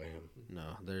would know by him.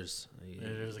 No, there's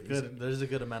There's a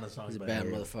good amount of songs. He's a by bad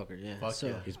him. motherfucker. Yeah, Fuck so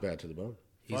yeah. He's bad to the bone.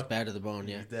 he's Fuck. bad to the bone.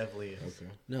 He Yeah. definitely is.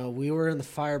 Okay. No, we were in the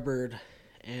Firebird,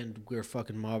 and we were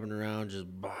fucking mobbing around, just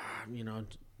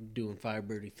doing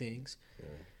Firebirdy things.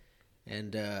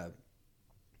 And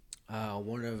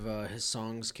one of his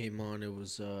songs came on. It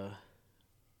was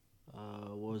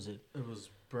what was it? It was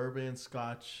bourbon,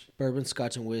 scotch, Bourbon,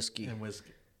 Scotch, and whiskey. and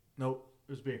whiskey. Nope,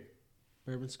 it was beer.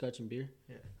 Bourbon, Scotch, and beer.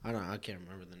 Yeah. I can't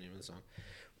remember the name of the song,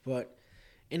 but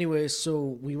anyway, so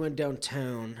we went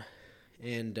downtown,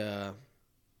 and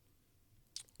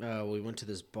we went to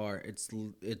this bar. It's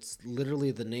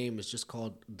literally, the name is just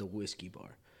called the Whiskey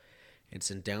Bar. It's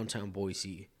in downtown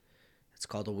Boise. It's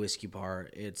called the Whiskey Bar.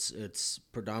 It's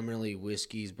predominantly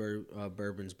whiskeys,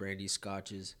 bourbons, brandies,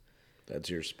 scotches. That's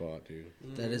your spot, dude.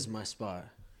 That is my spot.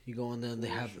 You go in there, and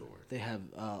they have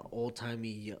old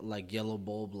timey like yellow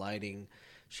bulb lighting,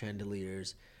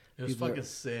 chandeliers. It was People fucking are-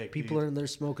 sick. People dude. are in there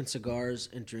smoking cigars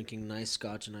and drinking nice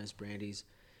scotch and nice brandies,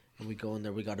 and we go in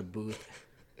there. We got a booth,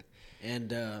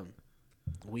 and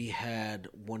we had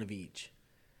one of each.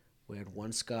 We had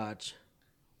one scotch,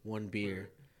 one beer,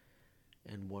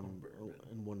 and one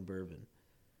bourbon.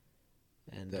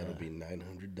 And That'll be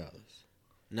 $900.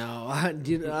 no,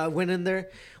 I went in there.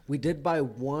 We did buy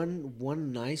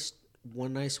one nice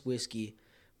whiskey,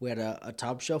 We had a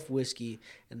top shelf whiskey,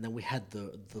 and then we had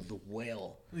the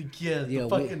whale. Yeah, Yeah,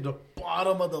 the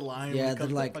bottom of the line. Yeah, when it comes then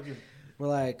to like fucking- we're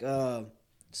like,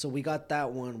 so we got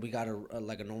that one. We got a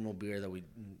like a normal beer that we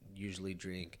usually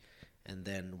drink, and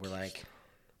then we're like,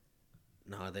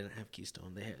 no, they didn't have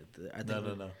Keystone. They had, I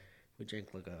think no. we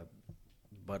drank like a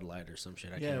Bud Light or some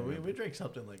shit. I Yeah, can't we remember. drank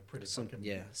something like pretty Something, fucking.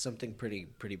 yeah, something pretty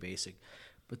basic.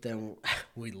 But then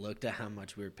we looked at how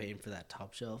much we were paying for that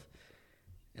top shelf,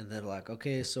 and they're like,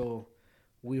 okay, so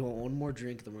we want one more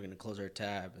drink, then we're gonna close our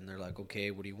tab. And they're like,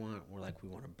 okay, what do you want? We're like, we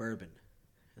want a bourbon.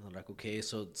 And they're like, okay,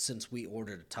 so since we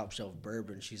ordered a top shelf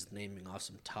bourbon, she's naming off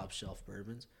some top shelf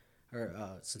bourbons, or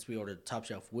since we ordered top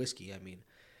shelf whiskey, I mean,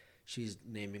 she's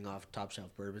naming off top shelf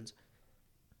bourbons.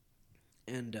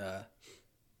 And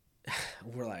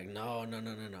we're like, no.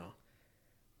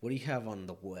 What do you have on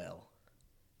the well?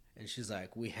 And she's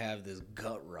like, we have this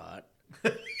gut rot.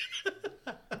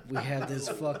 We have this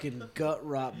fucking gut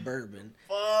rot bourbon.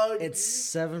 Fuck. It's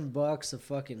 $7 a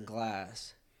fucking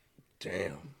glass.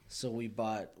 Damn. So we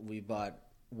bought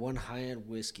one high end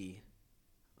whiskey,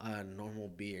 a normal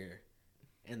beer,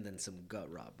 and then some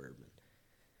gut rot bourbon.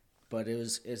 But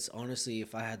it's honestly,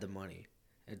 if I had the money,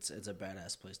 it's a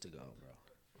badass place to go, bro.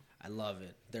 I love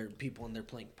it. There are people in there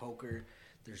playing poker.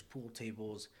 There's pool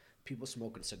tables. People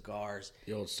smoking cigars.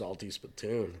 The old salty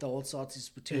spittoon. The old salty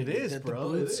spittoon. It is, the bro.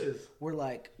 booths It is. We're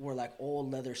like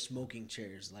old leather smoking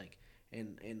chairs, like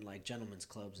in like gentlemen's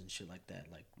clubs and shit like that.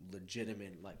 Like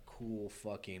legitimate, like cool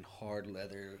fucking hard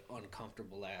leather,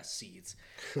 uncomfortable ass seats.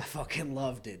 I fucking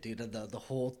loved it, dude. The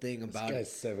whole thing This about guy's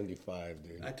it. 75,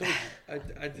 dude. I told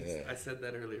you, I said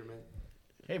that earlier, man.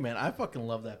 Hey man, I fucking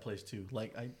love that place too.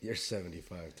 Like You're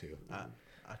 75 too.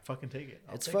 I fucking take it.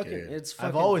 I'll It's take fucking. it. It's fucking.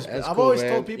 I've always That's I've cool, always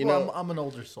man. told people You know- I'm an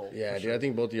older soul. Yeah, for dude. sure. I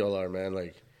think both of y'all are, man.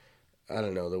 Like, I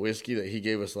don't know. The whiskey that he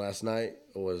gave us last night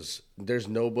was. There's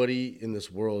nobody in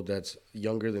this world that's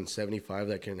younger than 75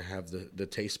 that can have the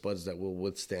taste buds that will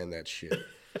withstand that shit.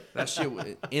 That shit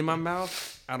in my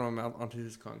mouth, out of my mouth, onto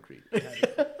his concrete.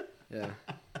 Yeah.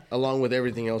 Along with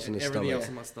everything else in his Everything stomach. else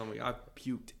in my stomach. I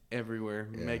puked everywhere.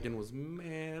 Megan was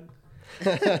mad.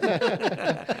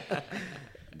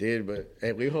 Dude, but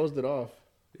hey, we hosed it off.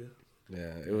 Yeah.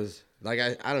 Yeah, it was like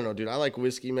I don't know, dude. I like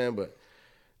whiskey, man, but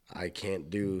I can't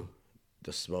do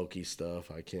the smoky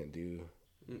stuff. I can't do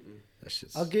that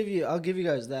shit. I'll give you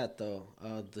guys that though.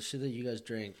 The shit that you guys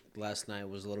drank last night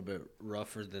was a little bit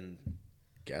rougher than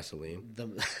Gasoline. the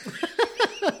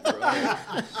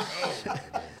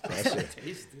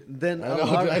Taste it. than I a know.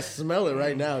 lot I smell it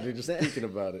right now, dude. Just thinking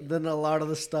about it. than a lot of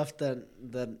the stuff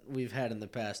that we've had in the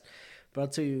past. But I'll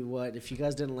tell you what, if you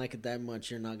guys didn't like it that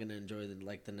much, you're not gonna enjoy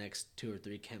the next 2 or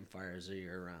 3 campfires that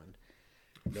you're around.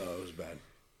 No, it was bad.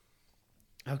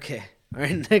 Okay. All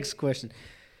right. Next question.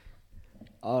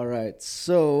 All right.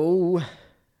 So,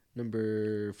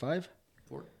 number 5.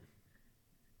 4.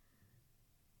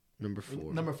 Number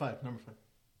 4. Number five. My bad.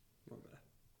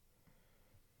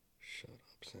 Shut up,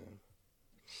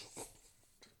 Sam.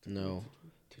 No.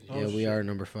 Oh, Yeah, we shit. are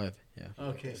number 5. Yeah.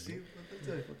 Okay. See,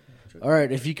 All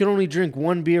right. If you could only drink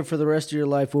one beer for the rest of your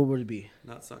life, what would it be?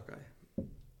 Not sockeye.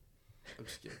 I'm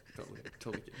just kidding.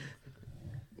 Totally kidding.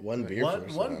 One beer. for the rest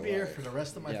of one my beer life. for the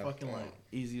rest of my Yeah. fucking life.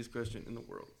 Easiest question in the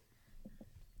world.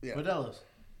 Yeah. Modelo's.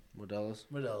 Modelo's.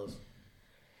 Modelo's.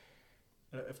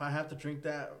 If I have to drink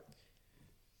that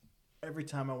every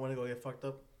time I want to go get fucked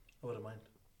up, I wouldn't mind.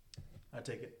 I'd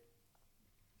take it.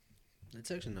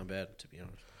 It's actually not bad, to be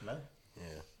honest. No.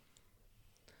 Yeah.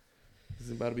 This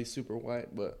is about to be super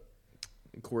white, but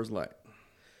Coors Light.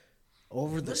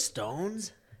 Over the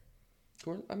Stones?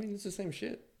 Coors, I mean, it's the same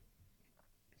shit.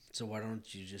 So why don't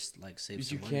you just like save Because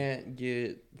some you money? can't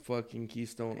get fucking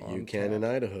Keystone on You can in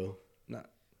tap. Idaho. Not.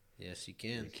 Yes, you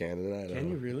can. You can in Idaho. Can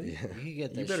you really? Yeah. You can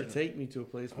get that You better shit. take me to a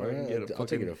place where I can Alright, get a I'll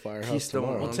take you fucking to Firehouse Keystone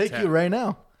tomorrow. I'll on take tap. you right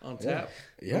now. On Yeah. tap.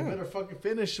 You Yeah. better fucking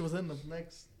finish within the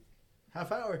next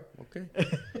half hour. Okay.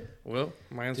 Well,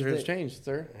 my answer Did has they- changed,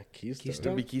 sir. Keystone. It's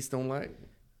gonna be Keystone Light.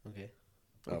 Okay.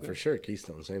 Oh, for sure.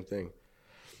 Keystone. Same thing.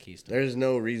 Keystone. There's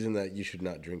no reason that you should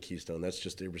not drink Keystone. That's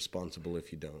just irresponsible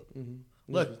if you don't.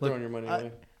 Look, throwing your money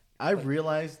away. I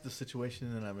realize the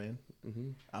situation that I'm in.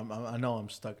 Mm-hmm. I know I'm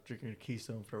stuck drinking a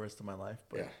Keystone for the rest of my life,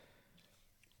 but Yeah.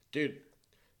 Dude,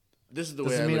 this is the way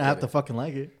doesn't I mean look I have at to it. fucking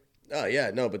like it. Oh,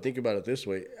 yeah. No, but think about it this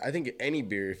way. I think any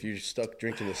beer, if you're stuck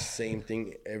drinking the same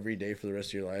thing every day for the rest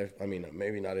of your life, I mean,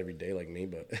 maybe not every day like me,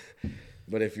 but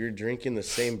but if you're drinking the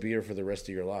same beer for the rest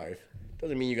of your life,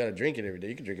 doesn't mean you got to drink it every day.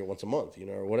 You can drink it once a month,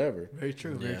 or whatever. Very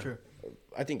true. Very Yeah. true.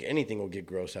 I think anything will get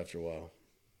gross after a while.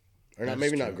 Or not, That's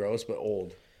maybe not true. gross, but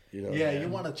old. Yeah, you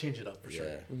want to change it up for sure.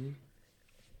 Yeah.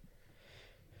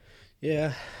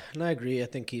 Yeah, and I agree. I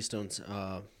think Keystone's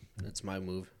that's my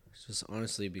move. It's just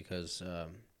honestly because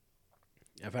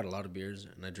I've had a lot of beers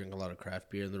and I drink a lot of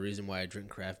craft beer, and the reason why I drink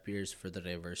craft beer is for the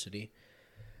diversity.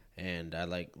 And I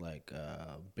like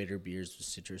bitter beers with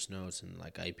citrus notes and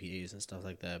like IPAs and stuff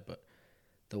like that. But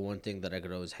the one thing that I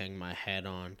could always hang my hat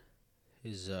on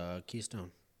is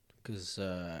Keystone, because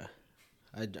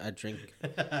I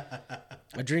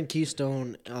drink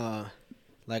Keystone.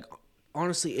 Like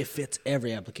honestly, it fits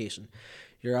every application.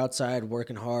 You're outside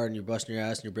working hard and you're busting your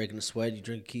ass and you're breaking a sweat. You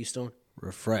drink a Keystone,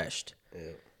 refreshed.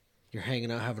 Yeah. You're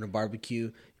hanging out having a barbecue.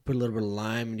 You put a little bit of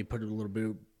lime and you put a little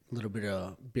bit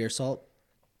of beer salt.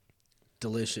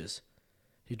 Delicious.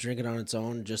 You drink it on its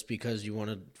own just because you want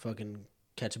to fucking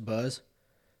catch a buzz.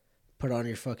 Put on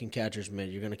your fucking catcher's mitt.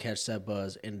 You're gonna catch that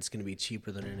buzz, and it's gonna be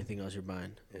cheaper than anything else you're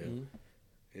buying. Yeah.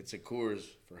 It's a Coors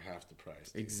for half the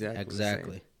price. Dude.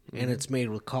 Exactly. And it's made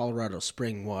with Colorado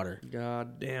spring water.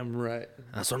 God damn right.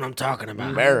 That's what I'm talking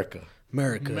about. America.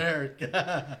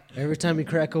 America. Every time you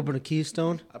crack open a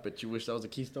Keystone, I bet you wish that was a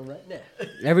Keystone right now.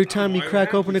 every time you I crack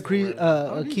have open a Keystone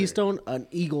right a Keystone, an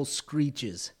eagle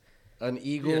screeches. An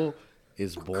eagle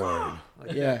is born.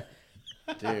 Yeah.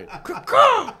 Dude.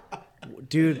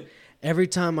 Dude, every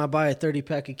time I buy a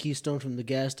 30-pack of Keystone from the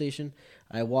gas station,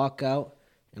 I walk out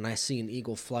and I see an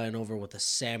eagle flying over with a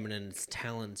salmon in its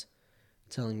talons,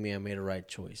 telling me I made a right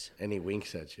choice. And he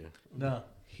winks at you. No,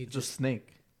 He it's a just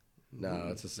snake. No,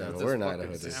 it's a salmon. That's a We're in fucking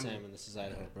Idaho, dude. salmon. salmon. This is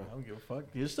Idaho, bro. I don't give a fuck.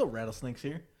 There's still rattlesnakes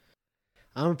here.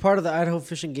 I'm a part of the Idaho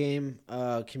Fishing Game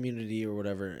community or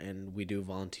whatever, and we do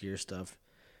volunteer stuff.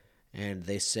 And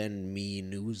they send me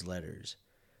newsletters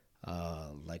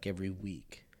like every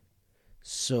week.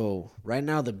 So right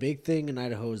now, the big thing in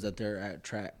Idaho is that they're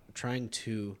trying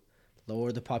to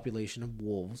lower the population of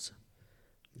wolves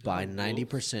by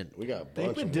 90%. We got a bunch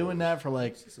They've been of doing that for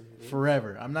like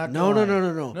forever. I'm not. No, gonna no, lie.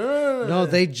 no, no, no. No,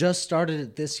 they just started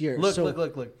it this year. Look, so,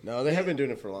 look. No, they have been doing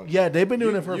it for a long time. Yeah, they've been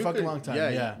doing You- it for a you fucking could- long time.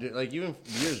 Yeah, Yeah. like even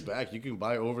years back, you can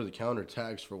buy over-the-counter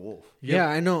tags for wolf. Yeah,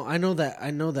 I know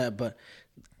that. But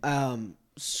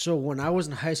so when I was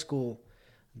in high school,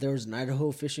 there was an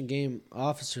Idaho Fish and Game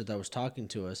officer that was talking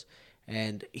to us,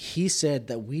 and he said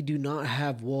that we do not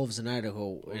have wolves in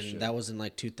Idaho, and that was in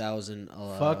like 2000,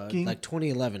 Fucking like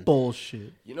 2011.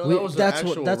 Bullshit. You know, We- that was that's an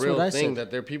what- actual that's real what I thing said.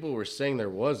 that there people were saying there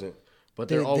wasn't, but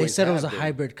They there always said it was a have been.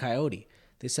 hybrid coyote.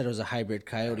 They said it was a hybrid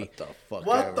coyote. What the fuck?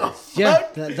 What ever. the? Yeah,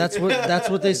 that's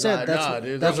what they said. Nah,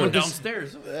 dude, that's those what are they,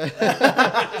 Downstairs.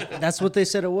 that's what they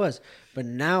said it was. But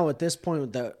now at this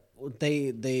point, that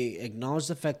they acknowledge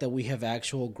the fact that we have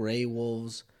actual gray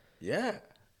wolves Yeah.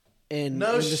 in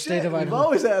No the shit. state of We've Idaho.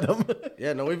 always had them.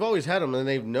 Yeah, no, we've always had them, and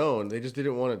they've known. They just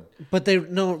didn't want to. But they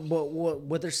no.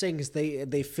 What they're saying is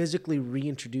they physically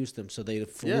reintroduced them. So they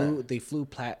flew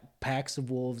packs of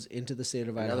wolves into the state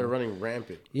of Idaho. Now they're running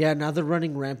rampant. Yeah, now they're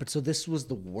running rampant. So this was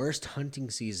the worst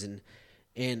hunting season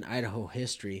in Idaho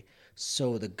history.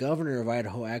 So the governor of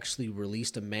Idaho actually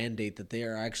released a mandate that they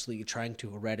are actually trying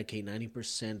to eradicate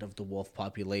 90% of the wolf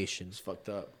population It's fucked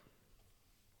up.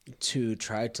 to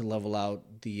try to level out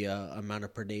the amount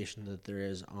of predation that there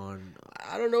is on.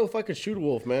 I don't know if I could shoot a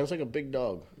wolf, man. It's like a big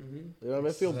dog. You know what I mean?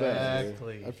 I feel bad.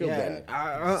 Exactly. Man. I feel bad.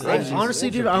 Honestly, wolves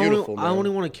dude, are I beautiful, only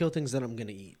man. want to kill things that I'm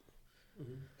gonna eat.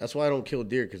 That's why I don't kill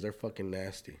deer, because they're fucking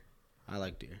nasty. I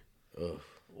like deer. Ugh.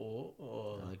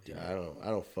 I like deer. Yeah, I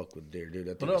don't fuck with deer, dude.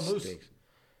 That thing What about moose? stinks.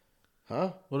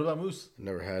 Huh? What about moose?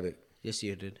 Never had it. Yes,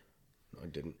 you did. No, I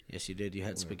didn't. Yes, you did. You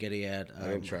had spaghetti at. I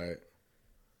didn't try it.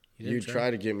 You You didn't try?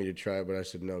 tried to get me to try it, but I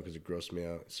said no because it grossed me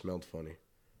out. It smelled funny.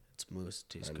 It's moose.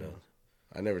 It tastes I good. know.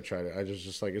 I never tried it. I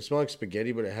just like it smelled like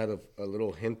spaghetti, but it had a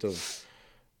little hint of,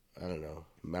 I don't know,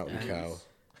 mountain cow.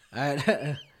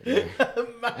 I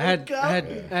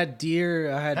had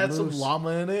deer. I had Had moose. some llama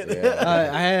in it. Yeah.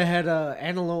 I had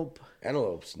antelope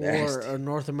Antelope's or nasty. a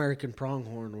North American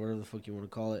pronghorn, whatever the fuck you want to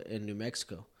call it, in New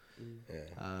Mexico.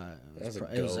 Yeah.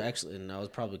 It was goat. actually, and I was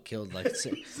probably killed like.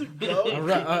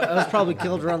 I was probably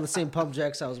killed around the same pump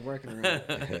jacks I was working around.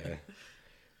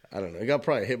 I don't know. It got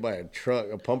probably hit by a truck,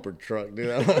 a pumper truck, dude.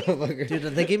 That motherfucker. Dude,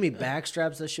 they gave me back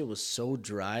straps. That shit was so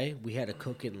dry. We had to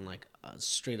cook it in like a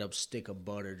straight up stick of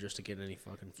butter just to get any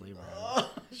fucking flavor out of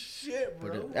it. Shit,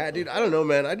 bro. Dude, I don't know,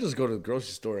 man. I just go to the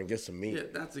grocery store and get some meat. Yeah,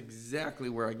 that's exactly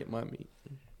where I get my meat.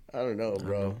 I don't know,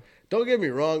 bro. Don't get me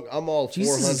wrong. I'm all for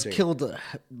Jesus has hunting. killed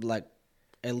like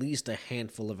at least a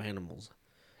handful of animals.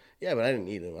 Yeah, but I didn't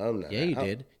eat them. I'm not. Yeah, you how-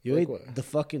 did. You like ate what? the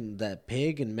fucking that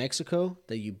pig in Mexico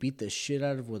that you beat the shit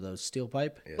out of with a steel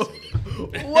pipe. Yes, I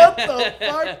did. What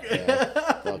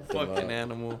the fuck? Fuck fucking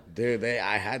animal. Dude,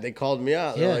 they called me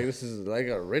out. They're Yeah. like, this is like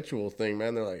a ritual thing,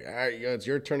 man. They're like, all right, yeah, it's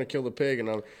your turn to kill the pig,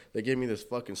 and they gave me this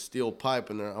fucking steel pipe,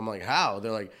 and I'm like, how?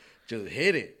 They're like, just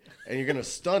hit it, and you're gonna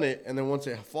stun it, and then once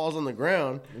it falls on the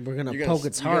ground, We're gonna you're poke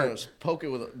its you're gonna heart. poke it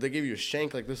with. They give you a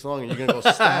shank like this long, and you're gonna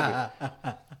go stab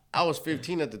it. I was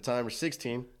 15 at the time, or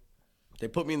 16. They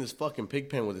put me in this fucking pig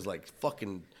pen with this like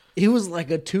fucking. He was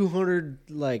like a 200,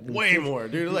 like Way more,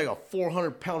 dude. It was like a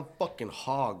 400-pound fucking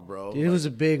hog, bro. Dude, it was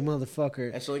a big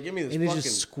motherfucker. And so they give me this and he fucking.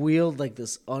 just squealed like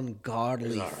this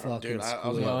ungodly fucking Dude, I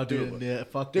squeal. was Oh, like, dude, dude, yeah,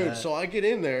 fuck Dude, that. so I get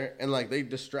in there and like they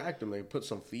distract him. They put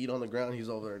some feed on the ground. He's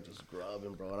over there just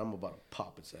grubbing, bro. And I'm about to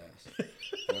pop its ass.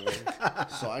 You know what I mean?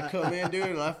 So I come in, dude,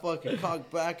 and I fucking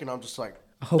cock back, and I'm just like,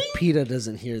 I hope PETA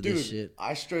doesn't hear dude, this shit.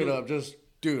 I straight up just,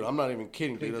 dude, I'm not even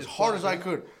kidding, dude. As hard as I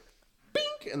could,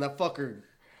 bink, and that fucker,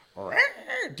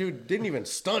 dude, didn't even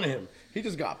stun him. He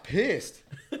just got pissed.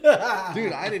 Dude,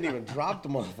 I didn't even drop the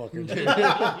motherfucker, dude.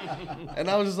 And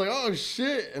I was just like, oh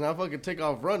shit. And I fucking take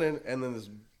off running. And then this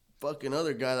fucking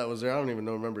other guy that was there, I don't even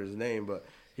remember his name, but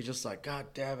he's just like, God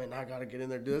damn it, I gotta get in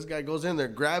there. Dude, this guy goes in there,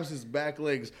 grabs his back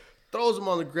legs, throws him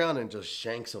on the ground, and just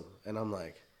shanks him. And I'm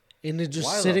like, And it just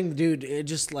Why sitting, dude, it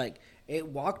just like, it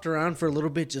walked around for a little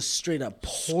bit, just straight up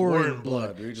pouring squirting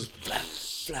blood. dude. Just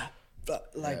Flap, flap,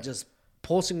 like just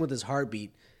pulsing with his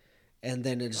heartbeat. And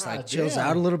then it just like God chills damn.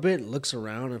 out a little bit, looks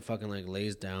around and fucking like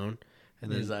lays down.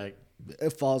 And then He's like, it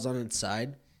falls on its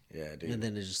side. yeah, dude. And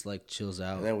then it just like chills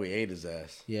out. And then we ate his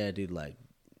ass. Yeah, dude, like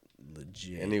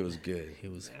legit. And he was good. He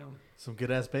was. some good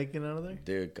ass bacon out of there.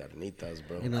 Dude, carnitas,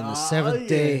 bro. And on the Oh, seventh yeah.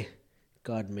 day,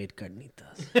 God made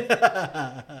carnitas.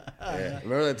 Yeah.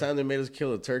 Remember that time they made us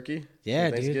kill a turkey? Yeah,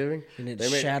 for dude. Thanksgiving? And it They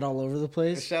made- shat all over the It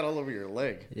place. shat all over your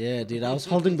leg. Yeah, dude. I was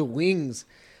holding the wings.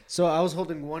 So I was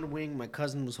holding one wing, my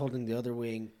cousin was holding the other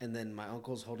wing, and then my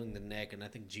uncle's holding the neck, and I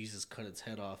think Jesus cut its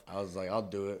head off. I was like, I'll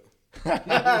do it.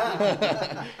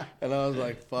 And I was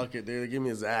like, fuck it, dude. Give me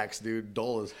his axe, dude.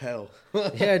 Dull as hell.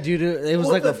 Yeah, dude. It was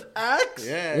like a axe.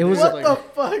 Yeah, It was dude, like-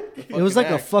 What the fuck? it was like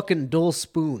a axe. fucking dull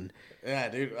spoon. Yeah,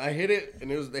 dude. I hit it,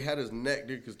 and they had his neck,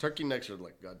 dude, because turkey necks are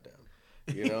like, goddamn.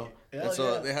 You know? Hell And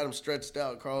so yeah. they had him stretched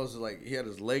out. Carlos was like, he had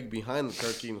his leg behind the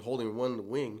turkey and holding one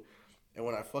wing. And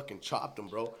when I fucking chopped him,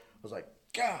 bro, I was like,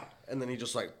 God. And then he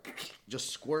just like, just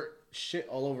squirt shit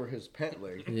all over his pant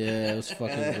leg. Yeah, it was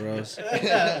fucking gross.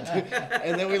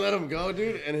 And then we let him go,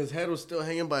 dude, and his head was still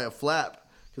hanging by a flap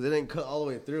because it didn't cut all the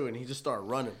way through, and he just started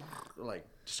running, like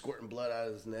squirting blood out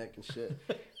of his neck and shit.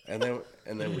 And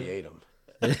then we ate him.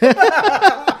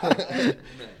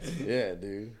 Yeah,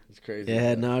 dude, it's crazy.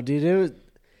 Yeah, no, dude. It was.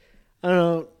 I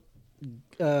don't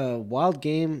know. Wild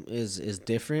game is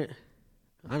different.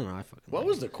 I don't know. I fucking. What like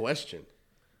was the question?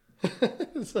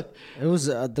 It's like, it. It was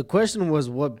the question was,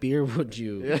 what beer would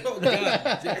you? Oh,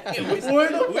 God damn. We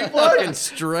fucking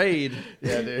strayed.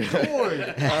 yeah, dude. all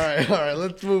right.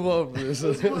 Let's move on from this.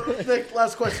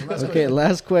 Last question. Last Okay,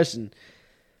 last question.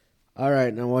 All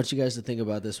right, now I want you guys to think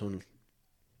about this one.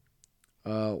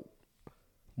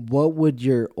 What would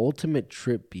your ultimate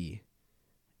trip be,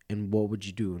 and what would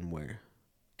you do and where?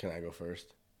 Can I go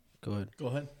first? Go ahead. Go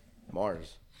ahead.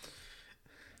 Mars.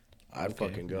 I'd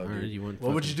fucking go, All right, dude. you want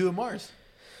What would you do in Mars?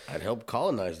 I'd help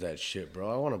colonize that shit,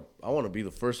 bro. I wanna be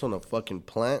the first one to fucking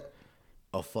plant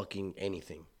a fucking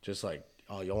anything. Just like,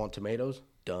 oh, y'all want tomatoes?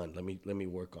 Done. Let me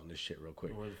work on this shit real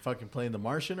quick. We're fucking playing The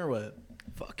Martian or what?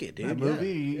 Fuck it, dude. That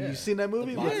movie? You seen that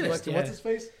movie? Botanist, What's his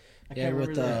face? I Yeah, can't with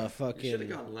remember the that. You should have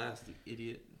fucking. gone last, you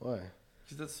idiot. Why?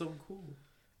 Because that's so cool.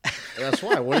 That's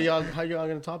why. What are y'all? How y'all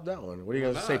gonna top that one? What are you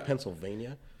Why guys say? not?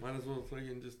 Pennsylvania? Might as well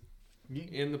fucking just You-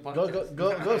 end the Go, podcast.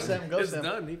 go, Sam. Go, It's Sam.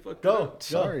 done. He fucked it Go. up.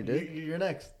 Sorry, go. dude. You're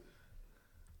next.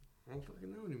 I don't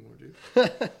fucking know anymore,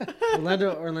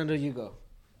 dude. Orlando, you go.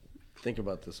 Think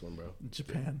about this one, bro.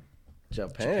 Japan.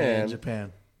 Japan.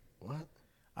 Japan. What?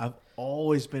 I've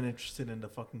always been interested in the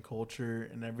fucking culture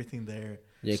and everything there.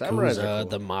 Samurais are Yakuza, cool.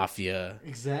 the mafia.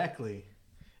 Exactly.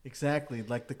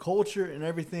 Like the culture and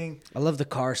everything. I love the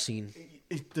car scene.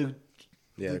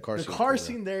 Yeah, the car the scene's car cool,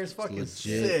 scene there is fucking legit.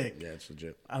 sick. Yeah, it's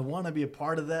legit. I want to be a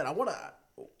part of that. I want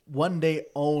to one day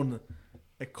own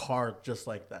a car just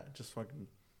like that. Just fucking.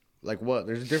 Like what?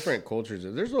 There's different cultures.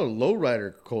 There's a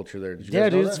lowrider culture there. Did you Yeah,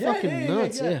 guys know dude, that? it's Yeah, fucking yeah, yeah,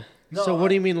 nuts. yeah. Yeah. No, So what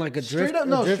do you mean, like a drift? Straight up,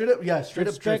 no, drift- straight up, yeah, straight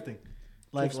up spec? drifting.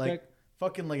 Like, Drift like spec?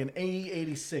 fucking like an 80,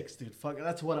 86, dude. Fuck,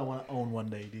 that's what I want to own one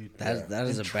day, dude. That is And a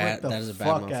bad. trick the That is a bad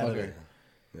fuck out of motherfucker. it.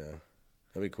 Yeah,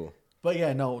 that'd be cool. But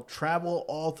yeah, no, travel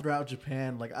all throughout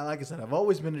Japan. Like I said, I've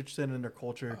always been interested in their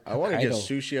culture. I want to get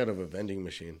Hokkaido. sushi out of a vending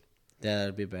machine. Yeah,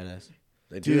 that'd be badass.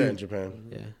 They do that in Dude. Japan.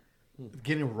 Yeah.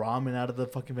 Getting ramen out of the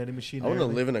fucking vending machine. I want to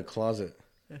and live in a closet.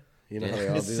 You know how they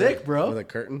all It's do sick, that? bro. With a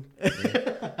curtain.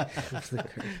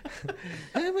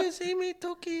 see me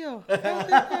Tokyo.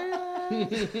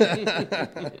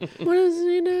 What is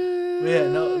he now? Yeah,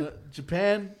 no,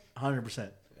 Japan, 100%. Yeah,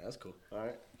 that's cool. All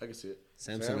right, I can see it.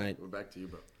 Samsonite. We're back to you,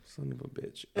 bro. Son of a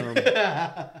bitch.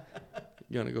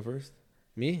 You want to go first?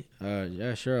 Me?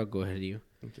 Yeah, sure. I'll go ahead of you.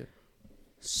 Okay.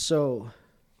 So,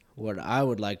 what I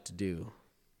would like to do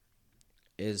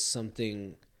is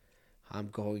something I'm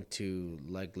going to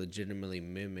like legitimately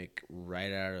mimic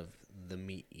right out of The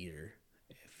Meat Eater.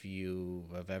 If you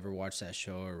have ever watched that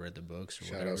show or read the books or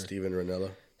Shout whatever, out Steven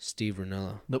Ranella. Steve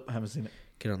Ranella, Nope, haven't seen it.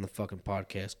 get on the fucking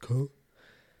podcast. Cool.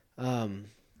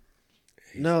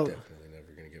 He's No. definitely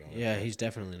never gonna get on. Yeah, it. he's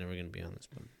definitely never gonna be on this,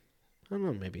 but I don't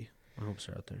know. Maybe my hopes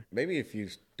are out there. Maybe if you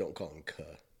don't call him Cuh.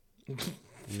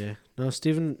 Yeah. No,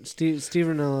 Steve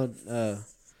Ranella.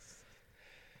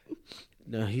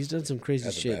 No, he's done some crazy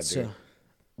That's a shit. bad So, dude.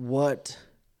 what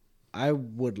I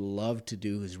would love to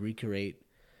do is recreate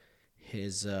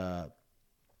his hunt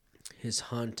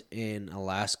in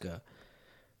Alaska,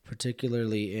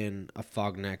 particularly in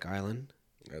Afognak Island,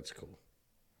 That's cool.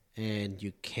 and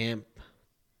you camp.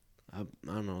 I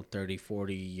don't know, 30,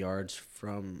 40 yards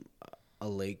from a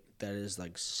lake that is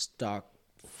like stock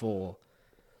full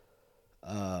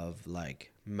of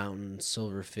like mountain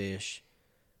silverfish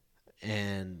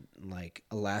and like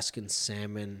Alaskan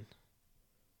salmon,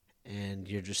 and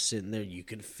you're just sitting there. You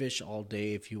can fish all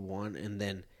day if you want, and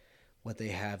then what they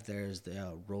have there is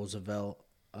the Roosevelt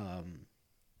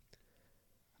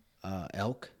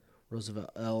elk.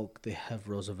 Roosevelt elk. They have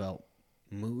Roosevelt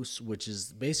moose, which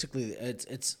is basically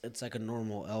it's like a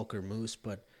normal elk or moose,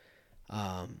 but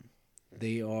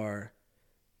they are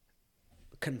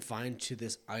confined to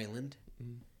this island,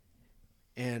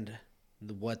 and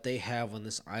what they have on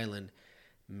this island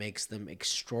makes them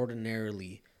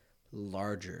extraordinarily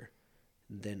larger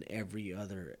than every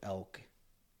other elk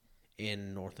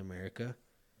in North America.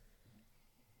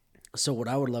 So what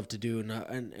I would love to do,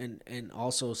 and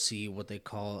also see what they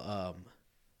call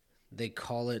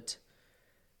it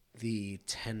the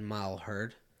 10-mile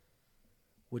herd,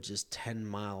 which is 10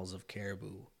 miles of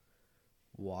caribou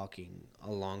walking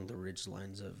along the ridge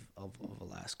lines of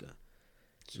Alaska.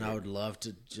 And I would love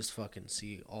to just fucking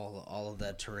see all of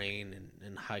that terrain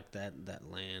and hike that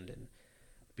land and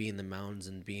be in the mountains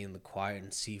and be in the quiet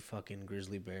and see fucking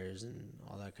grizzly bears and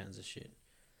all that kinds of shit.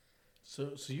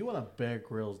 So you want to Bear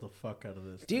Grylls the fuck out of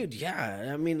this, Dude, yeah.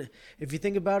 I mean, if you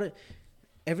think about it,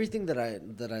 everything that I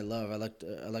love, I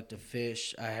like to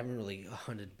fish. I haven't really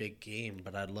hunted big game,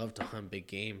 but I'd love to hunt big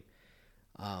game.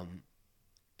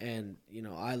 And you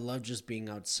know, I love just being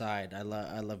outside. I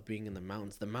love being in the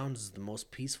mountains. The mountains is the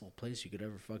most peaceful place you could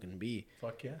ever fucking be.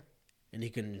 Fuck yeah. And you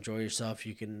can enjoy yourself.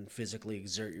 You can physically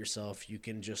exert yourself. You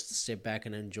can just sit back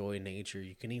and enjoy nature.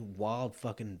 You can eat wild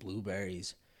fucking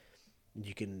blueberries.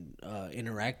 You can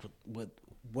interact with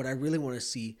what I really want to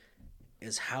see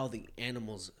is how the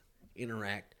animals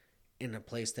interact in a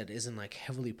place that isn't like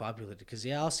heavily populated. Because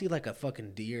yeah, I'll see like a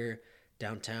fucking deer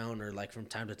downtown, or like from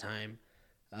time to time,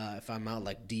 if I'm out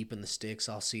like deep in the sticks,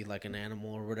 I'll see like an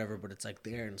animal or whatever. But it's like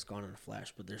there and it's gone in a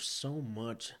flash. But there's so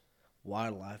much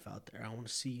wildlife out there. I want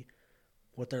to see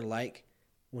what they're like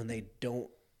when they don't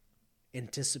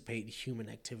anticipate human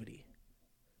activity.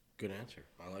 Good answer.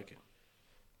 I like it.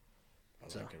 I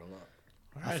like it a lot.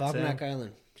 All right, Afognak Sam.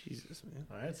 Island. Jesus, man.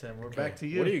 All right, Sam. We're back to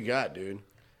you. What do you got, dude?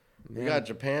 You Man. got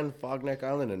Japan, Fogneck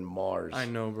Island, and Mars. I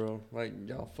know, bro. Like,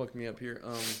 y'all fucked me up here.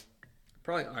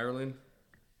 Probably Ireland.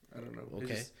 I don't know.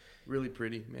 Okay. It's just really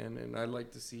pretty, man. And I'd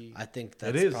like to see. I think It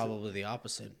that's is. probably the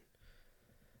opposite.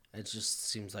 It just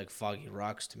seems like foggy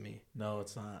rocks to me. No,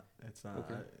 it's not. It's not.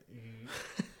 Okay.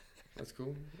 That's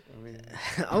cool. I mean,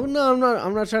 Oh no,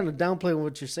 I'm not trying to downplay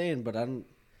what you're saying, but I'm.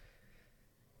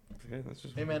 okay, that's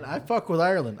just. Hey man, I fuck with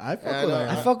Ireland. I fuck Yeah, with no,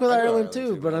 Ireland. I fuck with I know Ireland Ireland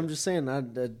too, too, but man. I'm just saying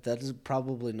that is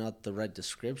probably not the right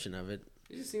description of it.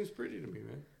 It just seems pretty to me,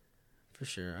 man. For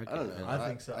sure. I don't know. I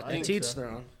think so. I I think think Teach so. their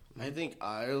own. I think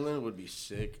Ireland would be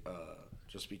sick,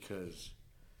 just because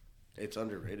it's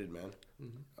underrated, man.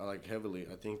 I like heavily.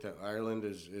 I think that Ireland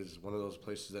is one of those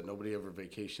places that nobody ever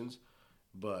vacations,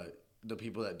 but the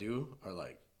people that do are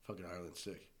like, fucking Ireland's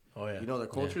sick. Oh yeah. You know, their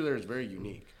culture there is very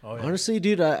unique. Oh yeah. Honestly,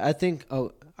 dude, I think.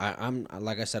 I'm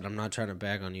like I said, I'm not trying to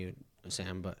bag on you,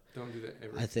 Sam, but Don't do that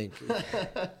ever.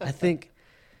 I think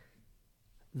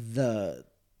the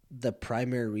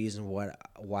primary reason why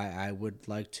I would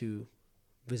like to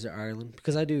visit Ireland,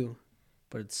 because I do,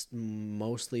 but it's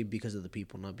mostly because of the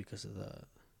people, not because of the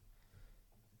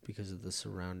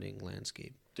surrounding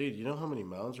landscape. Dude, you know how many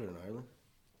mountains are in Ireland?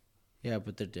 Yeah,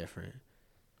 but they're different.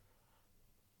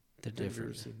 They're Have you ever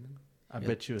different. seen them? I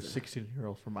bet you a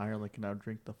 16-year-old from Ireland can now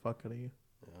drink the fuck out of you.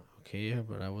 Okay, yeah,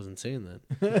 but I wasn't saying that.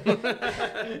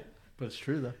 But it's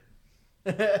true though.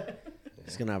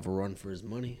 He's gonna have a run for his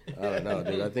money I don't know,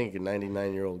 dude. I think a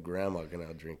 99-year-old grandma can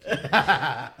outdrink you.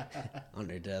 on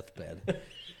their deathbed.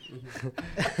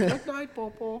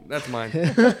 That's mine.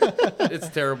 It's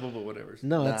terrible, but whatever.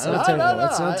 No, it's Nah, not terrible.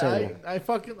 It's not terrible. I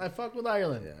fuck with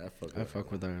Ireland. Yeah, I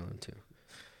fuck with Ireland too.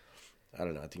 I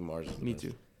don't know. I think Mars is the Me best.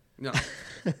 too. No,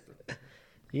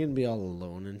 You can be all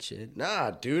alone and shit.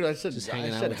 Nah, dude. I said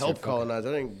hanging out with help your colonize.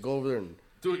 I didn't go over there and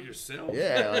do it yourself.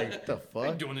 yeah, like what the I'm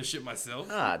fuck. doing this shit myself.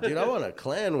 Nah, dude. I want a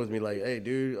clan with me. Like, hey,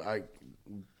 dude. A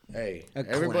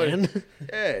everybody. clan?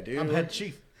 Yeah, dude. I'm head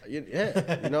chief.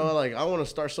 Yeah, you know, like I want to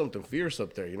start something fierce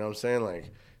up there. You know what I'm saying? Like,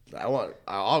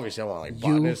 obviously I want like You-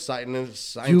 botanists, You,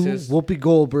 scientists. Whoopi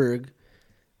Goldberg.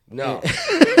 No, this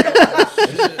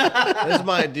is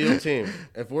my ideal team.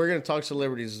 If we're gonna talk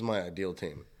celebrities, this is my ideal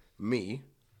team. Me,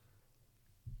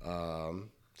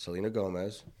 Selena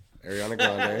Gomez, Ariana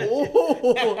Grande.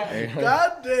 Oh,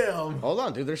 goddamn! Hold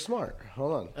on, dude, they're smart.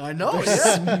 Hold on, I know.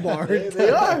 Yeah. Smart. They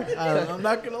are. I'm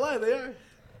not gonna lie, they are.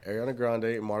 Ariana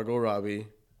Grande, Margot Robbie,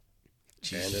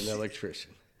 and an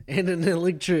electrician. And an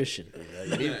electrician.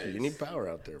 Yeah, you need power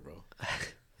out there, bro.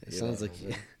 It sounds like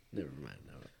never mind.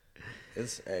 No.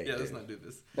 It's hey, Yeah, let's dude. not do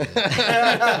this.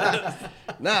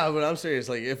 Nah, but I'm serious.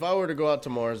 Like, if I were to go out to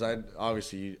Mars, I'd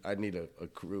need a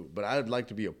crew, but I'd like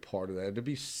to be a part of that. It'd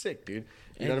be sick, dude.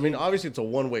 You know what I mean? Obviously, it's a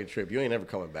one-way trip. You ain't ever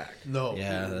coming back. No.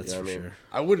 Yeah, You that's know for what I mean? sure.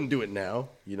 I wouldn't do it now,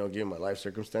 given my life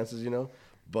circumstances,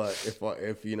 But if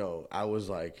I was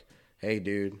like, hey,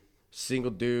 dude,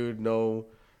 single dude, no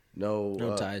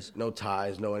ties. no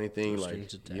ties, no anything, No like,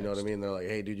 strings you know what I attached. mean? They're like,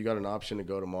 hey, dude, you got an option to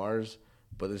go to Mars,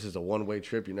 but this is a one-way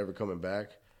trip. You're never coming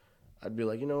back. I'd be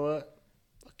like, you know what?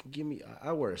 Fucking give me.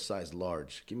 I wear a size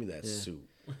large. Give me that suit.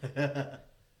 That'd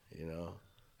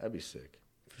be sick.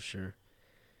 For sure.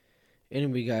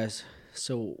 Anyway, guys,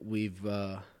 so we've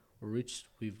reached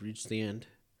the end,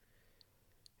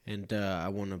 and I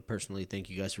want to personally thank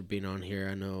you guys for being on here.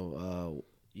 I know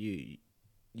you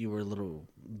were a little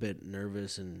bit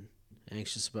nervous and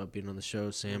anxious about being on the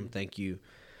show. Sam, thank you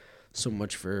so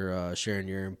much for sharing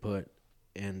your input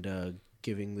and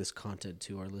giving this content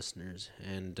to our listeners.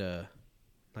 And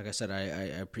like I said, I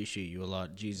appreciate you a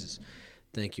lot. Jesus,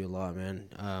 thank you a lot, man.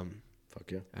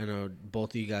 Fuck yeah. I know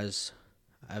both of you guys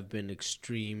have been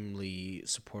extremely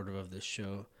supportive of this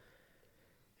show,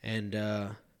 and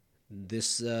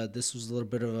this was a little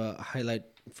bit of a highlight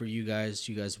for you guys.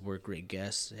 You guys were great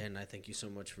guests, and I thank you so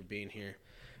much for being here.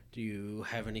 Do you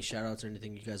have any shout outs or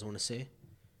anything you guys want to say?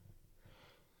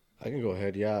 I can go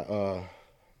ahead. Yeah.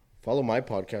 Follow my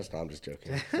podcast. No, I'm just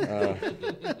joking.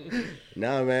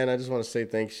 Nah, man. I just want to say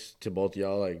thanks to both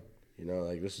y'all. Like,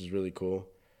 this is really cool.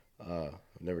 I've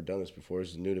never done this before.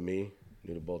 This is new to me,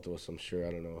 new to both of us. I'm sure.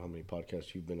 I don't know how many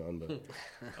podcasts you've been on, but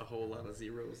A whole lot of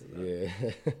zeros. In that.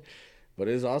 yeah. But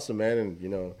it is awesome, man.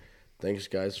 And thanks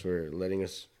guys for letting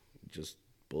us just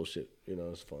bullshit.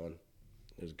 It's fun.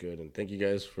 It was good, and thank you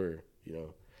guys for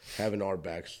having our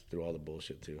backs through all the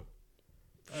bullshit too.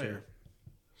 Sure.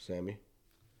 Sammy.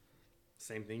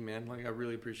 Same thing, man. Like, I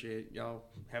really appreciate y'all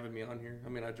having me on here. I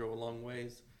mean, I drove a long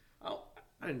ways.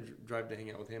 I didn't drive to hang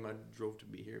out with him. I drove to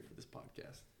be here for this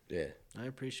podcast. Yeah, I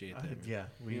appreciate that. Yeah,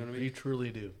 we, You know what I mean? we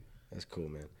truly do. that's cool,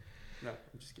 man. No,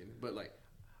 I'm just kidding. But, like,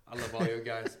 I love all you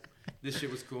guys. This shit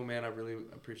was cool, man. I really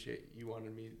appreciate you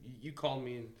wanted me. You called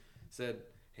me and said,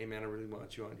 hey, man, I really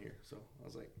want you on here. So I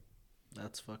was like,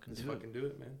 That's fucking let's do it. fucking do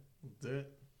it, man. Do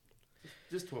it.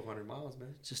 Just 1,200 miles,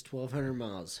 man. Just 1,200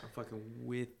 miles. I'm fucking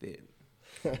with it.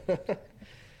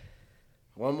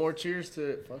 One more cheers to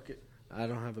it. Fuck it. I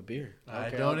don't have a beer. I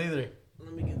Okay, don't I'll- either.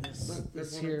 Let me get this.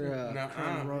 This one here up there.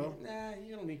 Crown Royal. Nah,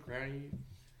 you don't need Crown.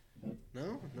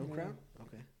 No Crown.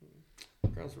 Okay.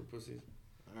 Crown's for pussies.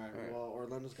 All right. Alright. Well,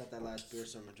 Orlando's got that last beer,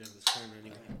 so I'm gonna drink this Crown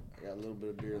anyway. I got a little bit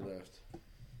of beer left.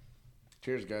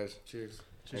 Cheers, guys. Cheers.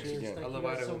 Thanks again. I love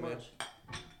Idaho, man.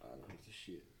 I like this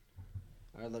shit.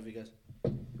 I love you guys.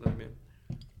 Love you, man.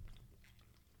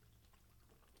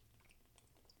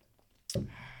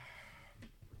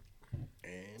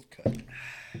 And cut.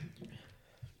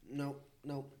 Nope.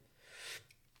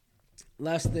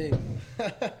 Last thing.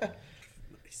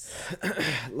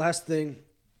 Last thing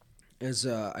is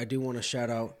I do want to shout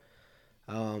out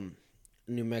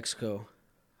New Mexico.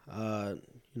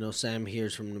 Sam here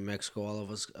is from New Mexico. All of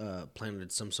us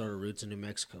planted some sort of roots in New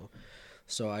Mexico.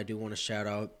 So I do want to shout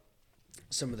out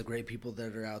some of the great people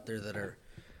that are out there that are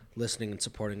listening and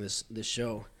supporting this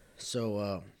show.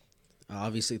 So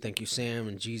obviously, thank you, Sam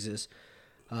and Jesus,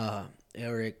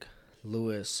 Eric,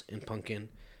 Lewis, and Pumpkin.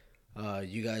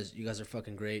 You guys are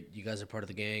fucking great. You guys are part of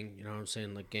the gang. You know what I'm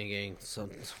saying? Like gang. So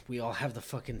we all have the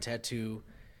fucking tattoo.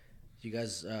 You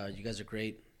guys are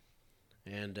great,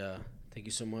 and thank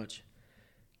you so much.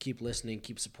 Keep listening.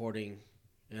 Keep supporting.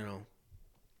 You know,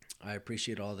 I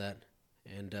appreciate all that,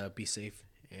 and be safe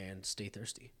and stay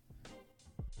thirsty.